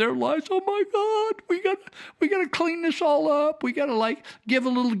to live their lives. Oh my God, we got to clean this all up. We got to give a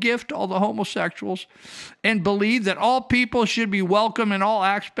little gift to all the homosexuals and believe that all people should be welcome in all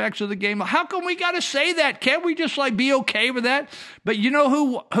aspects of the game. How come we got to say that? Can't we just be okay with that? But you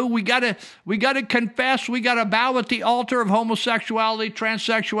know who we got to confess, we got to bow at the altar of homosexuality,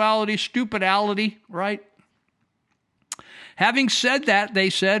 transsexuality, stupidality, right? Having said that,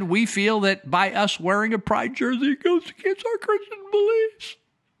 they said, we feel that by us wearing a pride jersey, it goes against our Christian beliefs.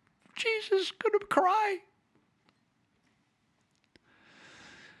 Jesus is going to cry.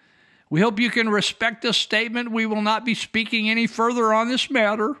 We hope you can respect this statement. We will not be speaking any further on this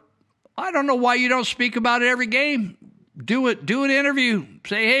matter. I don't know why you don't speak about it every game. Do an interview.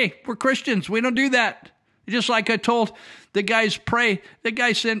 Say, hey, we're Christians. We don't do that. Just like I told the guys pray. The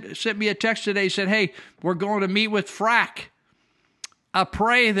guy sent me a text today. He said, hey, we're going to meet with Frack. I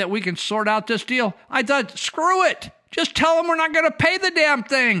pray that we can sort out this deal. I thought, screw it. Just tell them we're not going to pay the damn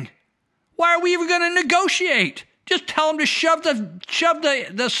thing. Why are we even going to negotiate? Just tell them to shove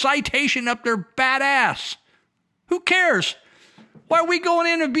the citation up their bad ass. Who cares? Why are we going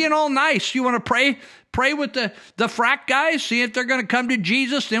in and being all nice? You want to pray with the Frack guys, see if they're going to come to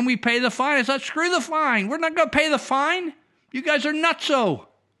Jesus, then we pay the fine. I thought, screw the fine. We're not going to pay the fine. You guys are nutso.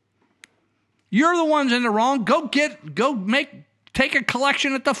 You're the ones in the wrong. Take a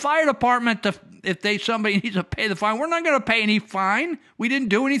collection at the fire department if somebody needs to pay the fine. We're not going to pay any fine. We didn't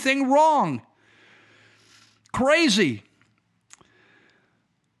do anything wrong. Crazy.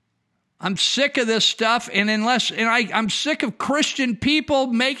 I'm sick of this stuff, I'm sick of Christian people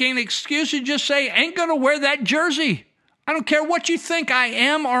making excuses. Just say, ain't going to wear that jersey. I don't care what you think I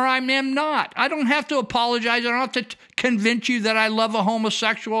am or I am not. I don't have to apologize. I don't have to convince you that I love a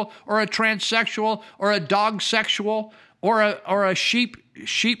homosexual or a transsexual or a dog sexual or a sheep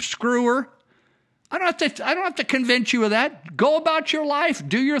screwer. I don't have to convince you of that. Go about your life.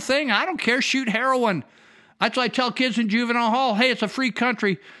 Do your thing. I don't care. Shoot heroin. That's why I tell kids in juvenile hall, hey, it's a free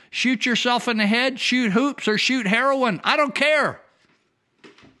country. Shoot yourself in the head, shoot hoops, or shoot heroin. I don't care.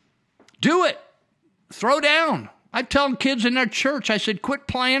 Do it. Throw down. I'm telling kids in their church, I said, quit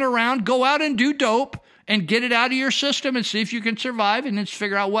playing around. Go out and do dope and get it out of your system and see if you can survive and then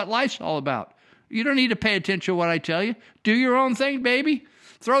figure out what life's all about. You don't need to pay attention to what I tell you. Do your own thing, baby.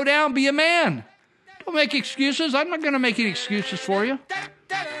 Throw down. Be a man. Don't make excuses. I'm not going to make any excuses for you.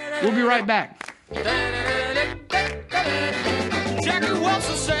 We'll be right back. Jackie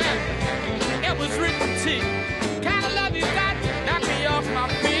Wilson said it was written to kind of love you got to knock me off my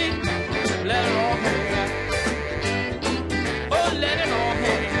feet. Let it all hang out. Oh, let it all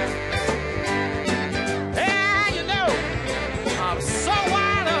hang out. Yeah, you know, I'm so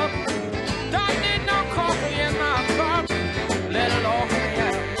wired up. Don't need no coffee in my cup. Let it all hang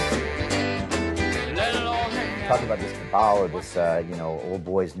out. Let it all hang out. Talk about this cabal or this, old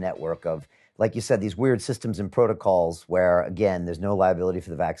boys network of, like you said, these weird systems and protocols where, again, there's no liability for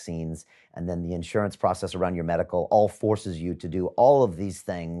the vaccines, and then the insurance process around your medical all forces you to do all of these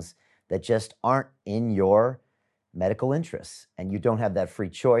things that just aren't in your medical interests. And you don't have that free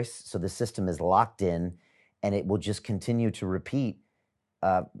choice, so the system is locked in, and it will just continue to repeat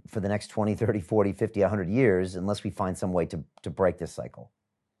for the next 20, 30, 40, 50, 100 years unless we find some way to break this cycle.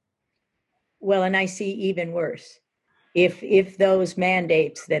 Well, and I see even worse. If those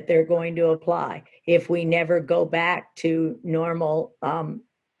mandates that they're going to apply, if we never go back to normal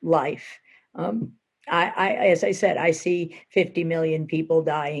life, as I said, I see 50 million people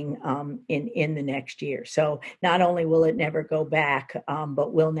dying in the next year. So not only will it never go back,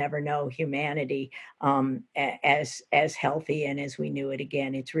 but we'll never know humanity as healthy and as we knew it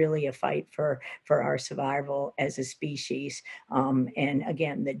again. It's really a fight for our survival as a species. And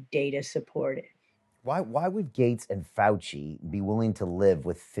again, the data support it. Why would Gates and Fauci be willing to live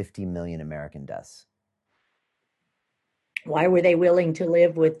with 50 million American deaths? Why were they willing to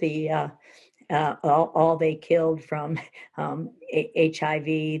live with the all they killed from HIV,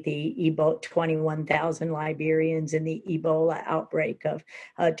 the Ebola, 21,000 Liberians in the Ebola outbreak of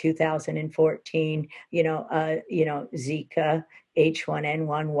 2014? Zika,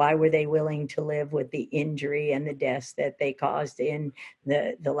 H1N1. Why were they willing to live with the injury and the deaths that they caused in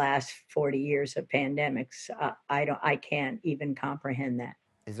the last 40 years of pandemics? I can't even comprehend that.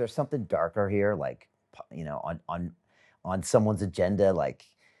 Is there something darker here, like on someone's agenda, like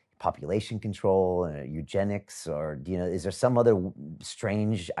population control, eugenics, or is there some other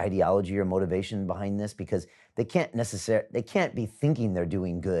strange ideology or motivation behind this? Because they can't be thinking they're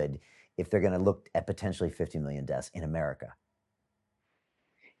doing good if they're going to look at potentially 50 million deaths in America.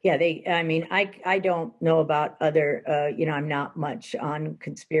 Yeah, I don't know about other, I'm not much on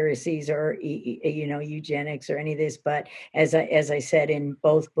conspiracies or, eugenics or any of this, but as I said in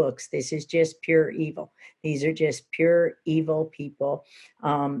both books, this is just pure evil. These are just pure evil people,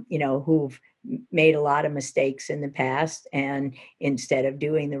 who've made a lot of mistakes in the past, and instead of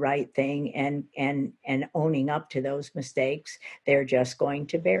doing the right thing and owning up to those mistakes, they're just going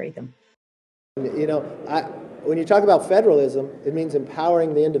to bury them. When you talk about federalism, it means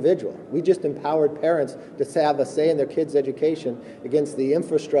empowering the individual. We just empowered parents to have a say in their kids' education against the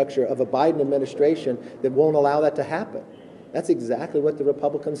infrastructure of a Biden administration that won't allow that to happen. That's exactly what the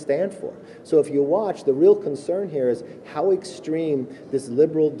Republicans stand for. So if you watch, the real concern here is how extreme this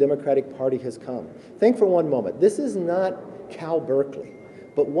liberal Democratic Party has come. Think for one moment, this is not Cal Berkeley,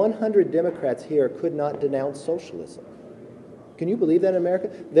 but 100 Democrats here could not denounce socialism. Can you believe that in America?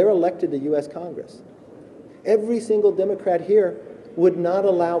 They're elected to U.S. Congress. Every single Democrat here would not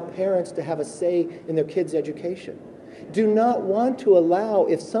allow parents to have a say in their kids' education. Do not want to allow,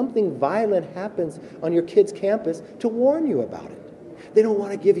 if something violent happens on your kid's campus, to warn you about it. They don't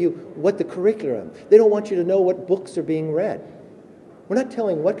want to give you what the curriculum. They don't want you to know what books are being read. We're not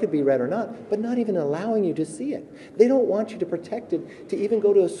telling what could be read or not, but not even allowing you to see it. They don't want you to protect it, to even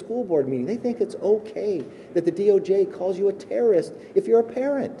go to a school board meeting. They think it's okay that the DOJ calls you a terrorist if you're a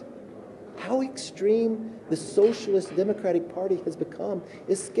parent. How extreme the Socialist Democratic Party has become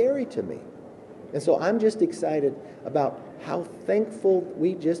is scary to me. And so I'm just excited about how thankful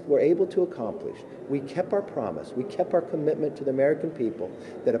we just were able to accomplish. We kept our promise. We kept our commitment to the American people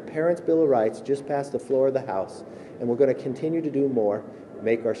that a Parents' Bill of Rights just passed the floor of the House. And we're going to continue to do more,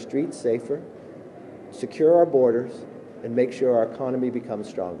 make our streets safer, secure our borders, and make sure our economy becomes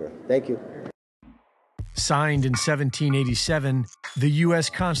stronger. Thank you. Signed in 1787, the U.S.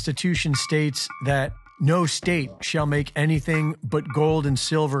 Constitution states that no state shall make anything but gold and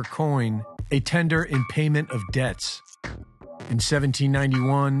silver coin a tender in payment of debts. In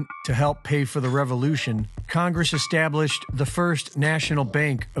 1791, to help pay for the Revolution, Congress established the first national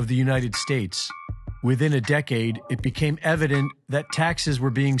bank of the United States. Within a decade, it became evident that taxes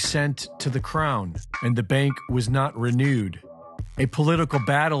were being sent to the Crown, and the bank was not renewed. A political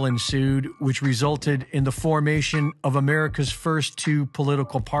battle ensued, which resulted in the formation of America's first two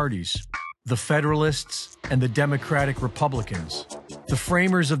political parties, the Federalists and the Democratic Republicans. The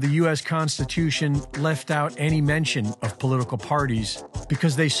framers of the U.S. Constitution left out any mention of political parties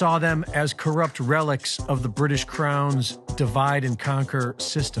because they saw them as corrupt relics of the British Crown's divide-and-conquer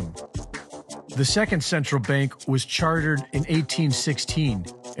system. The second central bank was chartered in 1816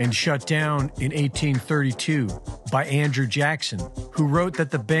 and shut down in 1832 by Andrew Jackson, who wrote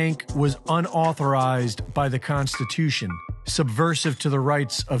that the bank was unauthorized by the Constitution, subversive to the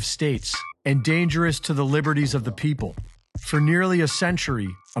rights of states, and dangerous to the liberties of the people. For nearly a century,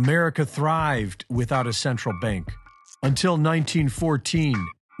 America thrived without a central bank, until 1914,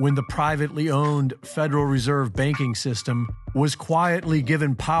 when the privately owned Federal Reserve banking system was quietly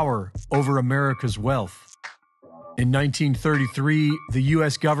given power over America's wealth. In 1933, the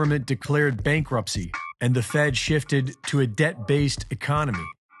U.S. government declared bankruptcy, and the Fed shifted to a debt-based economy.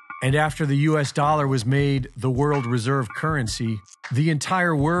 And after the U.S. dollar was made the world reserve currency, the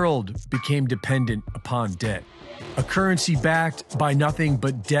entire world became dependent upon debt. A currency backed by nothing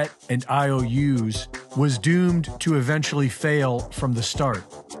but debt and IOUs was doomed to eventually fail from the start,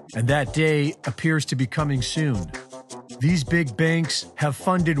 and that day appears to be coming soon. These big banks have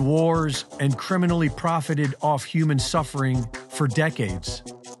funded wars and criminally profited off human suffering for decades.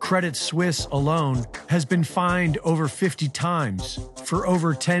 Credit Suisse alone has been fined over 50 times for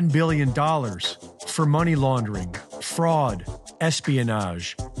over $10 billion for money laundering, fraud,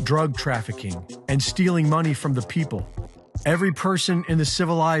 espionage, drug trafficking, and stealing money from the people. Every person in the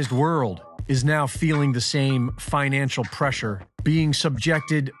civilized world is now feeling the same financial pressure being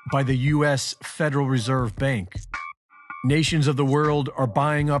subjected by the U.S. Federal Reserve Bank. Nations of the world are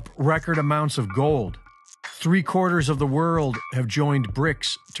buying up record amounts of gold. 3/4 of the world have joined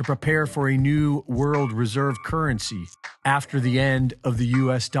BRICS to prepare for a new world reserve currency after the end of the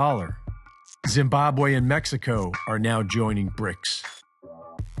U.S. dollar. Zimbabwe and Mexico are now joining BRICS.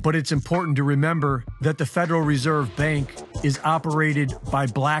 But it's important to remember that the Federal Reserve Bank is operated by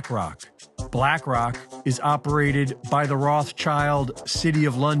BlackRock. BlackRock is operated by the Rothschild City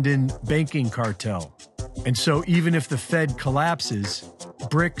of London banking cartel. And so even if the Fed collapses,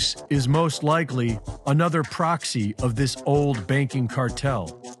 BRICS is most likely another proxy of this old banking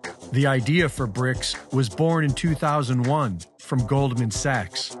cartel. The idea for BRICS was born in 2001 from Goldman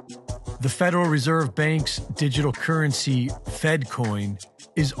Sachs. The Federal Reserve Bank's digital currency, FedCoin,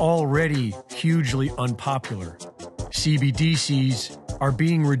 is already hugely unpopular. CBDCs are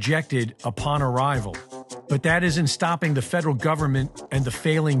being rejected upon arrival. But that isn't stopping the federal government and the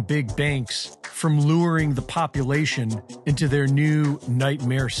failing big banks from luring the population into their new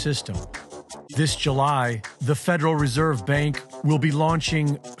nightmare system. This July, the Federal Reserve Bank will be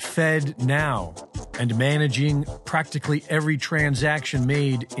launching FedNow and managing practically every transaction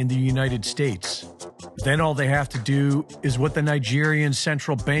made in the United States. Then all they have to do is what the Nigerian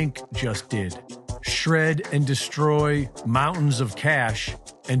central bank just did: shred and destroy mountains of cash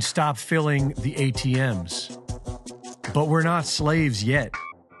and stop filling the ATMs. But we're not slaves yet,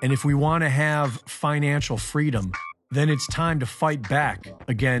 and if we want to have financial freedom, then it's time to fight back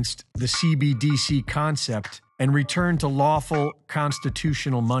against the CBDC concept and return to lawful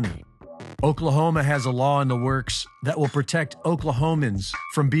constitutional money. Oklahoma has a law in the works that will protect Oklahomans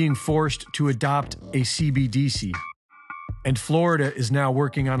from being forced to adopt a CBDC. And Florida is now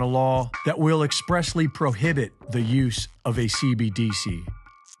working on a law that will expressly prohibit the use of a CBDC.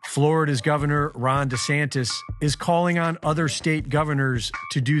 Florida's Governor Ron DeSantis is calling on other state governors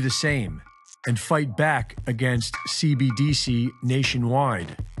to do the same and fight back against CBDC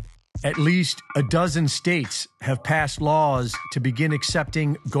nationwide. At least a dozen states have passed laws to begin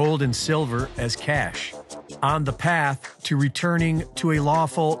accepting gold and silver as cash, on the path to returning to a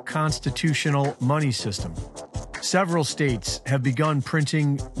lawful constitutional money system. Several states have begun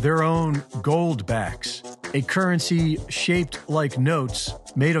printing their own gold backs, a currency shaped like notes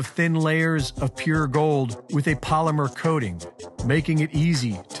made of thin layers of pure gold with a polymer coating, making it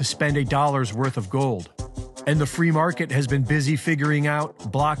easy to spend $1's worth of gold. And the free market has been busy figuring out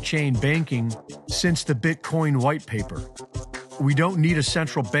blockchain banking since the Bitcoin white paper. We don't need a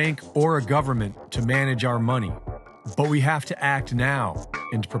central bank or a government to manage our money, but we have to act now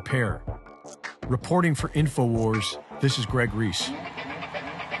and prepare. Reporting for InfoWars, this is Greg Reese.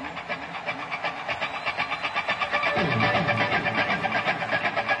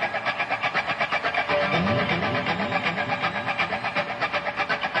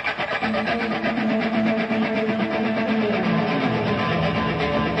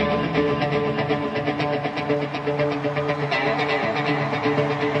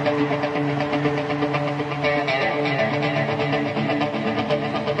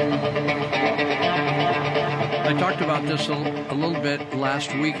 I talked about this a little bit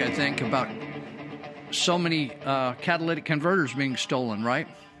last week, I think, about so many catalytic converters being stolen, right?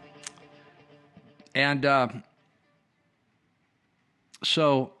 And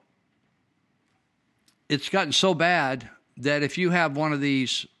so it's gotten so bad that if you have one of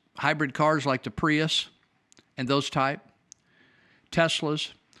these hybrid cars like the Prius and those type,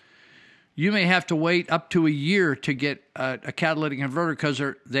 Teslas, you may have to wait up to a year to get a catalytic converter because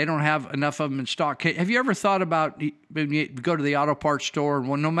they don't have enough of them in stock. Have you ever thought about when you go to the auto parts store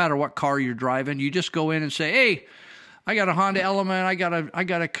and no matter what car you're driving, you just go in and say, "Hey, I got a Honda Element, I got a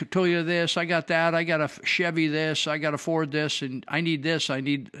Toyota this, I got that, I got a Chevy this, I got a Ford this, and I need this, I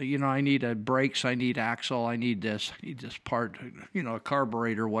need a brakes, I need axle, I need this part, a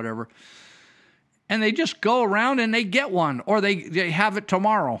carburetor, whatever." And they just go around and they get one, or they have it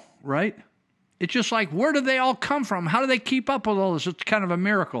tomorrow, right? It's just like, where do they all come from? How do they keep up with all this? It's kind of a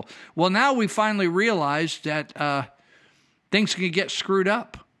miracle. Well, now we finally realize that things can get screwed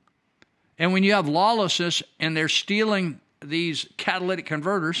up. And when you have lawlessness and they're stealing these catalytic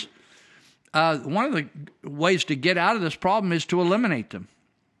converters, one of the ways to get out of this problem is to eliminate them.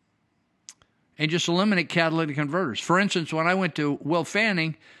 And just eliminate catalytic converters. For instance, when I went to Will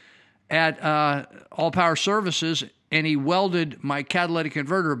Fanning at All Power Services, and he welded my catalytic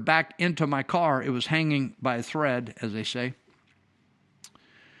converter back into my car. It was hanging by a thread, as they say.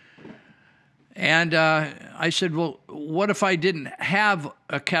 And I said, well, what if I didn't have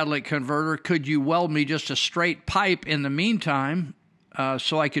a catalytic converter? Could you weld me just a straight pipe in the meantime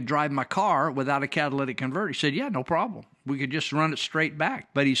so I could drive my car without a catalytic converter? He said, yeah, no problem. We could just run it straight back.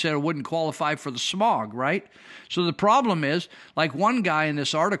 But he said it wouldn't qualify for the smog, right? So the problem is, like one guy in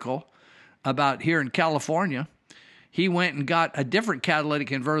this article about here in California, he went and got a different catalytic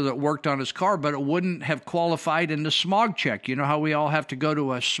converter that worked on his car, but it wouldn't have qualified in the smog check. You know how we all have to go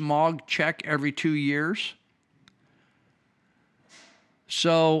to a smog check every 2 years?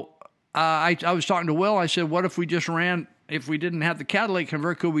 So I was talking to Will. I said, what if we didn't have the catalytic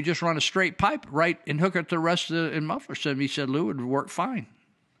converter, could we just run a straight pipe right and hook it to the rest of the muffler system? He said, Lou, it would work fine.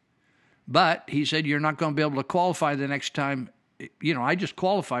 But he said, you're not going to be able to qualify the next time. I just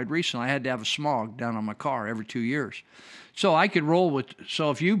qualified recently. I had to have a smog down on my car every 2 years. So I could roll with,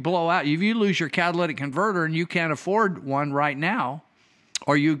 so if you blow out, if you lose your catalytic converter and you can't afford one right now,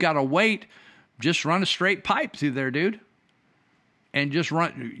 or you got to wait, just run a straight pipe through there, dude. And just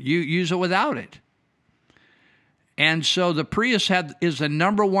use it without it. And so the Prius is the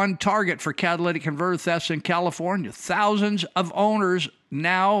number one target for catalytic converter thefts in California. Thousands of owners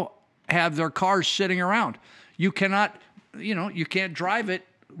now have their cars sitting around. You cannot, you can't drive it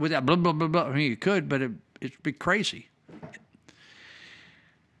without blah, blah, blah, blah. I mean, you could, but it'd be crazy.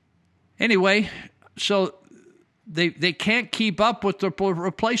 Anyway, so they can't keep up with the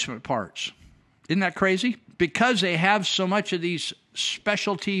replacement parts. Isn't that crazy? Because they have so much of these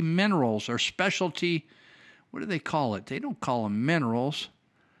specialty minerals or specialty, what do they call it? They don't call them minerals.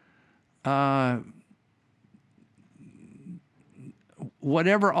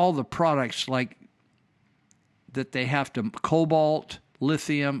 Whatever all the products like that they have to, cobalt,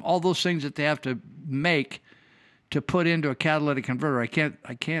 lithium, all those things that they have to make to put into a catalytic converter. I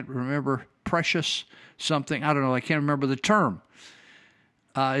can't remember, precious something. I don't know. I can't remember the term.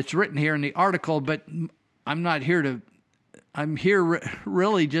 It's written here in the article, but I'm not here to, I'm here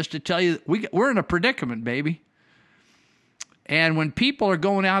really just to tell you we're in a predicament, baby. And when people are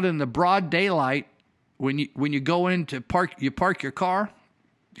going out in the broad daylight, when you go in to park your car,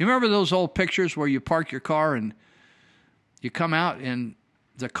 you remember those old pictures where you park your car and you come out and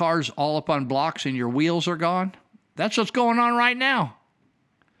the car's all up on blocks and your wheels are gone? That's what's going on right now.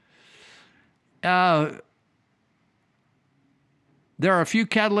 There are a few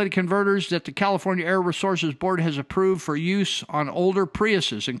catalytic converters that the California Air Resources Board has approved for use on older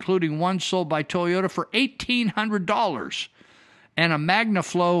Priuses, including one sold by Toyota for $1,800 and a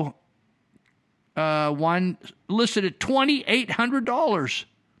MagnaFlow one listed at $2,800.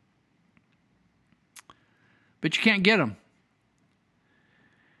 But you can't get them.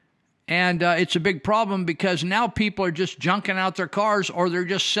 And it's a big problem because now people are just junking out their cars or they're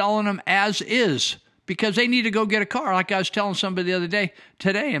just selling them as is because they need to go get a car. Like I was telling somebody the other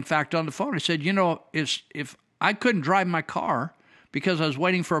today, in fact, on the phone, I said, if I couldn't drive my car because I was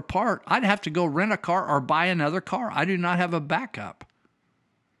waiting for a part, I'd have to go rent a car or buy another car. I do not have a backup.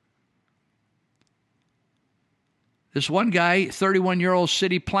 This one guy, 31-year-old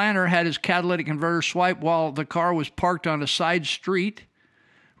city planner, had his catalytic converter swiped while the car was parked on a side street.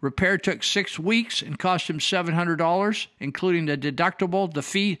 Repair took 6 weeks and cost him $700, including the deductible, the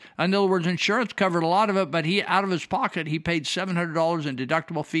fee. In other words, insurance covered a lot of it, but he, out of his pocket, he paid $700 in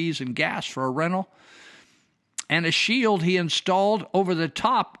deductible fees and gas for a rental. And a shield he installed over the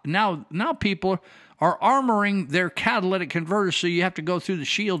top. Now people are armoring their catalytic converters, so you have to go through the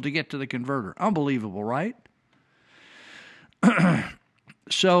shield to get to the converter. Unbelievable, right?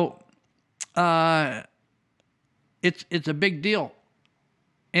 So it's a big deal.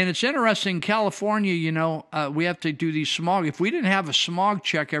 And it's interesting, California, you know, we have to do these smog. If we didn't have a smog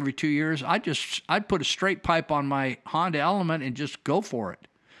check every 2 years, I'd put a straight pipe on my Honda Element and just go for it.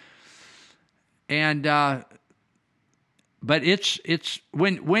 And but it's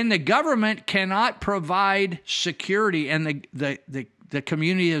when the government cannot provide security and the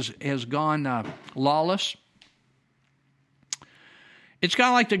community has gone lawless. It's kind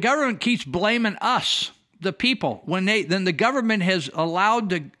of like the government keeps blaming us, the people, then the government has allowed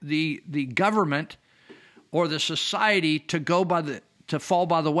the government or the society to fall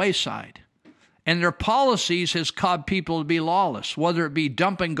by the wayside. And their policies has caused people to be lawless, whether it be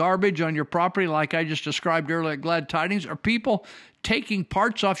dumping garbage on your property like I just described earlier at Glad Tidings, or people taking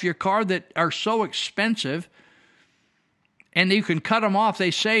parts off your car that are so expensive and you can cut them off.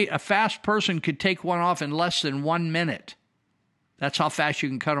 They say a fast person could take one off in less than 1 minute. That's how fast you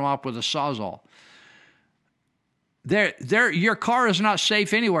can cut them off with a Sawzall. Your car is not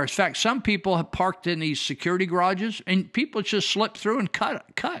safe anywhere. In fact, some people have parked in these security garages, and people just slip through and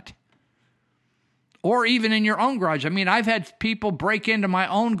cut. Or even in your own garage. I mean, I've had people break into my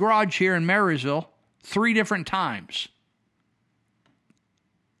own garage here in Marysville 3 different times.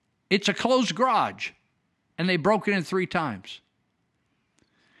 It's a closed garage, and they broke it in 3 times.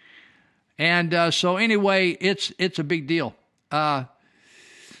 And so anyway, it's a big deal. I'm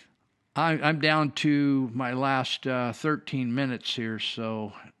down to my last 13 minutes here,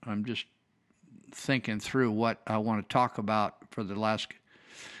 so I'm just thinking through what I want to talk about for the last.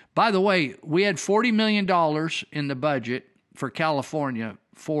 By the way, we had $40 million in the budget for California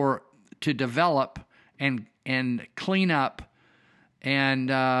to develop and clean up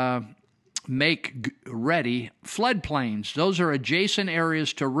and make ready floodplains. Those are adjacent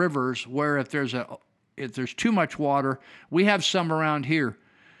areas to rivers where if there's too much water, we have some around here.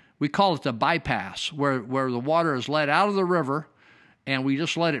 We call it the bypass, where the water is let out of the river, and we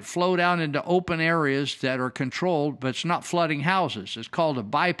just let it flow down into open areas that are controlled, but it's not flooding houses. It's called a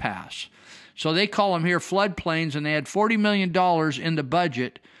bypass. So they call them here floodplains, and they had $40 million in the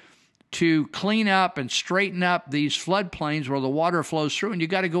budget to clean up and straighten up these floodplains where the water flows through, and you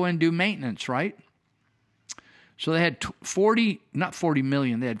got to go in and do maintenance, right? So they had 40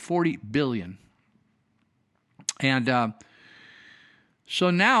 million, they had 40 billion. And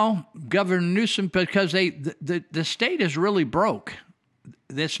so now Governor Newsom, because the state is really broke.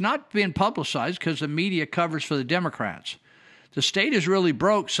 It's not being publicized because the media covers for the Democrats. The state is really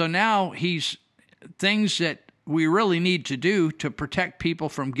broke, so now things that we really need to do to protect people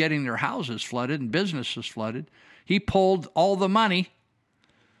from getting their houses flooded and businesses flooded. He pulled all the money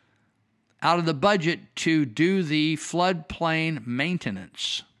out of the budget to do the floodplain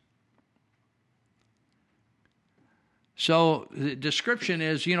maintenance. So the description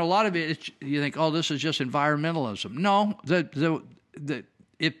is, a lot of it, you think, oh, this is just environmentalism. No,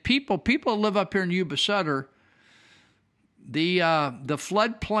 if people live up here in Yuba Sutter, the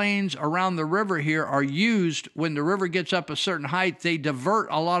floodplains around the river here are used when the river gets up a certain height. They divert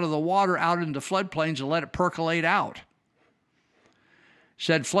a lot of the water out into floodplains and let it percolate out.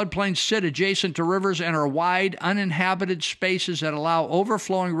 Said floodplains sit adjacent to rivers and are wide, uninhabited spaces that allow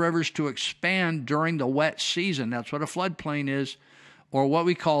overflowing rivers to expand during the wet season. That's what a floodplain is, or what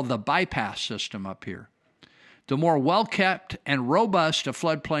we call the bypass system up here. The more well-kept and robust a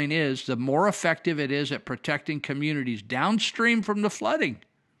floodplain is, the more effective it is at protecting communities downstream from the flooding.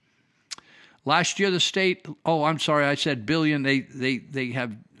 Last year, the state, I said billion.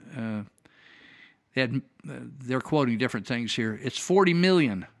 They're quoting different things here. It's 40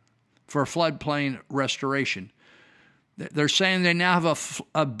 million for floodplain restoration. They're saying they now have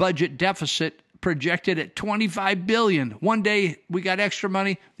a budget deficit projected at 25 billion. One day we got extra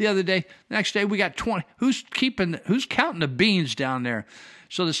money. The next day we got 20. Who's counting the beans down there?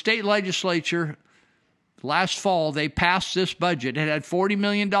 So the state legislature last fall, they passed this budget. It had $40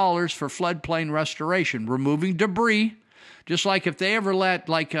 million for floodplain restoration, removing debris, just like if they ever let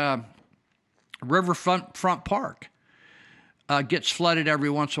Riverfront Park gets flooded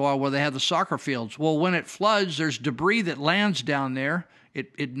every once in a while where they have the soccer fields. Well, when it floods, there's debris that lands down there.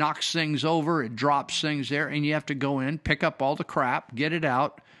 It knocks things over, it drops things there, and you have to go in, pick up all the crap, get it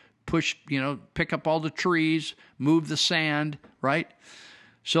out, pick up all the trees, move the sand, right?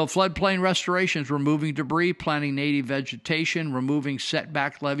 So floodplain restoration is removing debris, planting native vegetation, removing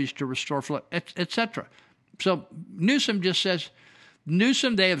setback levees to restore flood, etc. So Newsom just says,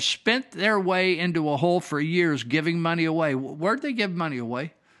 they have spent their way into a hole for years giving money away. Where'd they give money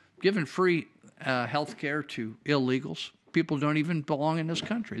away? Giving free health care to illegals. People don't even belong in this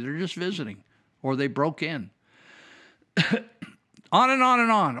country. They're just visiting, or they broke in. On and on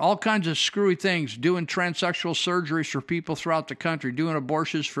and on. All kinds of screwy things. Doing transsexual surgeries for people throughout the country. Doing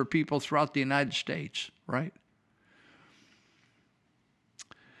abortions for people throughout the United States, right?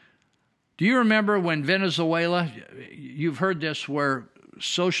 Do you remember when Venezuela, you've heard this, where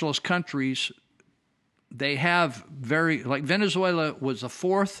socialist countries, they have like Venezuela was the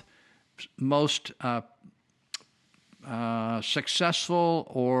fourth most successful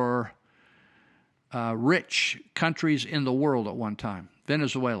or rich countries in the world at one time,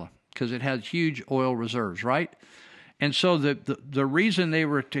 Venezuela, because it had huge oil reserves, right? And so the reason they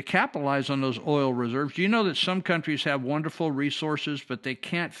were to capitalize on those oil reserves, do you know that some countries have wonderful resources, but they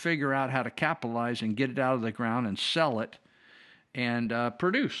can't figure out how to capitalize and get it out of the ground and sell it and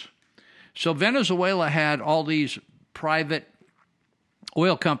produce? So Venezuela had all these private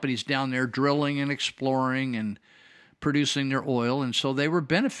oil companies down there drilling and exploring and producing their oil, and so they were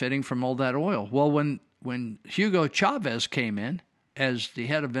benefiting from all that oil. Well, when Hugo Chavez came in as the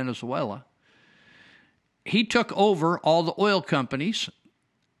head of Venezuela, he took over all the oil companies,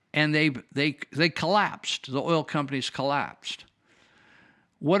 and they collapsed. The oil companies collapsed.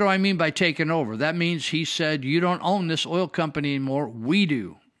 What do I mean by taking over? That means he said, you don't own this oil company anymore, we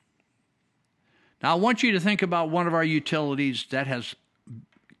do. Now, I want you to think about one of our utilities that has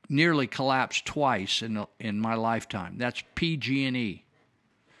nearly collapsed twice in my lifetime. That's PG&E.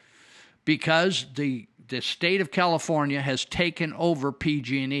 Because the state of California has taken over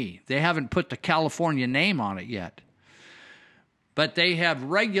PG&E. They haven't put the California name on it yet. But they have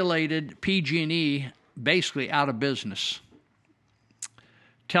regulated PG&E basically out of business,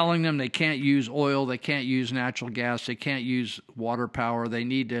 telling them they can't use oil, they can't use natural gas, they can't use water power. They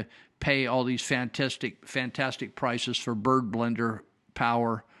need to pay all these fantastic prices for bird blender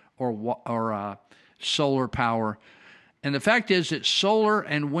power or solar power. And the fact is that solar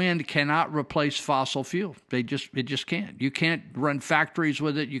and wind cannot replace fossil fuel. It just can't. You can't run factories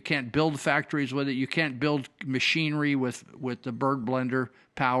with it. You can't build factories with it. You can't build machinery with the bird blender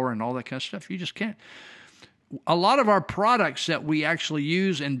power and all that kind of stuff. You just can't. A lot of our products that we actually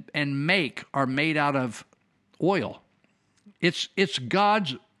use and make are made out of oil. It's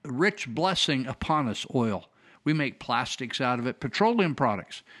God's rich blessing upon us, oil. We make plastics out of it, petroleum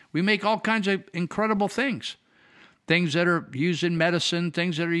products. We make all kinds of incredible things. Things that are used in medicine,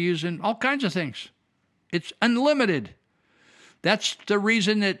 things that are used in all kinds of things. It's unlimited. That's the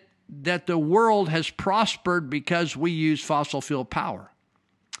reason that the world has prospered, because we use fossil fuel power.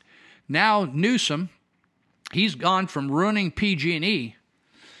 Now Newsom, he's gone from ruining PG&E.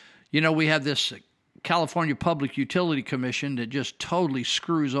 You know, we have this California Public Utility Commission that just totally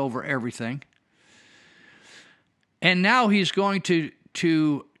screws over everything. And now he's going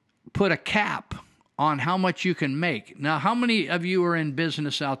to put a cap on how much you can make. Now, how many of you are in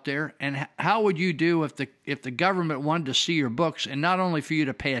business out there, and how would you do if the government wanted to see your books, and not only for you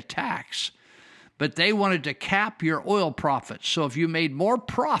to pay a tax, but they wanted to cap your oil profits? So if you made more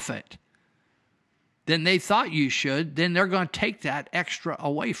profit than they thought you should, then they're going to take that extra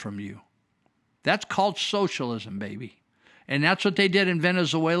away from you. That's called socialism, baby. And that's what they did in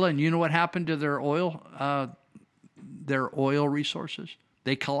Venezuela. And you know what happened to their oil resources?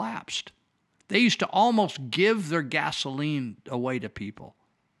 They collapsed. They used to almost give their gasoline away to people.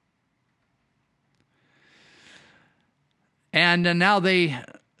 And now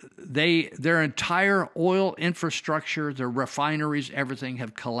their entire oil infrastructure, their refineries, everything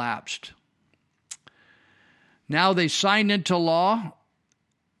have collapsed. Now they signed into law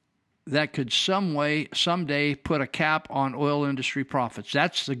that could someday put a cap on oil industry profits.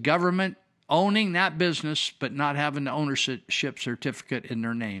 That's the government owning that business, but not having the ownership certificate in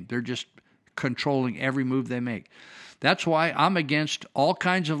their name. They're just controlling every move they make. That's why I'm against all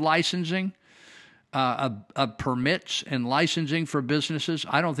kinds of licensing, of permits and licensing for businesses.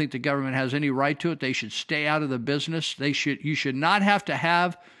 I don't think the government has any right to it. They should stay out of the business. You should not have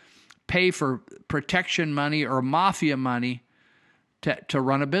to pay for protection money or mafia money to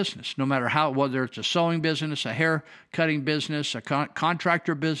run a business, no matter whether it's a sewing business, a hair cutting business, a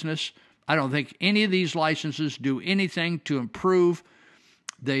contractor business. I don't think any of these licenses do anything to improve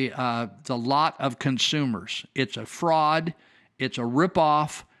the lot of consumers. It's a fraud. It's a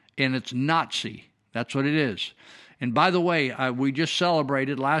ripoff, and it's Nazi. That's what it is. And by the way, we just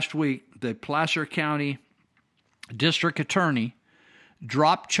celebrated last week the Placer County District Attorney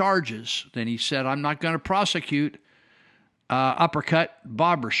dropped charges. Then he said, I'm not going to prosecute uppercut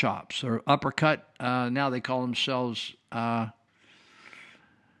barber shops or uppercut, now they call themselves a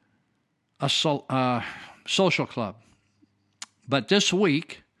social club. But this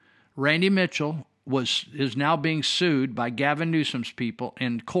week, Randy Mitchell is now being sued by Gavin Newsom's people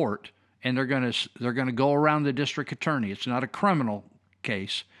in court, and they're going to go around the district attorney. It's not a criminal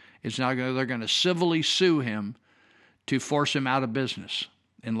case. They're going to civilly sue him to force him out of business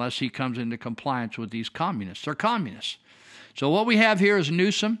unless he comes into compliance with these communists. They're communists. So what we have here is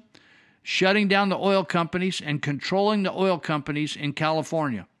Newsom shutting down the oil companies and controlling the oil companies in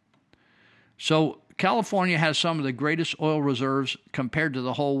California. So California has some of the greatest oil reserves compared to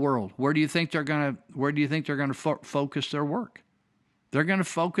the whole world. Where do you think they're going to focus their work? They're going to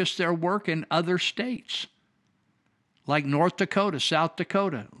focus their work in other states like North Dakota, South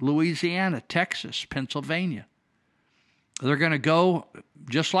Dakota, Louisiana, Texas, Pennsylvania. They're going to go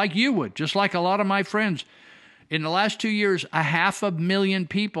just like you would, just like a lot of my friends. In the last 2 years, 500,000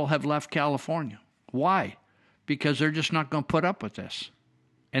 people have left California. Why? Because they're just not going to put up with this.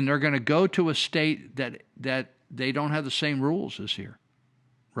 And they're going to go to a state that they don't have the same rules as here,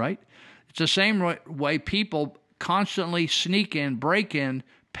 right? It's the same way people constantly sneak in, break in,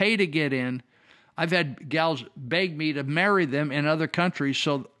 pay to get in. I've had gals beg me to marry them in other countries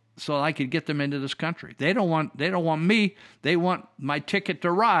so I could get them into this country. They don't want me. They want my ticket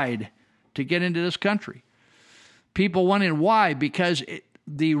to ride to get into this country. People want in. Why? Because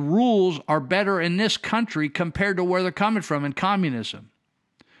the rules are better in this country compared to where they're coming from in communism.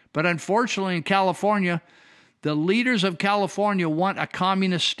 But unfortunately in California, the leaders of California want a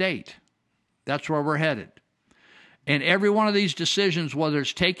communist state. That's where we're headed. And every one of these decisions, whether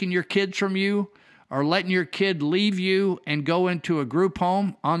it's taking your kids from you or letting your kid leave you and go into a group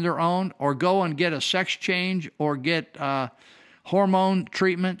home on their own, or go and get a sex change, or get hormone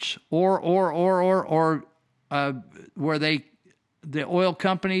treatments, or where the oil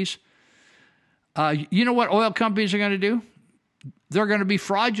companies, you know what oil companies are going to do? They're going to be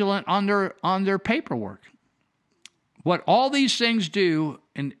fraudulent on their paperwork. What all these things do,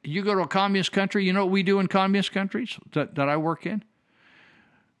 and you go to a communist country, you know what we do in communist countries that I work in?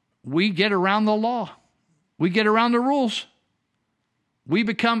 We get around the law. We get around the rules. We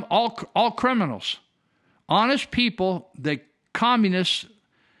become all criminals. Honest people, the communists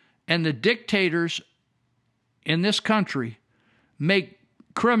and the dictators in this country make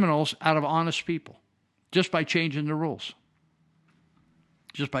criminals out of honest people just by changing the rules.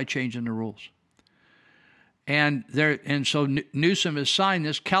 Just by changing the rules. And so Newsom has signed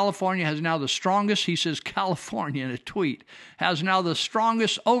this. California has now the strongest, he says California in a tweet, has now the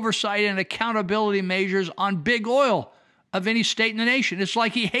strongest oversight and accountability measures on big oil of any state in the nation. It's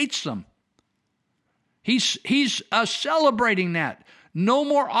like he hates them. He's celebrating that. No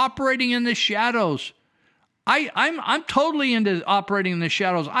more operating in the shadows. I'm totally into operating in the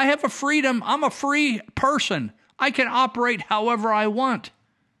shadows. I have a freedom. I'm a free person. I can operate however I want,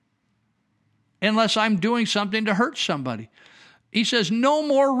 unless I'm doing something to hurt somebody. He says, no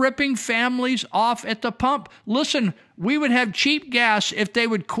more ripping families off at the pump. Listen, we would have cheap gas if they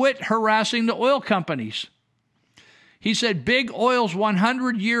would quit harassing the oil companies. He said, big oil's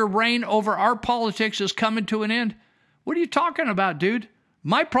 100-year reign over our politics is coming to an end. What are you talking about, dude?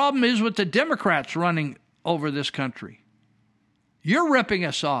 My problem is with the Democrats running over this country. You're ripping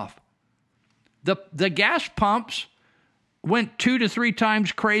us off. The gas pumps went 2 to 3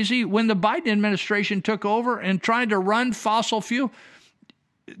 times crazy when the Biden administration took over and tried to run fossil fuel.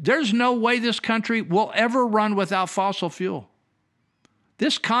 There's no way this country will ever run without fossil fuel.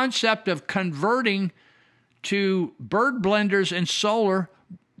 This concept of converting to bird blenders and solar,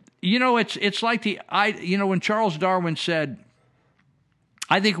 you know, it's like when Charles Darwin said,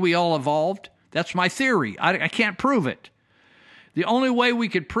 I think we all evolved. That's my theory. I can't prove it. The only way we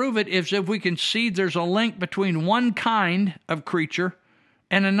could prove it is if we can see there's a link between one kind of creature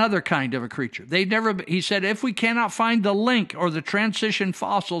and another kind of a creature. He said, if we cannot find the link or the transition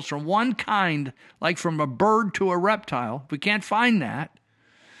fossils from one kind, like from a bird to a reptile, if we can't find that,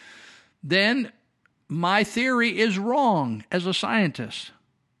 then my theory is wrong as a scientist.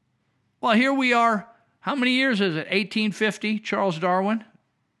 Well, here we are. How many years is it? 1850, Charles Darwin?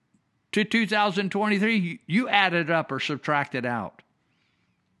 To 2023, you add it up or subtract it out.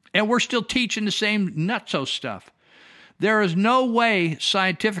 And we're still teaching the same nutso stuff. There is no way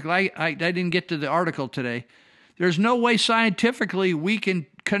scientifically, I didn't get to the article today, there's no way scientifically we can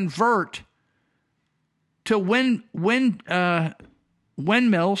convert to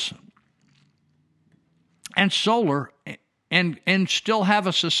windmills and solar and still have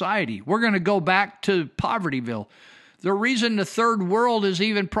a society. We're going to go back to Povertyville. The reason the third world is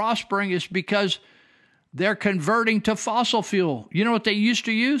even prospering is because they're converting to fossil fuel. You know what they used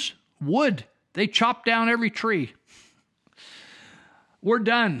to use? Wood. They chopped down every tree. We're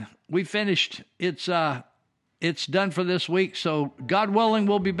done. We finished. It's done for this week. So God willing,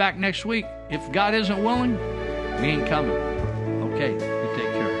 we'll be back next week. If God isn't willing, we ain't coming. Okay, you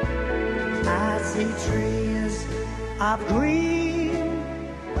take care. I see trees of green,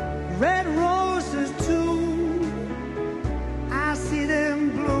 red roses too. I see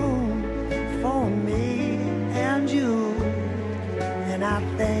them bloom for me and you. And I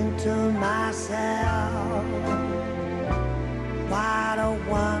think to myself, what a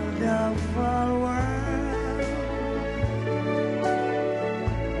wonderful world.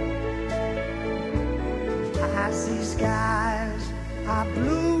 I see skies are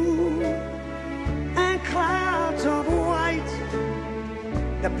blue and clouds of white,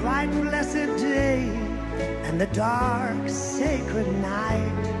 the bright blessed day and the dark sacred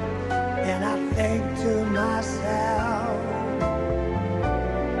night. And I think to myself,